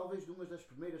lembra-se talvez de uma das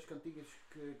primeiras cantigas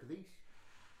que disse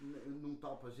num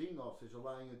tal Pazinho, ou seja,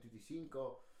 lá em 85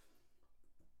 ou...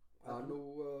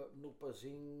 no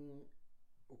Pazinho,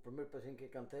 o primeiro Pazinho que eu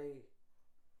cantei,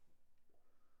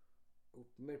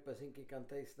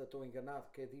 se não estou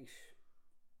enganado, que diz,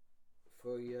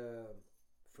 foi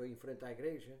em frente à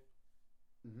igreja.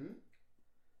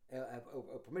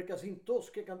 O primeiro casinho de todos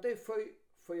que eu cantei foi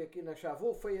aqui na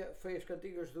Chavô, foi as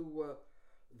cantigas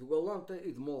do Galanta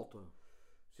e de Mota.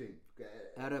 Sim, porque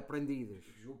era aprendidas.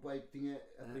 O pai que tinha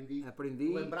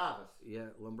aprendido, lembrava-se.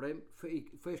 Lembrei-me,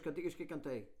 foi as cantigas que eu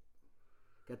cantei.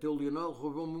 Que até o Leonel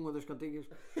roubou-me uma das cantigas.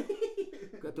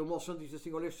 Que até o Malson disse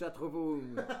assim: olha, este já te roubou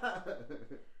uma.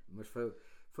 Mas foi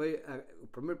o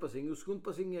primeiro Pazinho. O segundo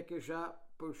Pazinho é que eu já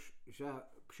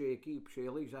puxei aqui, puxei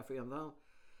ali, já fui andando.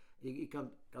 E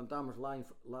cantámos lá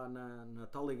na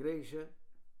tal igreja.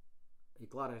 E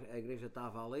claro, a igreja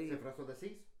estava ali. São François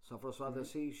d'Assis? São François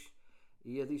d'Assis.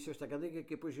 E eu disse esta cantiga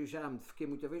que depois eu já me fiquei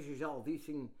muita vez e já a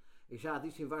disse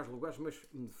em vários lugares, mas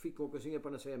me fica uma coisinha para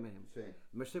não ser a mesma. Sim.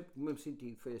 Mas sempre com o mesmo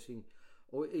sentido, foi assim: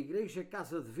 a igreja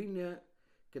casa divina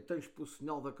que tens por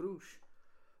sinal da cruz,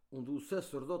 onde o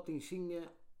sacerdote ensina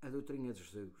a doutrina de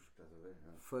Jesus. Estás a ver?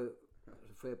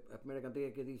 Foi a primeira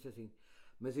cantiga que eu disse assim.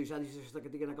 Mas eu já disse esta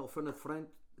cantiga naquela fana de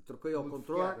frente, troquei ao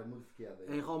contrário.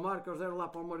 Em Romar, que eles deram lá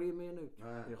para o Maria meia-noite.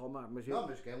 Em Romar. Mas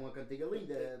que é uma cantiga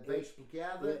linda, bem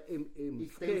explicada e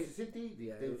que tem o seu sentido.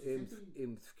 Eu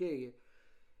me fiquei.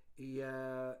 E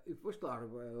depois, claro,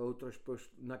 outras, depois,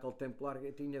 naquele tempo largo,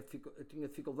 eu tinha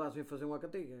dificuldades em fazer uma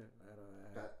cantiga.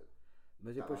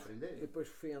 Mas depois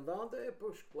fui andando,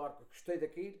 depois, claro, gostei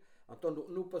daquilo. Então,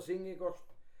 no Pazinho,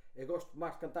 eu gosto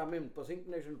mais de cantar mesmo no Pazinho que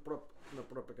nem na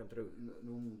própria cantoria.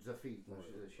 Num desafio, nós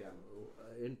chamamos.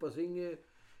 No Pazinho,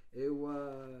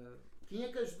 Quem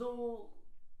é que ajudou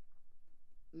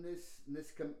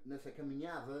nessa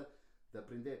caminhada de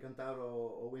aprender a cantar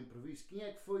ao improviso? Quem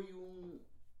é que foi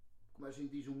como a gente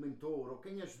diz, um mentor? Ou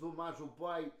quem ajudou mais o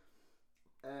pai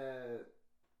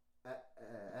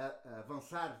a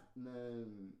avançar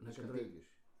nas cantigas?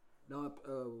 Não,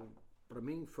 para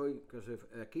mim foi, quer dizer,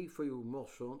 aqui foi o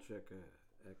Moço Santos,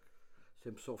 que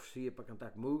sempre se oferecia para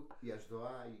cantar comigo. E ajudou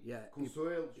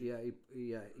consolos. E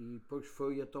depois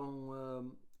foi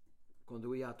então, quando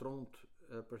eu ia à Tronte,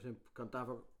 por exemplo,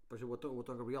 cantava depois o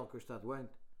Otão Gabriel, que hoje está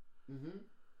doente. Uhum.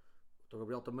 O Otão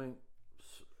Gabriel também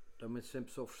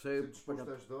sempre se ofereceu Sempre disposto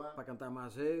a ajudar. para cantar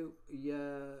mais eu. E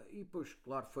depois,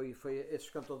 claro, foi esses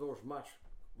cantadores mais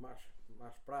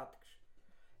práticos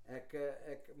é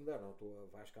que me deram, tu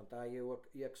vais cantar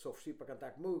e é que se ofereci para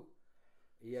cantar comigo.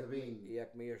 E é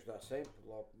que me ia ajudar sempre.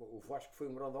 Logo, o Vasco foi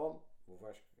um grande homem.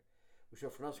 O Sr.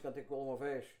 Fernandes, cantei com ele uma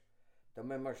vez,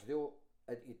 também me ajudou.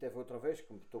 E teve outra vez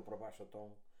que me botou para baixo.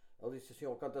 Então ele disse assim: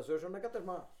 ou cantas hoje ou não cantas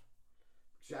mais.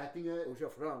 Já tinha. O Sr.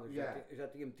 Fernandes já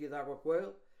tinha metido água com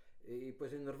ele. E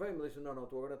depois enervei-me, disse: não,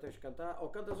 tu agora tens de cantar, ou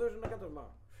cantas hoje ou não cantas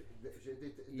mais.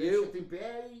 Deixa-te em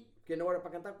pé e. Porque não era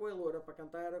para cantar com ele, era para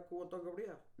cantar com o Antônio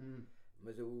Gabriel.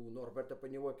 Mas o Norberto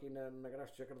apanhou aqui na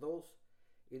Graça de Jacardoso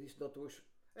e disse: não, tu hoje.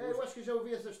 Eu acho que já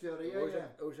ouvi essa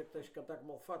história. Hoje é que tens de cantar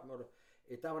como Alfato.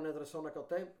 Eu estava na direção naquele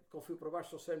tempo, confio para baixo,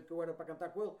 só sempre que eu era para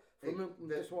cantar com ele. Foi mesmo que me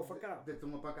desse uma facada. Deu-te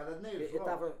uma pancada de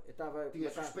nervos.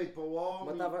 Tinhas respeito para o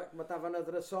homem. Matava na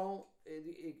direção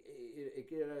e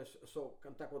queria só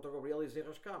cantar com o Antônio Gabriel e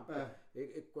desenrascar-me.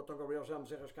 E com o Antônio Gabriel já me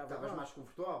desenrascava. Estavas mais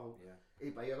confortável. Yeah.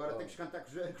 E agora tens que cantar com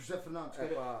o José Fernandes.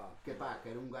 Que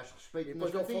era um gajo de respeito. E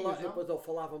depois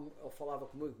ele falava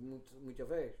comigo muita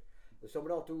vez. Eu disse: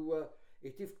 Manuel,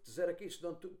 eu tive que te dizer aqui,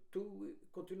 senão tu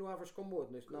continuavas com o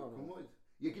modo. Não.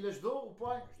 E aquilo ajudou o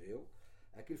pai? Ajudou.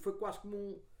 Aquilo foi quase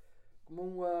como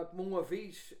um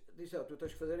aviso. Disse: tu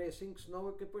tens que fazer assim, que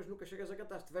senão que depois nunca chegas a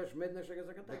cantar. Se tiveres medo, não chegas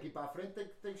a cantar. Daqui para a frente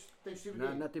tens de ser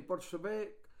não te importas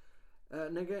saber.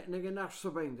 Ninguém nasce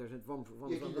sabendo. A gente vamos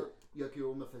e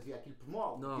aquilo não fazia aquilo por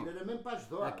mal. Não. Aquilo era mesmo para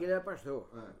ajudar. Aquilo era para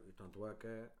ajudar. E tanto é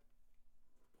que.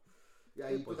 E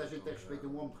aí toda a gente tem respeito,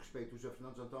 um homem de respeito. O José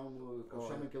Fernandes, então, que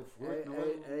chamam aquele foguete, não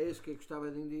é? É esse que eu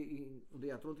gostava de um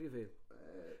dia à tronta e ver.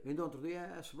 Ainda outro dia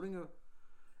a sobrinha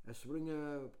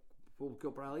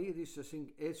publicou para ali e disse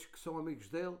assim: esses que são amigos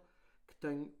dele,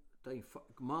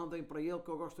 que mandem para ele,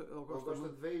 que ele gosta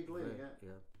de ver e de ler.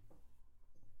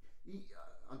 E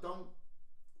então,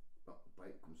 o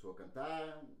pai começou a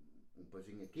cantar, um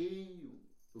pazinho aqui,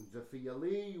 um desafio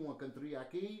ali, uma cantoria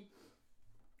aqui.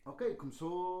 Ok,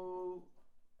 começou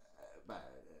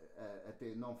a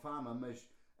ter, não fama, mas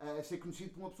a ser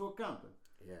conhecido por uma pessoa que canta.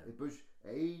 Yeah. E depois,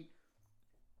 aí,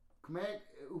 como é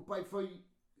que o pai foi.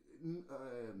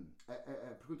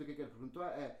 A pergunta que eu quero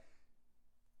perguntar é: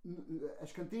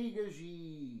 as cantigas,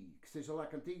 e que seja lá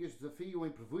cantigas, desafio,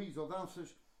 improviso ou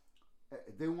danças,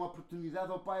 deu uma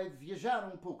oportunidade ao pai de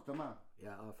viajar um pouco também.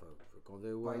 Foi quando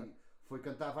eu. O pai foi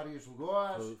cantar vários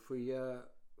lugares.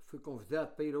 Fui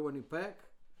convidado para ir ao Winnipeg.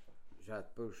 Já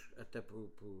depois até por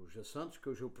José Santos, que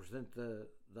hoje é o presidente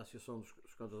da Associação dos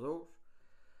Cantadores.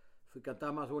 Fui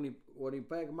cantar mais o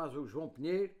Winnipeg, mais o João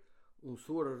Pinheiro, o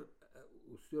senhor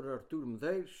Artur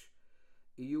Medeiros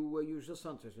e o José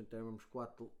Santos. A gente éramos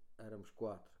quatro.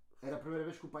 Era a primeira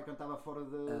vez que o pai cantava fora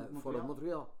de Montreal? Fora de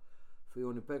Montreal. Fui ao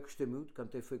Winnipeg, gostei muito,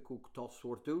 cantei foi com o tal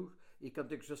senhor Artur e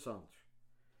cantei com o José Santos.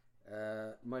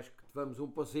 Mas que tivemos um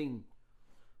pazinho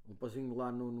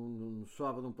lá no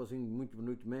sábado, um pazinho muito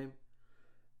bonito mesmo.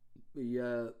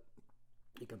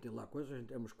 E cantei lá coisas, a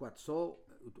gente éramos quatro só.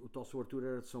 O tal senhor Artur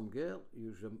era de São Miguel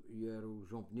e era o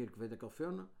João Pinheiro, que veio da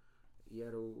Calfeuna, e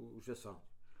era o José Santos.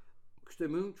 Gostei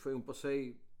muito, foi um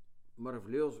passeio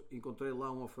maravilhoso. Encontrei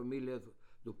lá uma família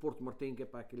do Porto Martim, que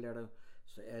aquilo era,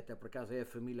 até por acaso é a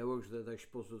família hoje da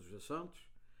esposa do José Santos.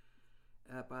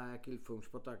 Aquilo foi um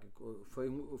espetáculo, foi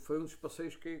um dos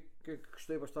passeios que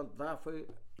gostei bastante de dar. Foi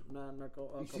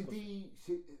e senti,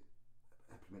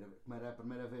 como era a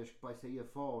primeira vez que o pai saía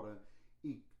fora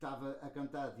e que estava a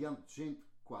cantar diante de gente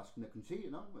quase que não conhecia,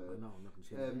 não? Não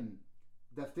conhecia.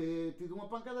 Deve ter tido uma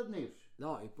pancada de nervos.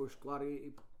 Não, e depois, claro,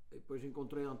 e depois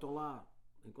encontrei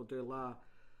lá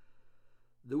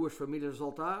duas famílias de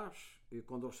altares, e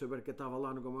quando eles souberam que eu estava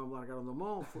lá, nunca mais me largaram da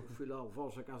mão. Fui lá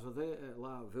levá-los à casa dele,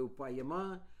 lá ver o pai e a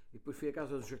mãe, e depois fui à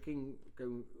casa do Joaquim, que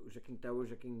o Joaquim está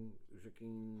hoje aqui, o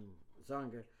Joaquim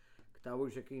Zanger, que está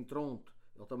hoje aqui em Toronto.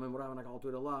 Ele também morava naquela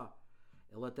altura lá.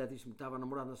 Ele até disse-me que estava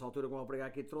namorado nessa altura com uma briga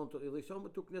aqui em Toronto. Ele disse: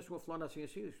 mas tu conheces uma fulana assim? Eu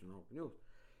disse: não, conheço.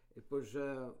 E depois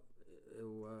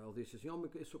ele disse assim: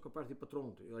 eu sou capaz de ir para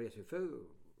Toronto. Eu disse assim: foi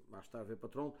mais tarde ir para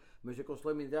Toronto, mas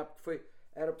aconselhei-me a ideia porque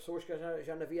era pessoas que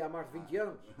já não havia há mais de 20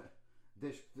 anos.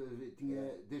 Desde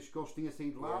que eles tinham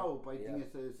saído lá, o pai tinha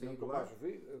saído lá.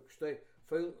 Eu gostei.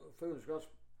 Foi um dos grandes,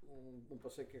 um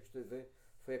passeio que eu gostei de ver.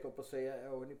 Foi aquele passeio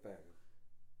ao Winnipeg.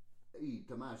 E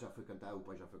também já foi cantar, o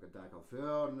pai já foi cantar a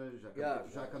Calfeornas,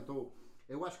 já cantou.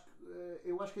 Eu acho que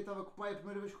ele estava com o pai a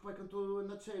primeira vez que o pai cantou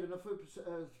na Teixeira, não foi?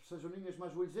 São Joaninhas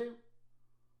mais o Eliseu?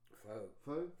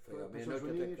 Foi a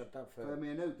meia-noite até. Foi a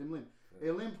meia-noite, me lembro.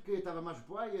 Eu lembro que estava mais o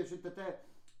pai e a gente até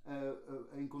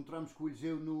encontramos com o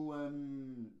Eliseu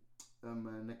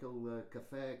naquele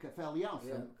Café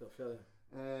Aliança.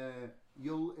 E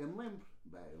eu me lembro.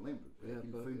 Eu lembro.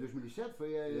 Foi em 2007,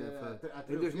 há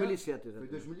 13 em 2007, anos. Foi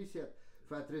em 2007.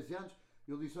 Foi há 13 anos.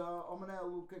 Ele disse ao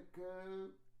Manel o que é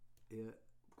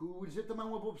que o Eliseu também é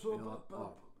uma boa pessoa que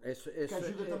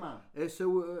ajuda também. Esse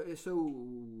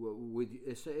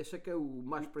é que é o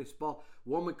mais principal.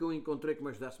 O homem que eu encontrei que me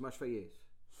ajudasse mais foi esse.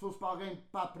 Se fosse para alguém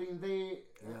para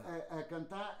aprender a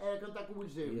cantar, é a cantar com o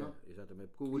Eliseu, não? Exatamente,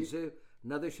 porque o Eliseu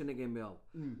não deixa ninguém mel.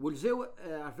 O Eliseu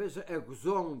às vezes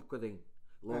gozou um bocadinho.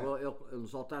 Logo, ele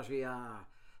nos altares há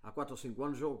 4 ou 5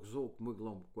 anos ele gozou comigo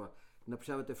logo. Não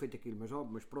precisava ter feito aquilo,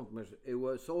 mas pronto, mas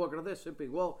eu só o agradeço sempre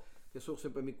igual, que eu sou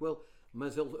sempre amigo com ele,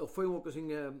 mas ele foi uma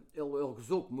coisinha, ele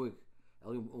gozou comigo,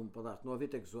 ali um pedaço, não havia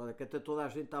ter gozado, que até toda a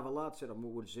gente estava lá a dizer ao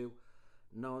meu Eliseu,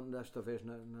 não, desta vez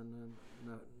não.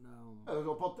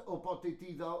 Ou pode ter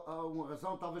tido alguma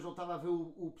razão, talvez ele estava a ver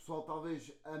o pessoal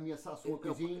talvez ameaçar-se uma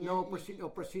coisinha. Não, eu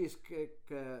parecia que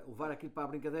levar aquilo para a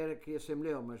brincadeira que ia ser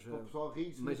melhor, mas o pessoal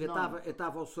ri-se, mas eu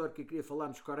estava ao senhor que queria falar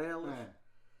nos Carelas.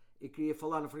 E queria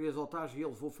falar no Freguês Altares e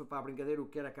ele foi para a brincadeira o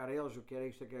que era Carelas, o que era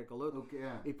isto, o que era aquilo outro.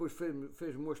 E depois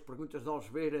fez-me umas perguntas de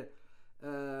Algebeira,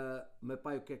 meu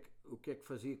pai o que é que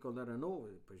fazia quando era novo.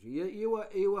 E eu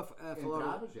a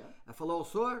falar ao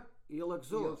senhor e ele a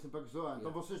gozou. E ele sempre a gozou.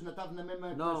 Então vocês não estavam na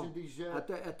mesma não, que a gente diz.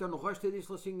 Até no resto eu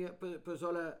disse assim, pois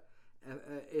olha,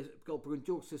 porque ele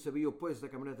perguntou se sabia o peso da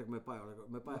caminhoneta com o meu pai.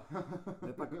 Meu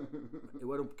pai,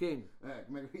 eu era um pequeno.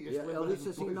 Como é que ele disse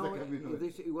assim, não,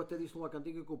 eu até disse numa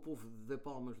cantiga que o povo de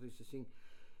Palmas disse assim,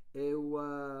 eu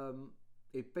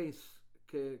penso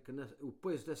que o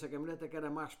peso dessa caminhoneta que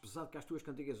era mais pesado que as tuas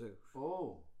cantigas eu.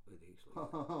 Eu disse,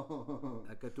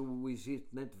 a que tu existe,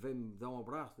 nem te vem-me dar um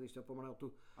abraço, disse para o Manuel,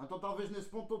 tu. Então talvez nesse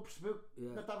ponto ele percebeu que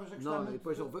não estavas a gostar muito. E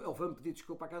depois ele foi-me pedir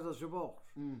desculpa à casa dos Jaborros.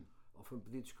 Ou foi-me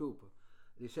pedir desculpa.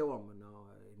 Disse homem, não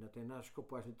tem nada de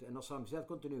desculpa, a nossa amizade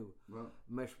continua.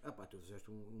 Mas, tu fizeste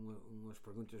umas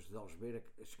perguntas de Algebeira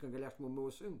que escangalhaste-me o meu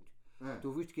assunto. Tu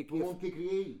viste que onde que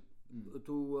criei?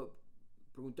 Tu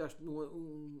perguntaste,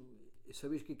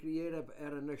 sabias que queria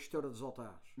era na história dos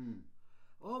altares.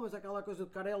 Mas aquela coisa de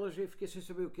Carelas, eu fiquei sem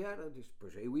saber o que era. Disse,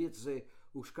 pois eu ia dizer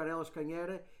os Carelas quem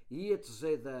era, e ia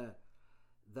dizer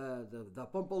da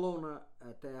Pampalona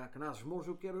até a Canazes Mouros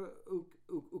o que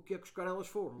é que os Carelas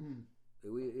foram. A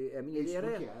minha ideia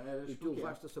era essa. E tu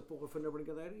levaste essa porra, foi na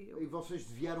brincadeira. E vocês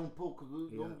desviaram um pouco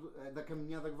da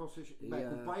caminhada que vocês.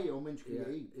 O pai ao menos queria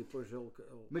ir.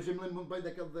 Mas eu me lembro bem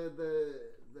daquele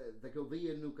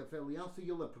dia no Café Aliança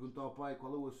e ele perguntou ao pai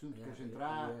qual é o assunto que queres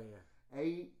entrar.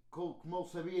 Aí, como ele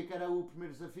sabia que era o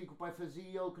primeiro desafio que o pai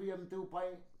fazia, ele queria meter o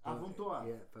pai à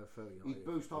vontade. E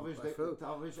depois talvez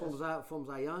fomos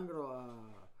à Angra.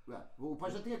 O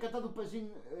pai já tinha cantado o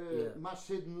paizinho mais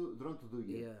cedo durante o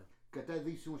dia. Que até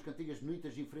disse umas cantigas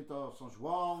bonitas em frente ao São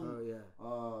João,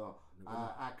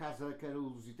 à casa que era o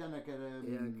Lusitana, que era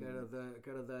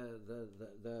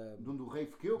de onde o rei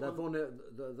ficou. Da dona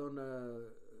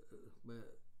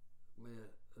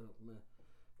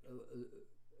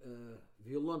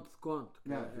Violante de Conte.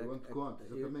 Violante de Conte,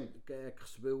 exatamente. Que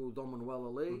recebeu o Dom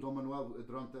Manuel ali. O Dom Manuel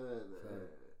durante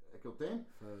aquele tempo.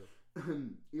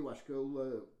 Eu acho que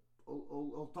ele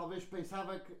talvez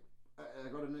pensava que,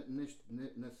 agora nesse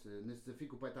desafio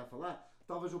que o pai está a falar,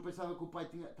 talvez eu pensava que o pai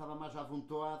estava mais à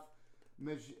vontade,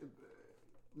 mas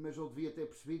ele devia ter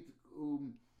percebido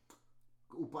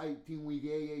que o pai tinha uma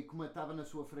ideia e como estava na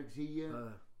sua freguesia,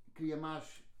 queria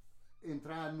mais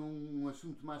entrar num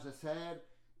assunto mais a sério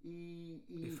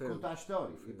e contar a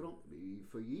história. E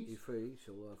foi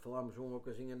isso. Falámos uma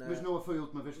coisinha na. Mas não foi a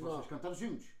última vez que vocês cantaram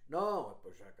juntos? Não,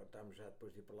 depois já cantámos,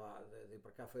 depois de ir para lá, de ir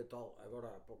para cá foi tal, agora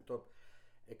há pouco tempo.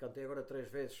 Eu cantei agora 3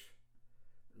 vezes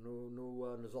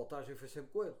nos altares e foi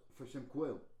sempre com ele. Foi sempre com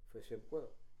ele? Foi sempre com ele.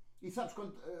 E sabes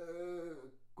quando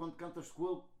cantas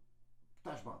com ele,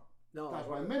 estás bem? Não, estás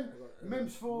bem. Mesmo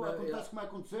se for acontece como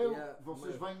aconteceu,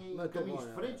 vocês vêm em caminhos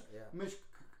diferentes, mas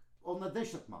ou não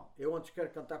deixa-te mal. Eu antes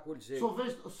quero cantar com o Eliseu.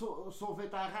 Se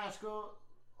houver-te a arrasca,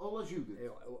 ou ajuda.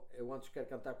 Eu antes quero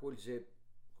cantar com o Eliseu,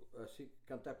 assim,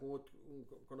 cantar com outro,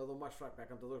 quando eu dou mais fraco, há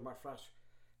cantadores mais fracos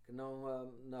que não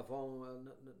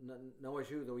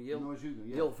ajudam. E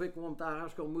ele vê que o homem está a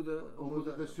arrasca, ele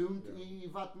muda de assunto e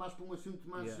vai-te mais para um assunto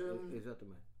mais.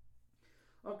 Exatamente.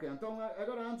 Ok, então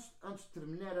agora antes de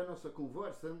terminar a nossa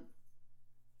conversa,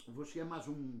 vou chegar mais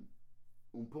um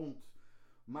ponto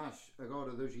mais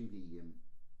agora de hoje em dia.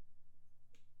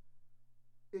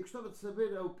 Eu gostava de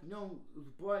saber a opinião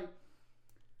do pai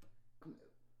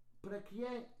para que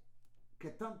é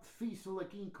tão difícil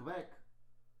aqui em Quebec,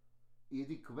 e eu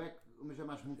digo Quebec, mas é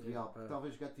mais Montreal, porque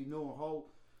talvez Gatineau,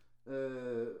 Hall,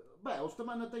 Bem, eles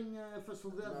também não têm a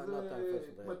facilidade, Não têm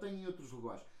facilidade. como têm em outros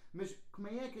lugares. Mas como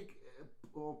é que,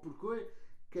 ou porquê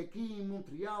que aqui em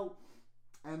Montreal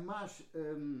é mais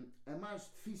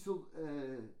difícil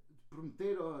de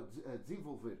prometer ou a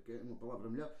desenvolver, que é uma palavra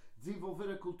melhor,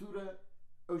 desenvolver a cultura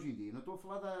hoje em dia? Não estou a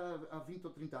falar de há 20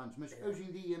 ou 30 anos, mas hoje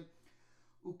em dia,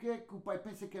 o que é que o pai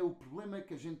pensa que é o problema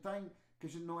que a gente tem, que a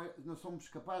gente não somos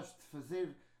capazes de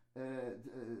fazer,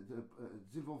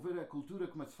 desenvolver a cultura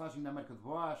como se faz na América de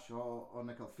Baixo ou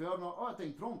na Califórnia, ou até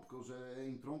em Toronto, porque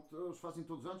em Toronto eles fazem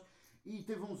todos os anos, e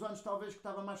teve uns anos talvez que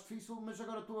estava mais difícil, mas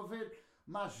agora estou a ver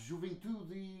mais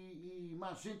juventude e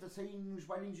mais gente a sair nos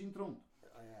bailinhos em Toronto.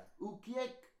 O que é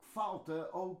que falta,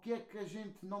 ou o que é que a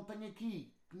gente não tem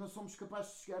aqui, que não somos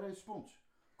capazes de chegar a esses pontos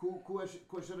com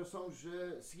as gerações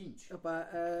seguintes? Epá,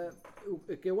 o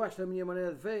que eu acho, da minha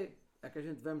maneira de ver, é que a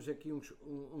gente vemos aqui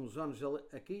uns anos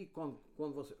aqui, quando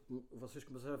vocês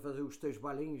começaram a fazer os teus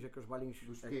bailinhos, aqueles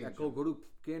bailinhos, aquele grupo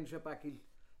pequenos, epá,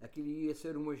 aquilo ia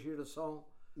ser uma geração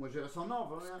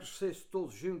Nova, não se é? crescesse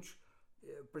todos juntos,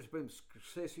 principalmente se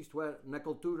crescesse, isto é, na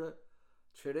cultura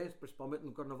de Xeirense, principalmente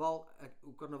no Carnaval,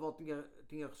 o Carnaval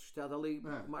tinha resistado ali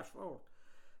mais forte.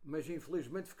 Mas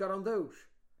infelizmente ficaram dois.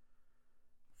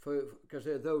 Quer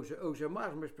dizer, dois hoje a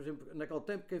mais, mas por exemplo, naquele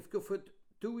tempo quem ficou foi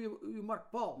tu e o Marco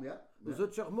Paulo. Os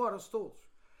outros já remoram-se todos.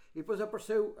 E depois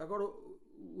apareceu agora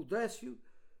o Décio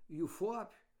e o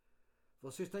Fábio.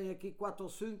 Vocês têm aqui 4 ou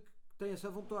 5 que têm essa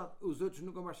vontade. Os outros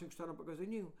nunca mais se encostaram para coisa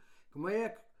nenhuma. Como é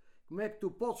que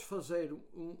tu podes fazer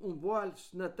um baile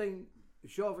se não tem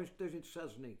jovens que estejam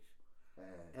interessados nisso?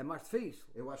 É mais difícil.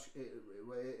 Eu acho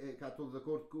que cá estou de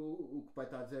acordo com o que o pai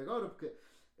está a dizer agora, porque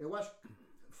eu acho que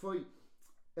foi.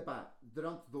 Epá,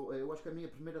 eu acho que a minha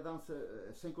primeira dança,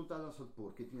 sem contar a dança de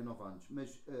porco, eu tinha 9 anos,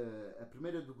 mas a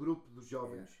primeira do grupo dos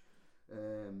jovens,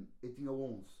 eu tinha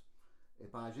 11.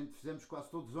 Epá, a gente fizemos quase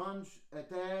todos os anos,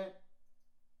 até,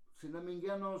 se não me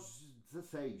engano, aos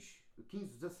 16,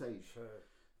 15, 16.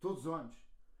 Todos os anos.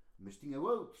 Mas tinha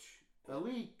outros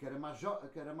ali que era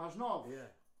mais novos.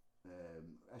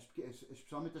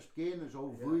 Especialmente as pequenas,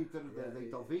 ou o Vítor da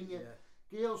Italvinha,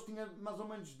 que eles tinham mais ou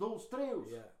menos 12,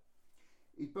 13.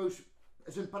 E depois a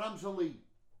gente parámos ali.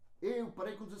 Eu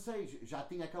parei com 16, já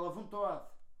tinha aquela vontade.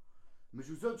 Mas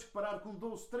os outros que pararam com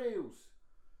 12, 13,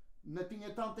 não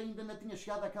tinha tanto ainda, não tinha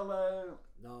chegado àquela.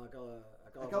 Não,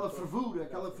 aquela fervura,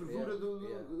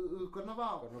 do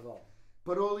Carnaval.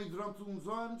 Parou ali durante uns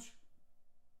anos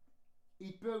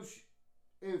e depois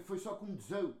foi só com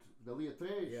 18, dali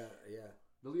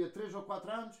a 3 ou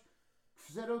 4 anos, que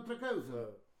fizeram outra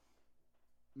coisa.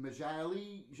 Mas já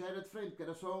ali já era diferente, porque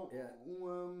era só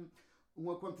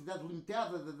uma quantidade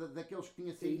limitada daqueles que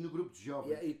tinha saído no grupo de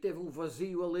jovens. E teve um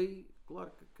vazio ali,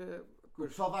 claro que o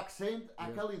pessoal vai crescendo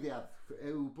àquela idade.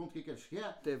 É o ponto que eu quero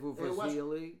chegar. Teve um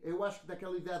vazio ali. Eu acho que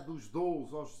daquela idade dos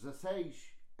 12 aos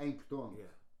 16 é importante.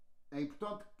 É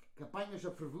importante que apanhas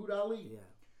a fervura ali.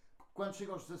 Quando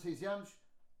chega aos 16 anos,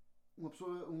 uma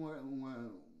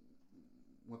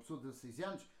pessoa de 16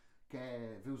 anos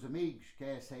quer ver os amigos,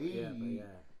 quer sair,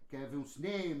 quer ver um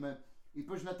cinema, e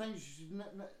depois não tens,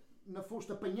 não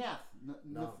foste apanhado,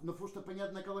 não foste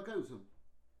apanhado naquela coisa.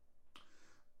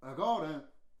 Agora,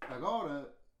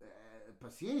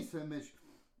 paciência, mas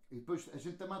e depois a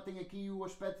gente também tem aqui o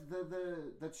aspecto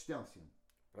da distância,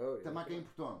 também que é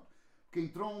importante. Porque em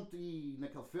Toronto e na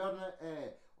Califórnia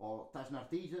estás na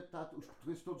Artija, os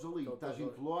portugueses todos ali, estás em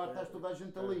Pelour, estás toda a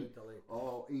gente ali.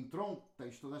 Ou em Toronto,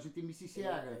 tens toda a gente em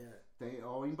Mississauga,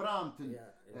 ou em Brampton.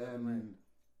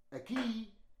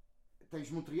 Aqui tens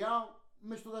Montreal,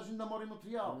 mas toda a gente não mora em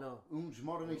Montreal. Uns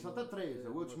moram em Santa Teresa,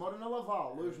 outros moram na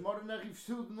Laval, outros moram na Rive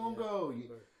Sul de Longo.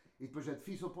 E depois é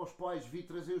difícil para os pais vir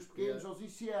trazer os pequenos aos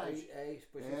iniciais.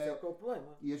 Isso é que é o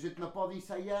problema. E a gente não pode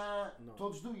ensaiar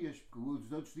todos os dias, porque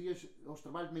os outros dias eles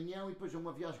trabalham de manhã e depois é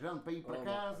uma viagem grande para ir para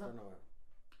casa.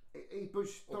 E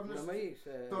depois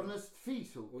torna-se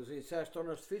difícil. Os ensaios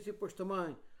tornam-se difíceis e depois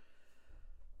também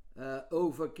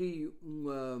houve aqui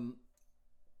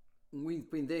uma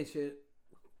independência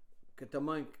que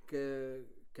também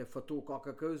que afetou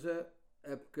qualquer coisa,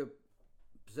 é porque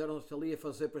puseram-se ali a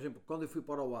fazer, por exemplo, quando eu fui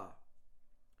para o A.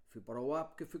 Fui para o A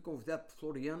porque fui convidado por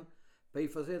Floriano para ir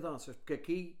fazer danças, porque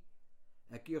aqui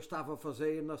eu estava a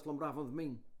fazer e não se lembravam de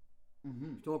mim.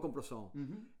 Isto é uma comparação.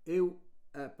 Eu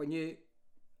apanhei,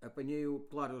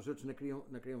 claro, os outros não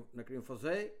queriam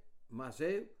fazer, mas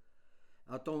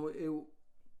então eu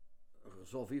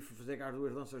resolvi fazer as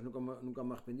 2 danças, nunca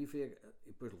me arrependi,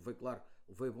 e depois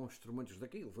levei bons instrumentos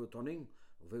daqui, levei o Toninho,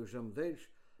 levei os Jamedeiros,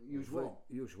 e o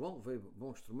João, levei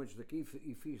bons instrumentos daqui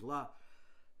e fiz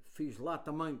lá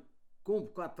também com um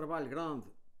bocado de trabalho grande,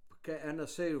 que a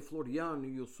nascer o Floriano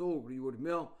e o sogro e o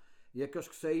irmão e aqueles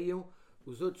que saíam,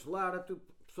 os outros lá era tudo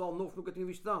pessoal novo, nunca tinha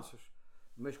visto danças.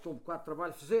 Mas com um bocado de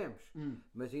trabalho fizemos.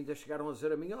 Mas ainda chegaram a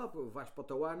dizer a mim, vais para o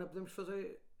Tauana, podemos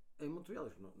fazer em Montreal.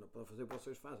 Não podem fazer o que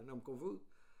vocês fazem, não me convido.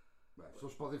 Se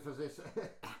eles podem fazer...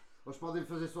 Eles podem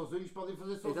fazer sozinhos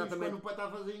Exatamente. quando o pai está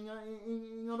a fazer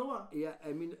em Oruá. E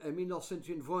em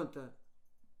 1990,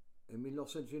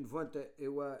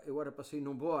 eu era para sair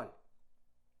num boy.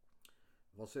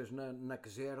 Vocês não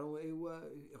quiseram, eu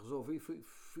resolvi, fui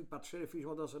para a terceira, fiz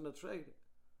uma dança na terceira.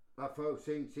 Foi,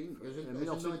 sim. A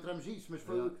gente não entramos nisso, mas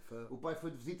foi. O pai foi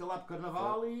de visita lá para o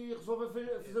Carnaval e resolveu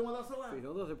fazer uma dança lá. Fiz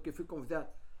uma dança porque fui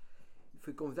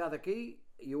convidado aqui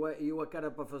e eu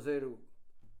era para fazer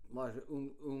mais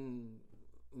um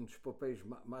dos papéis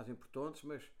mais importantes,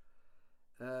 mas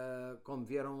quando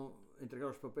vieram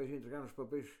entregaram os papéis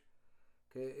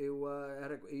que eu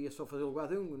ia só fazer o lugar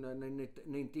de um,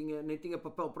 nem tinha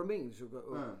papel para mim.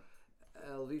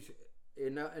 Ele disse,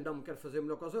 eu não me quero fazer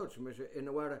melhor que os outros, mas eu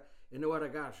não era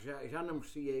gajo, já não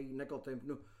merecia aí naquele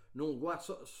tempo num lugar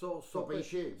só para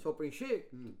encher. Só para encher.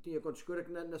 Tinha quanto escura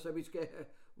que não sabia que é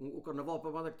o carnaval para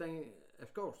a banda que tem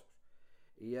as costas.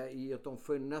 E então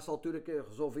foi nessa altura que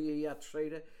resolvi ir à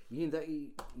terceira e em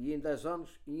 10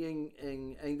 anos e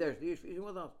em 10 dias fiz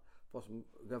uma dança. Posso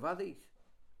gravar disso.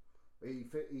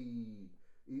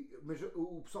 Mas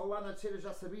o pessoal lá na terceira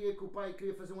já sabia que o pai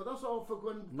queria fazer uma dança ou foi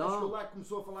quando o pai chegou lá que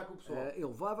começou a falar com o pessoal? Ele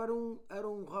levava era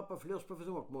um rapaz para fazer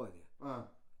uma comédia.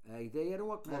 A ideia era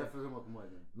uma comédia. Era fazer uma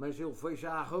comédia. Mas ele veio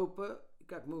já a roupa e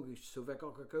cá comigo isto, se houver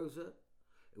qualquer coisa,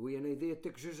 eu ia na ideia de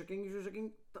ter que o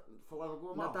Joaquim falava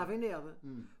com a não estava em nada.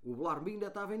 O Belarmino ainda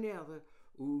estava em nada.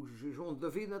 O João de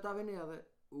David ainda estava em nada.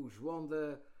 O João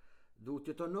do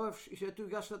Tito Novos, isso é tudo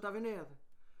gasto que não estava em nada.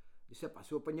 Disse,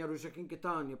 se eu apanhar o Joaquim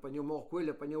Caetano, apanhar o Mauro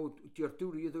Coelho, apanhar o Tio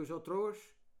Arturo e dois outros,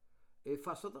 eu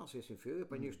faço a dança. E assim foi,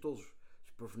 apanhei todos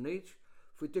desprevenidos,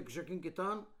 fui ter com o Joaquim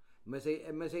Caetano, mas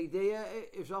a ideia,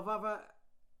 eu já levava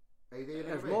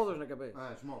as modas na cabeça.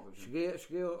 As modas.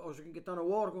 Cheguei ao Joaquim Caetano,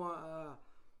 ao órgão, à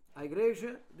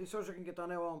igreja, disse ao Joaquim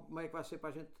Caetano, como é que vai ser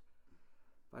para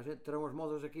a gente ter umas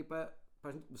modas aqui para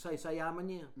a gente começar a ensaiar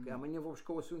amanhã, porque amanhã vou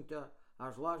buscar o assunto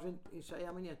às lajes e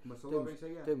ensaiar amanhã.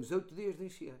 Temos 8 dias de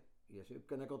ensaiar. E assim,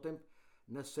 porque naquele tempo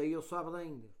não saía o sábado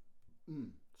ainda.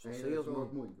 Só saía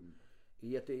muito.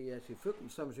 E assim foi,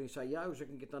 começamos a ensaiar, o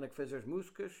Joaquim Caetano que fez as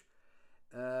músicas,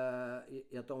 e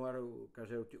então era o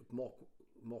Mauro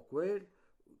Coelho,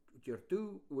 o Tio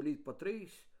Arturo, o Alido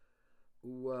Patrício,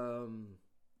 o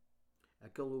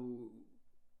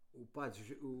pai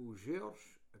o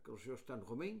George, aquele George que está no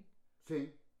Rominho.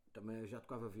 Sim. Também já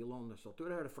tocava violão nessa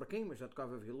altura, era fraquinho, mas já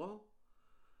tocava violão.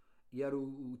 E era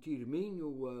o tio Irminho,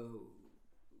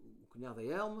 o cunhado da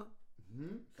Elma,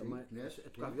 também a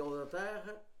tocar viola da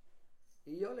terra.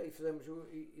 E olha, e fizemos,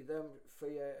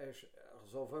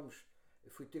 resolvemos, eu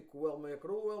fui ter com o Elma e a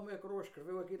Coroa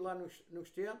escreveu aquilo lá no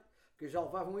stand, que já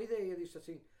levavam uma ideia, disse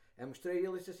assim, eu mostrei a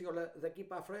ele e disse assim, olha, daqui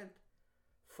para a frente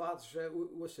fazes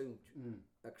o assunto.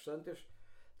 Acrescentas,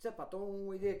 disse, então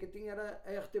uma ideia que eu tinha era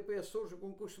a RTP Açores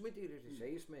com concurso de mentiras, disse, é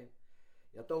isso mesmo.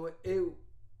 Então eu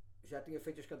já tinha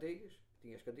feito as cantigas,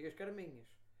 tinha as cantigas que eram minhas,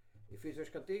 e fiz as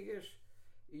cantigas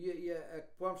e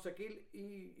pômos aquilo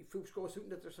e fui buscar o assunto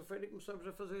na terça-feira e começamos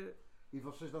a fazer. E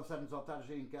vocês dançaram nos altares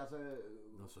aí em casa?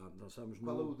 Dançámos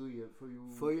qual é o dia?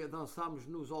 Dançámos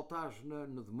nos altares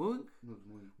no domingo.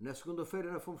 Na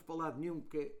segunda-feira não fomos para lado nenhum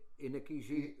porque eu não quis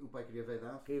ir. O pai queria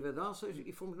ver danças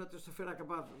e fomos na terça-feira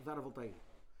acabar de dar a volteira.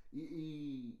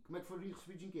 E como é que foram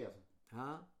recebidos em casa?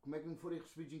 Como é que foram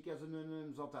recebidos em casa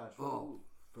nos altares?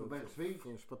 Foi bem recebido?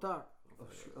 Foi um espetáculo.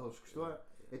 Eles gostaram.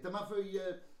 E também foi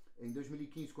em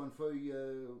 2015 quando foi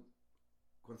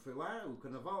lá o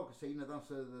Carnaval, que saí na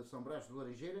dança de São Brás de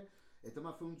Laranjeira,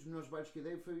 também foi um dos melhores bailes que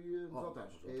dei, foi nos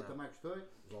altares. Eu também gostei.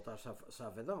 Os altares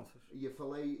sabem danças. E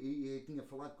tinha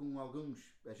falado com alguns,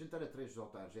 a gente era 3 dos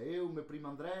altares, eu, o meu primo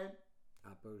André.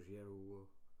 Pois era o...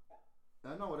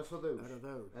 não, era só 2.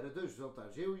 Era 2 dos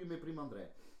altares, eu e o meu primo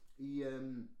André. E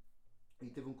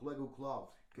teve um colega, o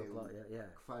Cláudio, que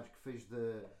fez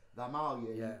da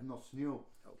Amália e do Nosso Senhor.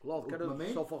 O Cláudio que era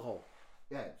do Sofarrol.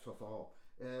 Do Sofarrol.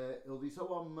 Ele disse,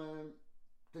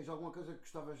 tens alguma coisa que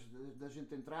gostavas da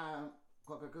gente entrar,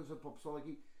 qualquer coisa para o pessoal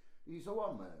aqui? E disse,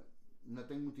 não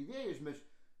tenho muitas ideias, mas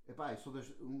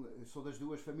sou das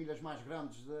 2 famílias mais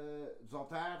grandes dos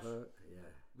altares,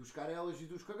 dos Carelas e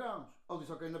dos Cagãos. Ele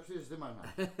disse, ok, não precisas dizer mais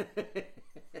nada.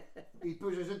 E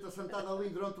depois a gente assentada ali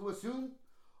durante o assunto,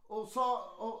 ou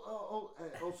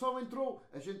só entrou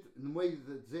a gente no meio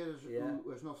de dizer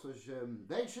as nossas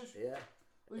deixas.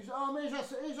 Ele diz,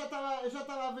 mas eu já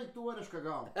estava a ver que tu eras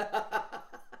cagão.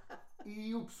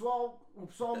 E o pessoal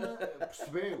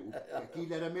percebeu.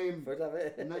 Aquilo era mesmo. Pois já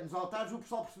vê. Nos altares o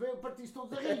pessoal percebeu, partiu-se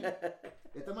todos a rir.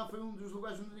 Eu também foi um dos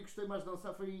lugares onde eu gostei mais de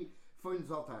dançar, foi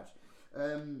nos altares.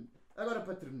 Agora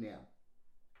para terminar,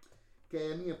 que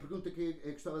é a minha pergunta que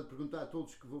eu gostava de perguntar a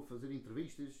todos que vou fazer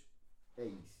entrevistas, é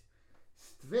isso.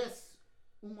 Se tivesse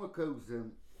uma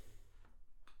coisa,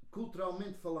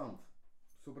 culturalmente falando,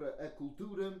 sobre a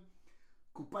cultura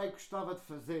que o pai gostava de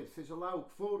fazer, seja lá o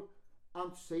que for,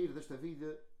 antes de sair desta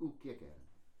vida, o que é que era?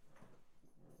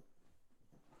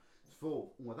 Se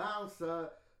for uma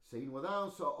dança, sair uma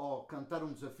dança ou cantar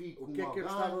um desafio com O que é que eu alguém.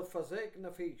 gostava de fazer que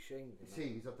não fiz ainda? Não é?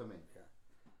 Sim, exatamente.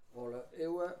 Olha,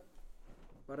 eu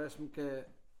parece-me que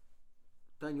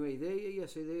tenho a ideia e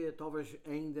essa ideia talvez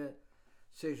ainda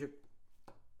seja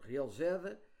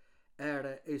realizada.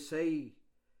 Era eu saí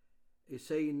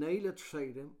na Ilha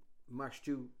Terceira, mas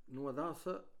tu numa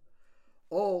dança,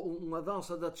 ou uma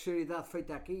dança da terceira idade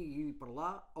feita aqui e ir para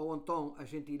lá, ou então a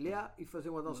gente ir lá e fazer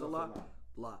uma dança lá.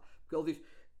 Porque ele diz,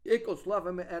 eu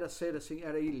consolava-me era ser assim,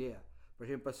 era ir lá. Por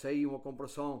exemplo, a sair uma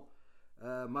comparação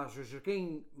mais o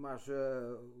Joaquim, mais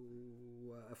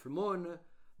a Filmona,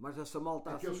 mais essa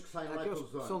malta Aqueles assim, que saem lá aqueles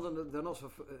todos que os são anos. da nossa,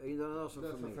 ainda da nossa Da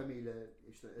sua família. família.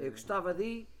 Eu gostava de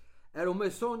ir, era o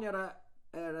meu sonho, era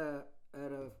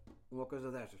uma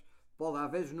coisa destas. Pode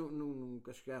às vezes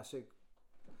nunca chegar a ser,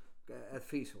 é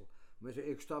difícil, mas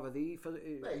eu gostava de ir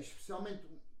fazer. Bem, especialmente,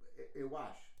 eu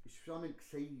acho, especialmente que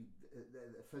sair,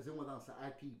 fazer uma dança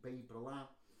aqui para ir para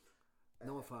lá,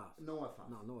 Não a faço. não a faço.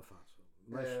 Não a faço.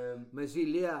 Eh, Mas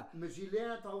ir lá, Mas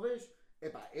Gilé, talvez,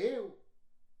 eu,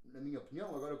 na minha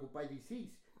opinião, agora que o pai disse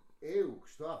isso, eu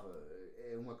gostava,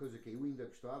 é uma coisa que eu ainda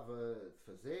gostava de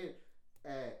fazer,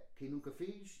 é que nunca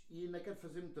fiz e ainda quero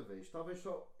fazer muita vez. Talvez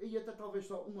só, e até talvez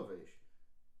só uma vez.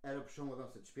 Era puxar uma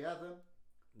dança de espiada,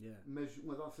 mas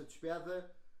uma dança de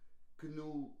espiada que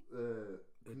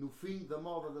no fim da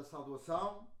moda da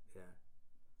saudação,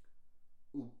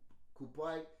 que o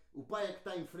pai é que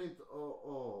está em frente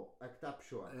ao a que está a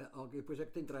puxar. depois é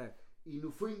que te entrego. E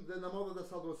no fim da moda da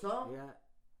saudação,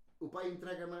 o pai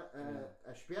entrega-me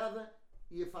a espiada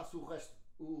e eu faço o resto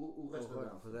da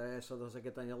dança. Fazer essa dança que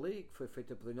eu tenho ali, que foi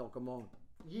feita por Daniel Camon.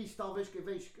 E isso talvez que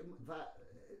vejo que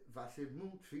vai ser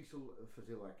muito difícil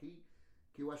fazê-lo aqui,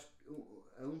 que eu acho que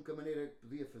a única maneira que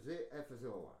podia fazer é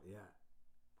fazê-lo lá.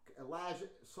 Porque lá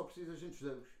só precisa gente dos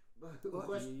dois. O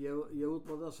resto, E a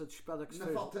última dança de espada que se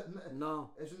fez.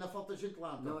 na falta gente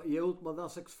lá. Então. Não, e a última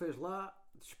dança que se fez lá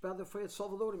de espada foi a de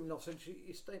Salvador em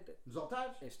 1970. Nos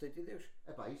altares? Em 72.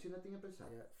 Epá, isso ainda tinha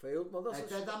pensado. Foi a última dança.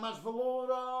 Até dá mais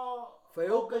valor ao Foi a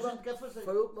que a última gente quer fazer.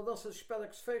 Foi a última dança de espada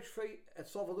que se fez, foi a de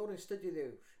Salvador em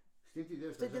 72.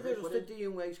 72, 72 ou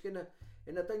 71, é isso que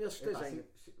ainda tenho a certeza. Epá,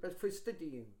 Parece que foi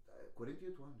 71.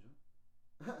 48 anos,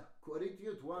 não?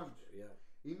 48 anos.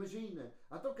 Imagina.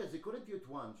 Então quer dizer,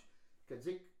 48 anos, quer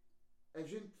dizer que a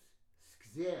gente, se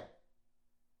quiser,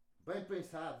 bem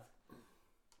pensado,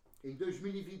 em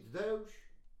 2022,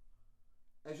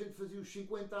 a gente fazia os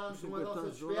 50 anos de uma dança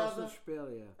de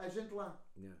espiada, a gente lá.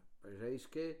 Pois é isso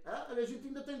que a gente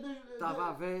ainda tem estava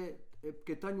a ver,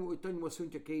 porque eu tenho um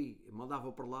assunto aqui,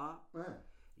 mandava para lá.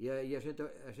 E a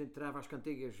gente tirava as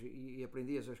cantigas e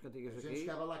aprendia as cantigas aqui. A gente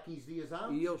chegava lá 15 dias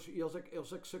antes. E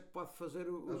eles é que se pode fazer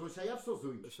o. Eles vão ensaiar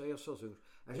sozinhos.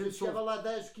 A gente chegava lá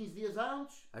 10, 15 dias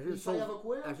antes e ensaiava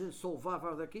com eles. A gente só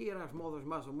levava daqui, eram as modas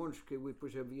mais ou menos que eu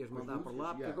depois havia de mandar para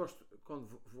lá, porque eu gosto,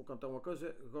 quando vou cantar uma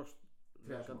coisa, gosto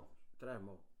de traz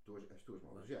mão. As tuas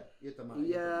mãos, já. Eu também.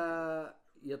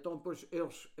 E então depois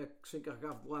eles é que se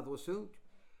encarregavam de lá do assunto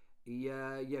e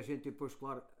a gente depois,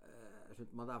 claro, a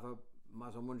gente mandava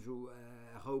mais ou menos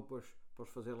roupas para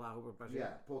fazer lá roupas para a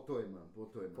gente. Para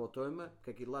o toima.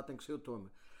 Porque aquilo lá tem que ser o toima.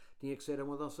 Tinha que ser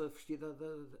uma dança vestida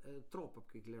de tropa,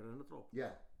 porque aquilo era na tropa.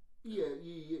 E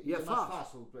é mais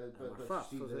fácil para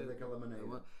vestir fazer daquela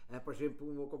maneira. Por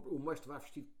exemplo, o mestre vai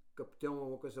vestir de capitão ou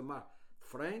uma coisa mais de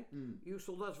frente e os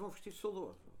soldados vão vestir de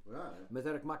soldado. Mas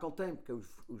era como aquele tempo, que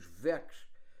os vecs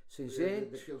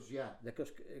cinzentos,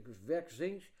 daqueles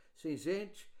veczinhos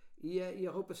cinzentos. E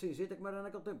a roupa cinzenta como era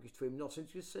naquele tempo, isto foi em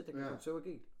 1960 que aconteceu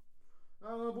aqui.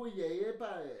 Uma boa ideia,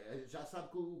 já sabe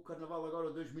que o Carnaval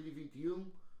agora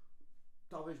 2021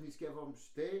 talvez nem sequer vamos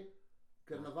ter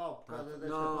Carnaval por causa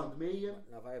desta pandemia.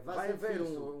 Vai haver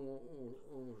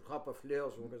uns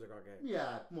rapafilhos, uma coisa qualquer.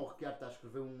 Como o Ricardo está a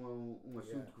escrever um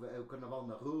assunto que é o Carnaval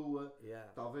na rua,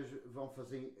 talvez vão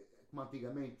fazer como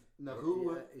antigamente na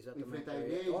rua, em frente à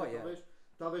igreja,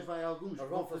 talvez vai alguns que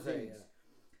vão fazer isso.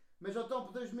 Mas então,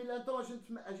 por 2000, então a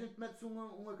gente mete-se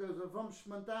uma coisa, vamos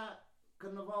montar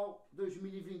Carnaval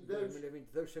 2022.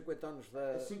 50 anos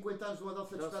 50 anos de uma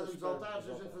dança de espada nos altares,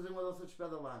 a gente fazer uma dança de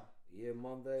espada lá. E eu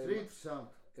mando, Seria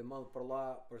interessante. eu mando para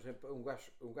lá, por exemplo, um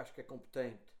gajo que é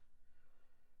competente,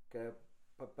 que é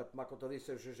para tomar conta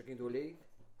disso é o Joaquim do Olheiro.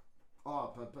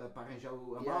 Para arranjar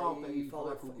a malta e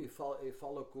falar com... E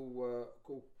fala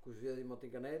com o Jardim Martim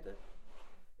Caneta.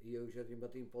 E o Jardim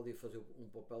Martim pode ir fazer um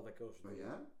papel daqueles,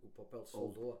 o papel de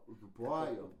soldador, o do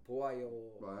Poaio.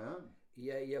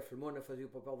 E a Filomena fazia o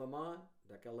papel da mãe,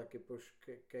 daquela que depois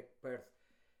que é que perde,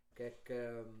 que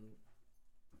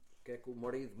é que o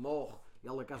marido morre e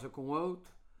ela casa com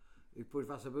outro, e depois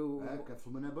vai saber o. Que a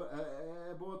Filomena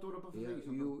é boa atora para fazer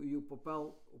isso. E o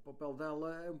papel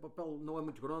dela é um papel, não é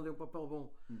muito grande, é um papel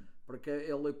bom, porque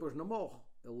ele depois não morre,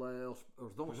 eles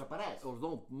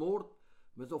dão morto,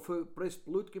 mas ele foi preso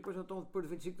político e depois então depois de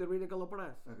 25 de abril é que ele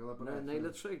aparece na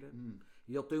Ilha Terceira.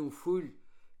 E ele tem um filho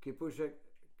que depois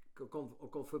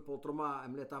quando foi para o Ultramar a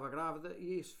mulher estava grávida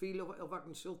e esse filho ele vai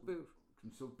conhecê-lo depois. É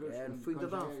o fim da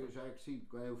dança. Já é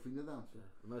crescido, é o fim da dança.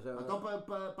 Mas, então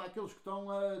para aqueles que estão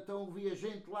a ouvir a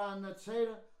gente lá na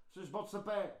Terceira, vocês botam-se a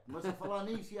pé, começa a falar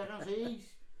nisso e arranja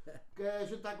isso, que a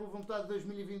gente está com vontade de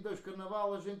 2022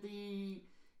 Carnaval, a gente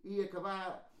ia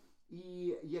acabar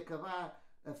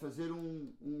a fazer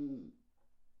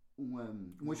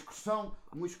uma excursão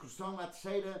à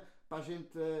Terceira para a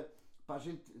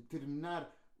gente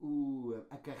terminar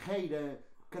a carreira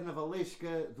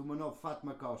carnavalesca do Manuel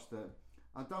Fátima Costa.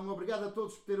 Então, obrigado a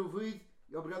todos por terem ouvido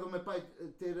e obrigado ao meu pai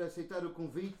por ter aceitado o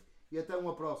convite e até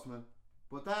uma próxima.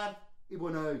 Boa tarde e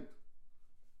boa noite.